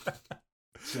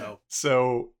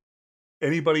 So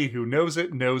anybody who knows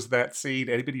it knows that scene.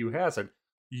 Anybody who hasn't,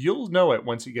 you'll know it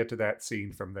once you get to that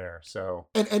scene from there. So,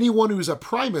 and anyone who's a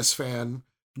Primus fan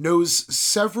knows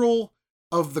several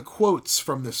of the quotes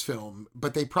from this film,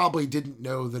 but they probably didn't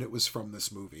know that it was from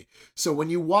this movie. So when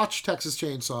you watch Texas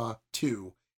Chainsaw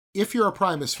 2, if you're a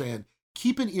Primus fan,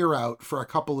 keep an ear out for a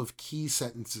couple of key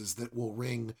sentences that will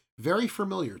ring very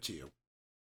familiar to you.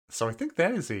 So I think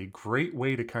that is a great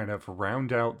way to kind of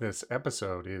round out this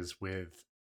episode is with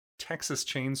Texas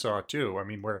Chainsaw 2. I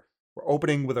mean, we're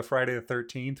opening with a Friday the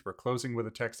 13th, we're closing with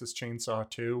a Texas Chainsaw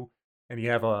 2, and you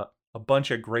have a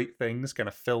bunch of great things kind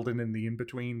of filled in the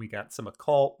in-between. We got some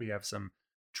occult, we have some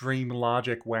dream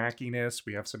logic wackiness,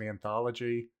 we have some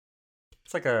anthology.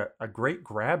 It's like a great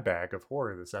grab bag of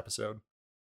horror this episode.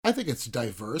 I think it's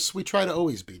diverse. We try to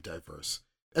always be diverse.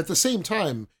 At the same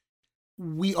time,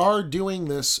 we are doing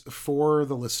this for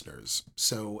the listeners.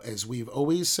 So as we've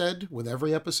always said with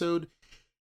every episode,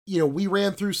 we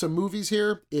ran through some movies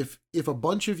here. If a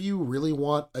bunch of you really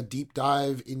want a deep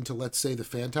dive into, let's say, the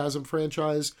Phantasm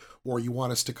franchise, or you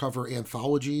want us to cover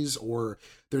anthologies, or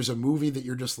there's a movie that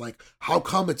you're just like, how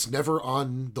come it's never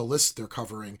on the list they're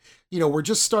covering? We're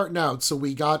just starting out, so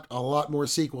we got a lot more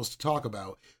sequels to talk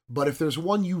about. But if there's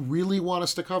one you really want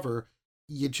us to cover,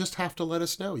 you just have to let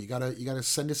us know. You gotta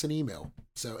send us an email.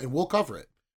 And we'll cover it.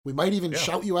 We might even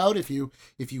shout you out if you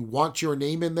want your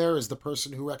name in there as the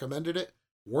person who recommended it.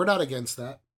 We're not against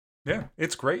that. Yeah,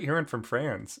 it's great hearing from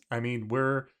fans. I mean,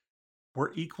 we're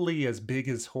equally as big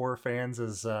as horror fans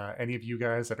as any of you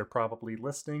guys that are probably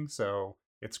listening. So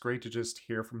it's great to just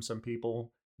hear from some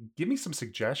people. Give me some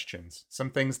suggestions,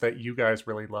 some things that you guys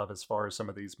really love as far as some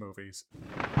of these movies.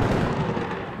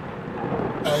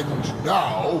 And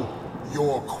now,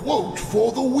 your quote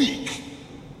for the week.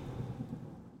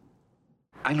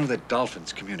 I know that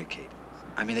dolphins communicate.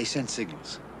 I mean, they send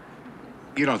signals.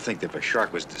 You don't think that if a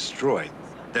shark was destroyed,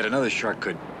 that another shark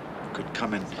could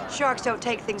come in? Sharks don't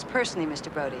take things personally,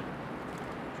 Mr. Brody.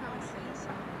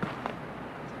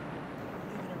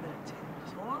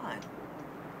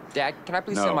 Dad, can I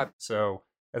please send my... So,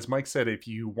 as Mike said, if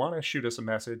you want to shoot us a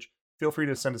message, feel free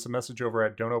to send us a message over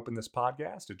at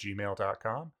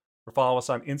don'topenThisPodcast@gmail.com, or follow us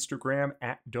on Instagram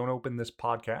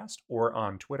 @Don'tOpenThisPodcast, or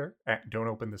on Twitter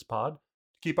 @Don'tOpenThisPod to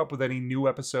keep up with any new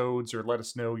episodes or let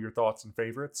us know your thoughts and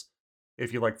favorites.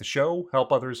 If you like the show,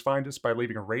 help others find us by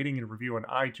leaving a rating and review on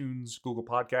iTunes, Google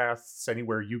Podcasts,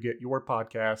 anywhere you get your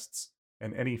podcasts.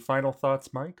 And any final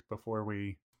thoughts, Mike, before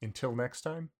until next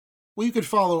time? Well, you could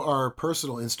follow our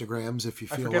personal Instagrams if you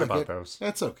feel like it. I forget about those.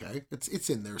 That's okay. It's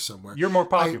in there somewhere. You're more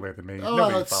popular than me.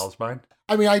 Nobody follows mine.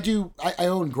 I mean, I do. I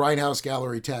own Grindhouse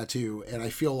Gallery Tattoo, and I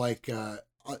feel like a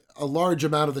large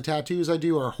amount of the tattoos I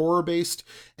do are horror-based.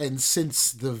 And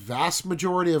since the vast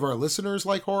majority of our listeners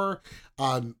like horror,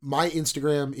 my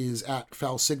Instagram is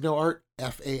 @Falsignoart,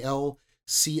 FALCIGNOART.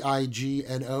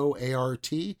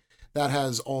 That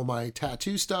has all my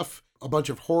tattoo stuff. a bunch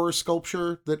of horror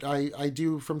sculpture that I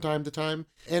do from time to time.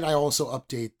 And I also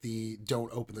update the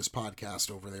Don't Open This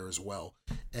podcast over there as well.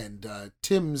 And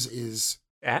Tim's is...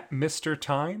 at Mr.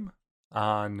 Time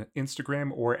on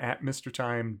Instagram or at Mr.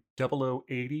 Time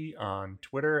 0080 on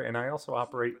Twitter. And I also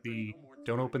operate the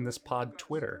Don't Open This Pod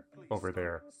Twitter over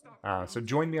there. So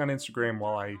join me on Instagram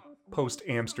while I post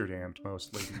Amsterdam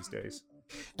mostly these days.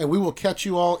 And we will catch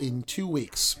you all in 2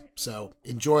 weeks. So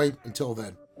enjoy until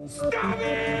then. Stop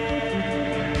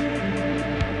it!